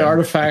destroy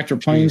artifact or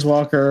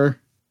planeswalker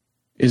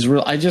is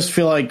real. I just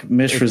feel like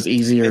Mishra's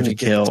easier to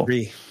kill.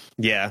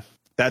 Yeah,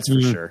 that's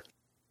for sure.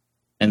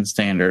 In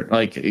standard,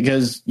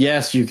 because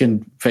yes, you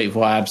can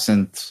Fateful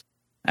Absence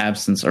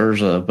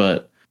Urza,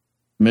 but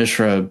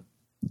Mishra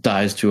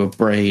dies to a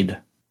braid.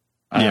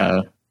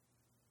 Yeah.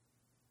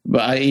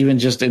 But even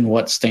just in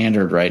what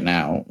standard right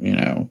now,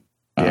 it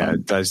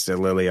dies to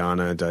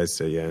Liliana, dies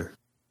to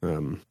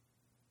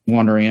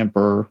Wandering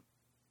Emperor.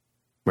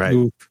 Right.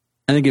 Ooh.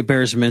 I think it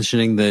bears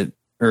mentioning that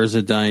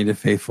Urza dying to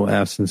Faithful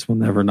Absence will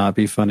never not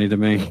be funny to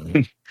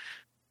me.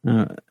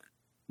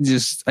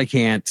 I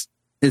can't.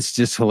 It's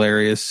just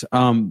hilarious.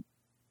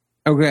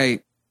 Okay,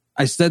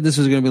 I said this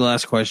was going to be the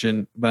last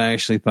question, but I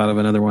actually thought of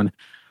another one.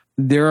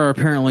 There are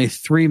apparently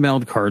 3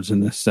 meld cards in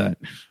this set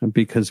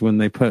because when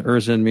they put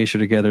Urza and Mishra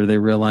together, they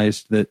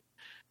realized that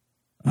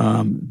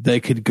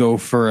they could go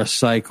for a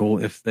cycle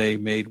if they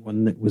made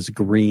one that was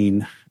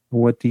green.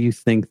 What do you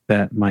think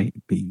that might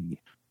be?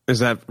 Is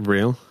that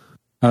real?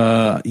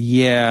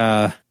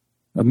 Yeah.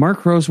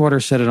 Mark Rosewater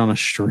said it on a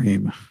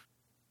stream.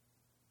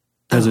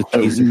 As a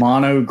teaser.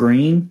 Mono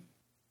green?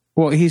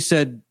 Well, he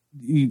said,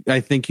 I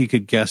think you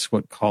could guess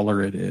what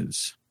color it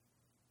is.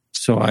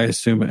 So I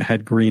assume it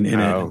had green in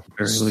it at the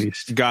very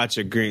least.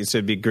 Gotcha. Green. So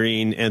it'd be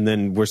green. And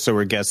then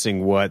we're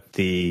guessing what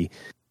the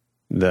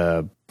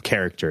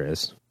character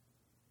is.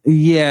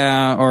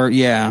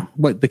 Yeah.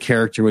 What the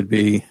character would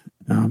be,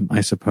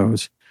 I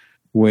suppose.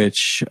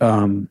 Which,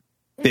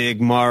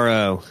 Big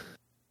Morrow.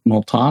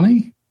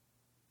 Multani?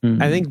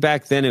 I think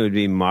back then it would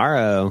be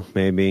Morrow,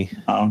 maybe.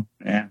 Oh,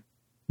 yeah.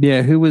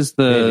 Yeah, who was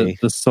the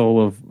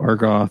soul of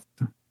Argoth?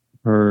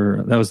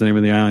 Or that was the name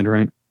of the island,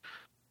 right?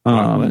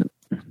 The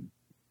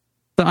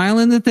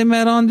island that they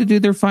met on to do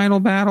their final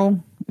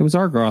battle. It was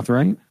Argoth,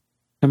 right?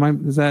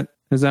 Is that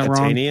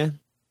Titania? wrong?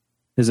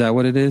 Is that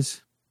what it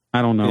is?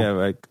 I don't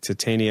know. Yeah,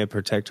 Titania,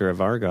 Protector of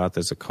Argoth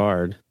is a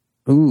card.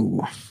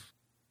 Ooh.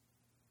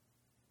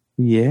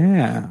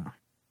 Yeah.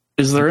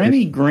 Is there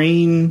any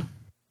green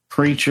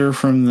creature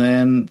from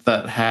then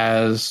that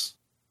has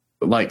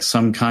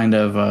some kind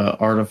of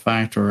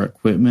artifact or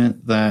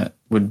equipment that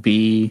would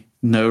be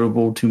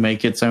notable to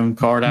make its own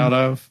card out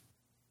of?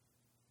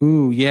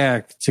 Ooh,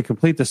 yeah. To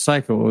complete the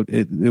cycle,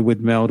 it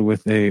would meld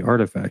with a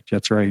artifact.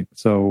 That's right.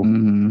 So,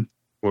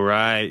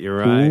 right, you're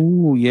right.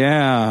 Ooh,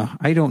 yeah.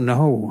 I don't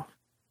know.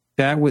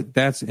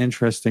 That's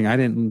interesting.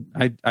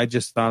 I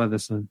just thought of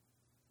this and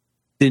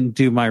didn't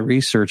do my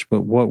research.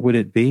 But what would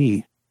it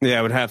be? Yeah,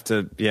 it would have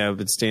to. Yeah, it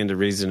would stand to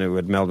reason it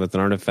would meld with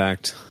an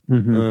artifact.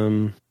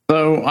 So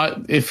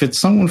if it's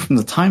someone from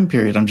the time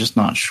period, I'm just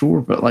not sure.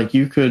 But like,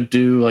 you could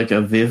do like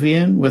a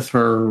Vivian with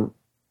her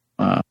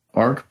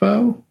arc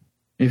bow.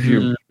 If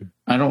you,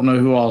 I don't know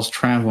who all's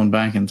traveling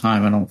back in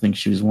time. I don't think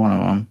she was one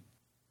of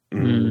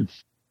them.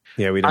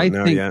 Yeah, we don't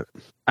know yet.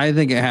 I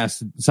think it has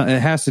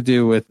to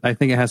do with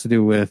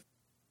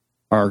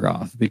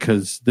Argoth,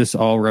 because this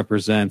all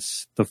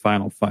represents the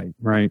final fight,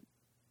 right?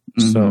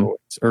 So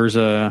it's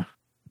Urza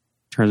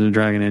turns into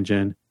dragon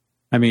engine.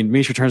 I mean,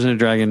 Misha turns into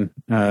dragon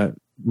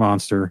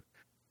monster.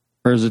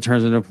 Urza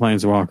turns into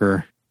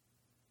planeswalker,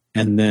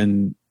 and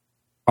then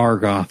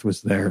Argoth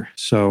was there.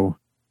 So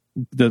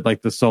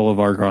the soul of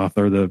Argoth,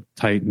 or the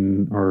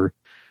Titan, or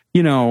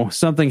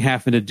something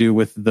having to do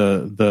with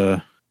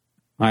the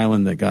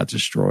island that got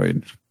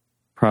destroyed.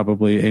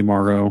 Probably a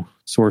Morrow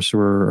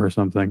sorcerer or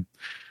something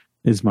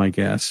is my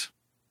guess.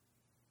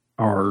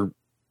 Or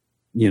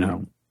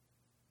something.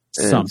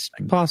 It's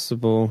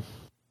possible.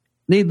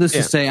 Needless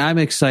to say, I'm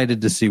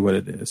excited to see what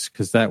it is,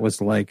 because that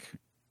was like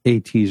a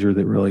teaser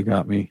that really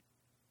got me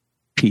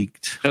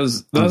peaked.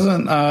 Because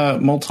doesn't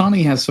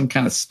Multani has some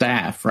kind of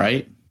staff,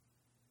 right?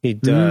 He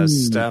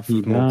does. Staff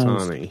with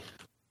Multani.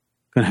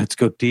 Gonna have to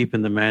go deep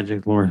in the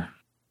magic lore.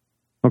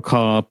 I'll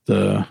call up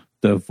the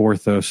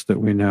Vorthos that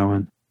we know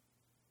and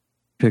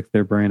pick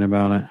their brain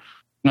about it.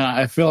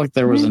 I feel like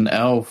there was an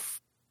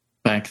elf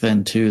back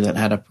then too that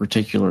had a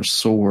particular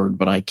sword,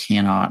 but I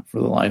cannot for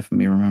the life of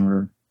me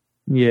remember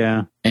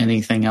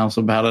anything else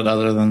about it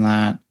other than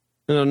that.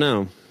 I don't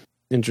know.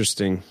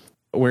 Interesting.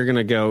 We're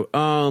gonna go,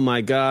 oh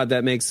my god,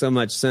 that makes so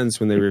much sense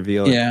when they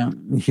reveal it. Yeah,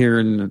 here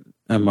in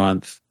a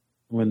month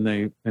when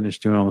they finish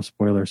doing all the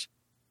spoilers.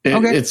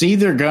 It's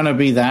either gonna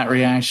be that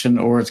reaction,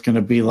 or it's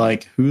gonna be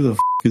like, who the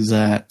is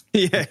that?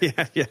 Yeah.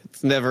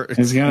 It's never.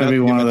 It's gonna be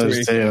one of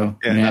those two.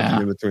 Yeah.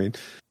 Nothing in between.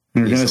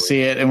 We're gonna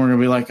see it, and we're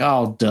gonna be like,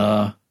 oh,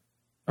 duh.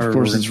 Of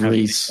course, it's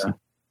Reese.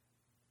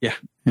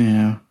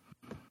 Yeah.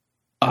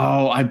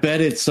 Oh, I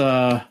bet it's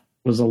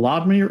was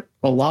Aladmir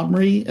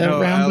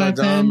around back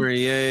then?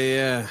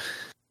 Yeah.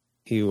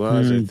 He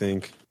was, I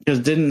think. Because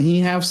didn't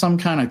he have some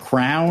kind of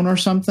crown or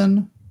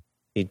something?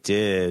 He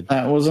did.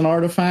 That was an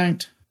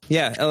artifact?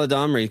 Yeah,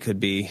 Eladamri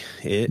could be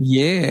it.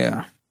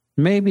 Yeah,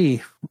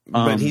 maybe.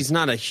 But he's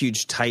not a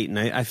huge Titan.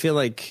 I feel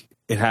like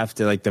it have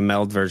to, like the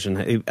meld version.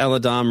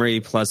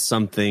 Eladamri plus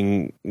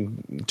something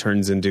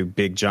turns into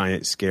big,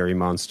 giant, scary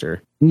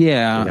monster.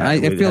 Yeah, I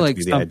feel like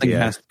something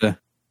has to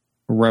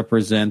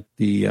represent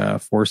the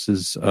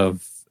forces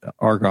of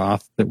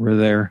Argoth that were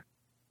there.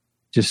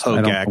 Just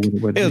Hogak. I don't know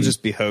what It'll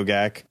just be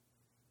Hogak.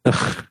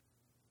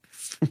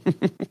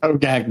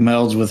 Hogak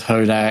melds with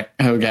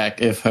Hogak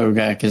if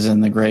Hogak is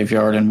in the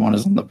graveyard and one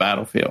is on the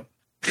battlefield.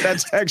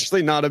 That's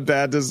actually not a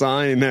bad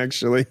design,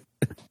 actually.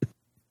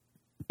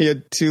 He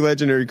had two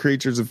legendary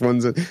creatures. If one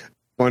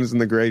is in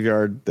the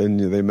graveyard,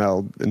 then they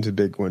meld into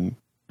big one.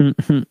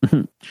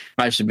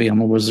 I should be on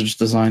the Wizards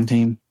design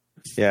team.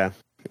 Yeah.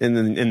 And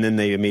then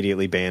they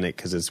immediately ban it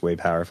because it's way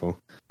powerful.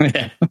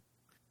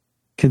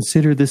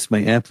 Consider this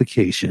my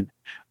application.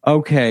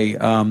 Okay.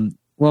 Well,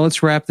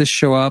 let's wrap this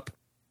show up.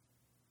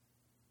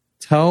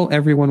 Tell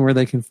everyone where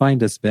they can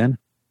find us, Ben.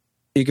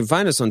 You can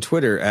find us on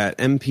Twitter at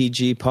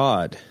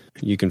MPGPod.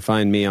 You can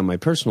find me on my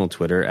personal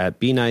Twitter at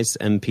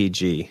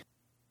BeNiceMPG.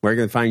 Where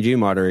can they find you,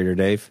 moderator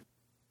Dave?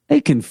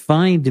 They can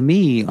find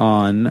me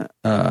on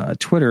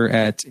Twitter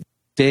at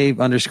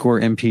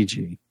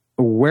Dave_MPG.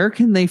 Where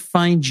can they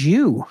find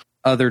you,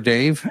 other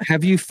Dave?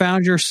 Have you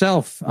found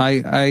yourself?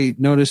 I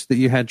noticed that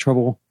you had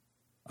trouble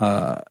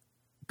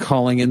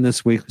calling in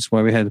this week. That's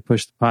why we had to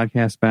push the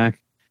podcast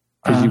back,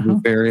 because you were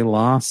very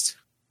lost.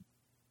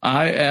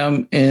 I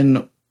am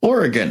in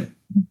Oregon.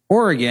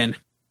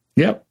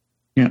 Yep.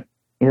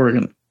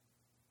 Oregon.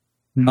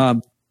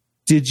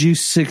 Did you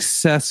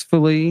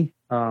successfully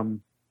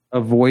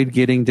avoid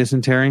getting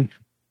dysentery?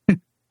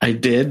 I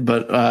did,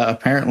 but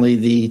apparently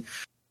the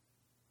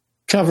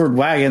covered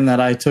wagon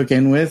that I took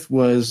in with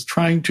was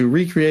trying to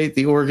recreate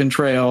the Oregon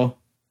Trail.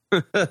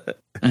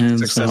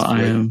 And so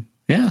I am,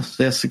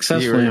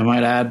 successfully, I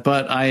might add,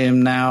 but I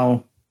am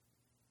now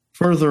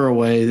further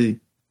away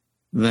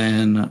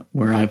than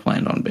where I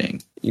planned on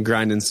being. You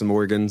grinding some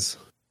organs?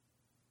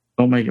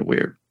 Don't make it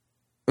weird.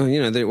 Oh,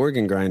 the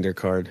organ grinder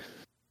card.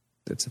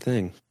 That's a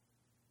thing.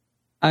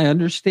 I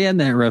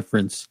understand that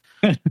reference.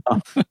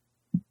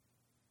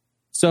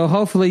 So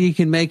hopefully you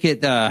can make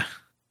it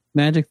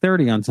Magic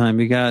 30 on time.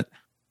 You got,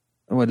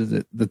 what is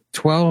it, the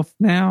 12th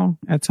now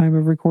at time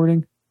of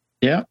recording?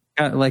 Yeah.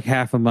 Got like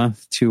half a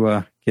month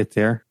to get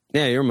there.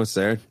 Yeah, you're almost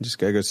there. Just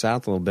got to go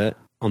south a little bit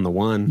on the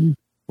 1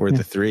 or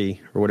the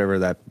 3 or whatever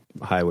that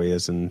highway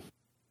is in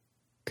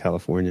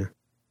California.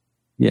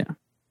 Yeah.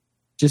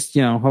 Just,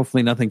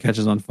 hopefully nothing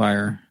catches on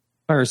fire.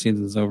 Fire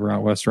season's over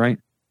out west, right?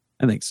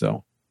 I think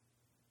so.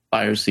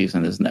 Fire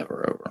season is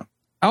never over.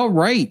 All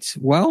right.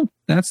 Well,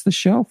 that's the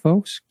show,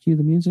 folks. Cue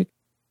the music.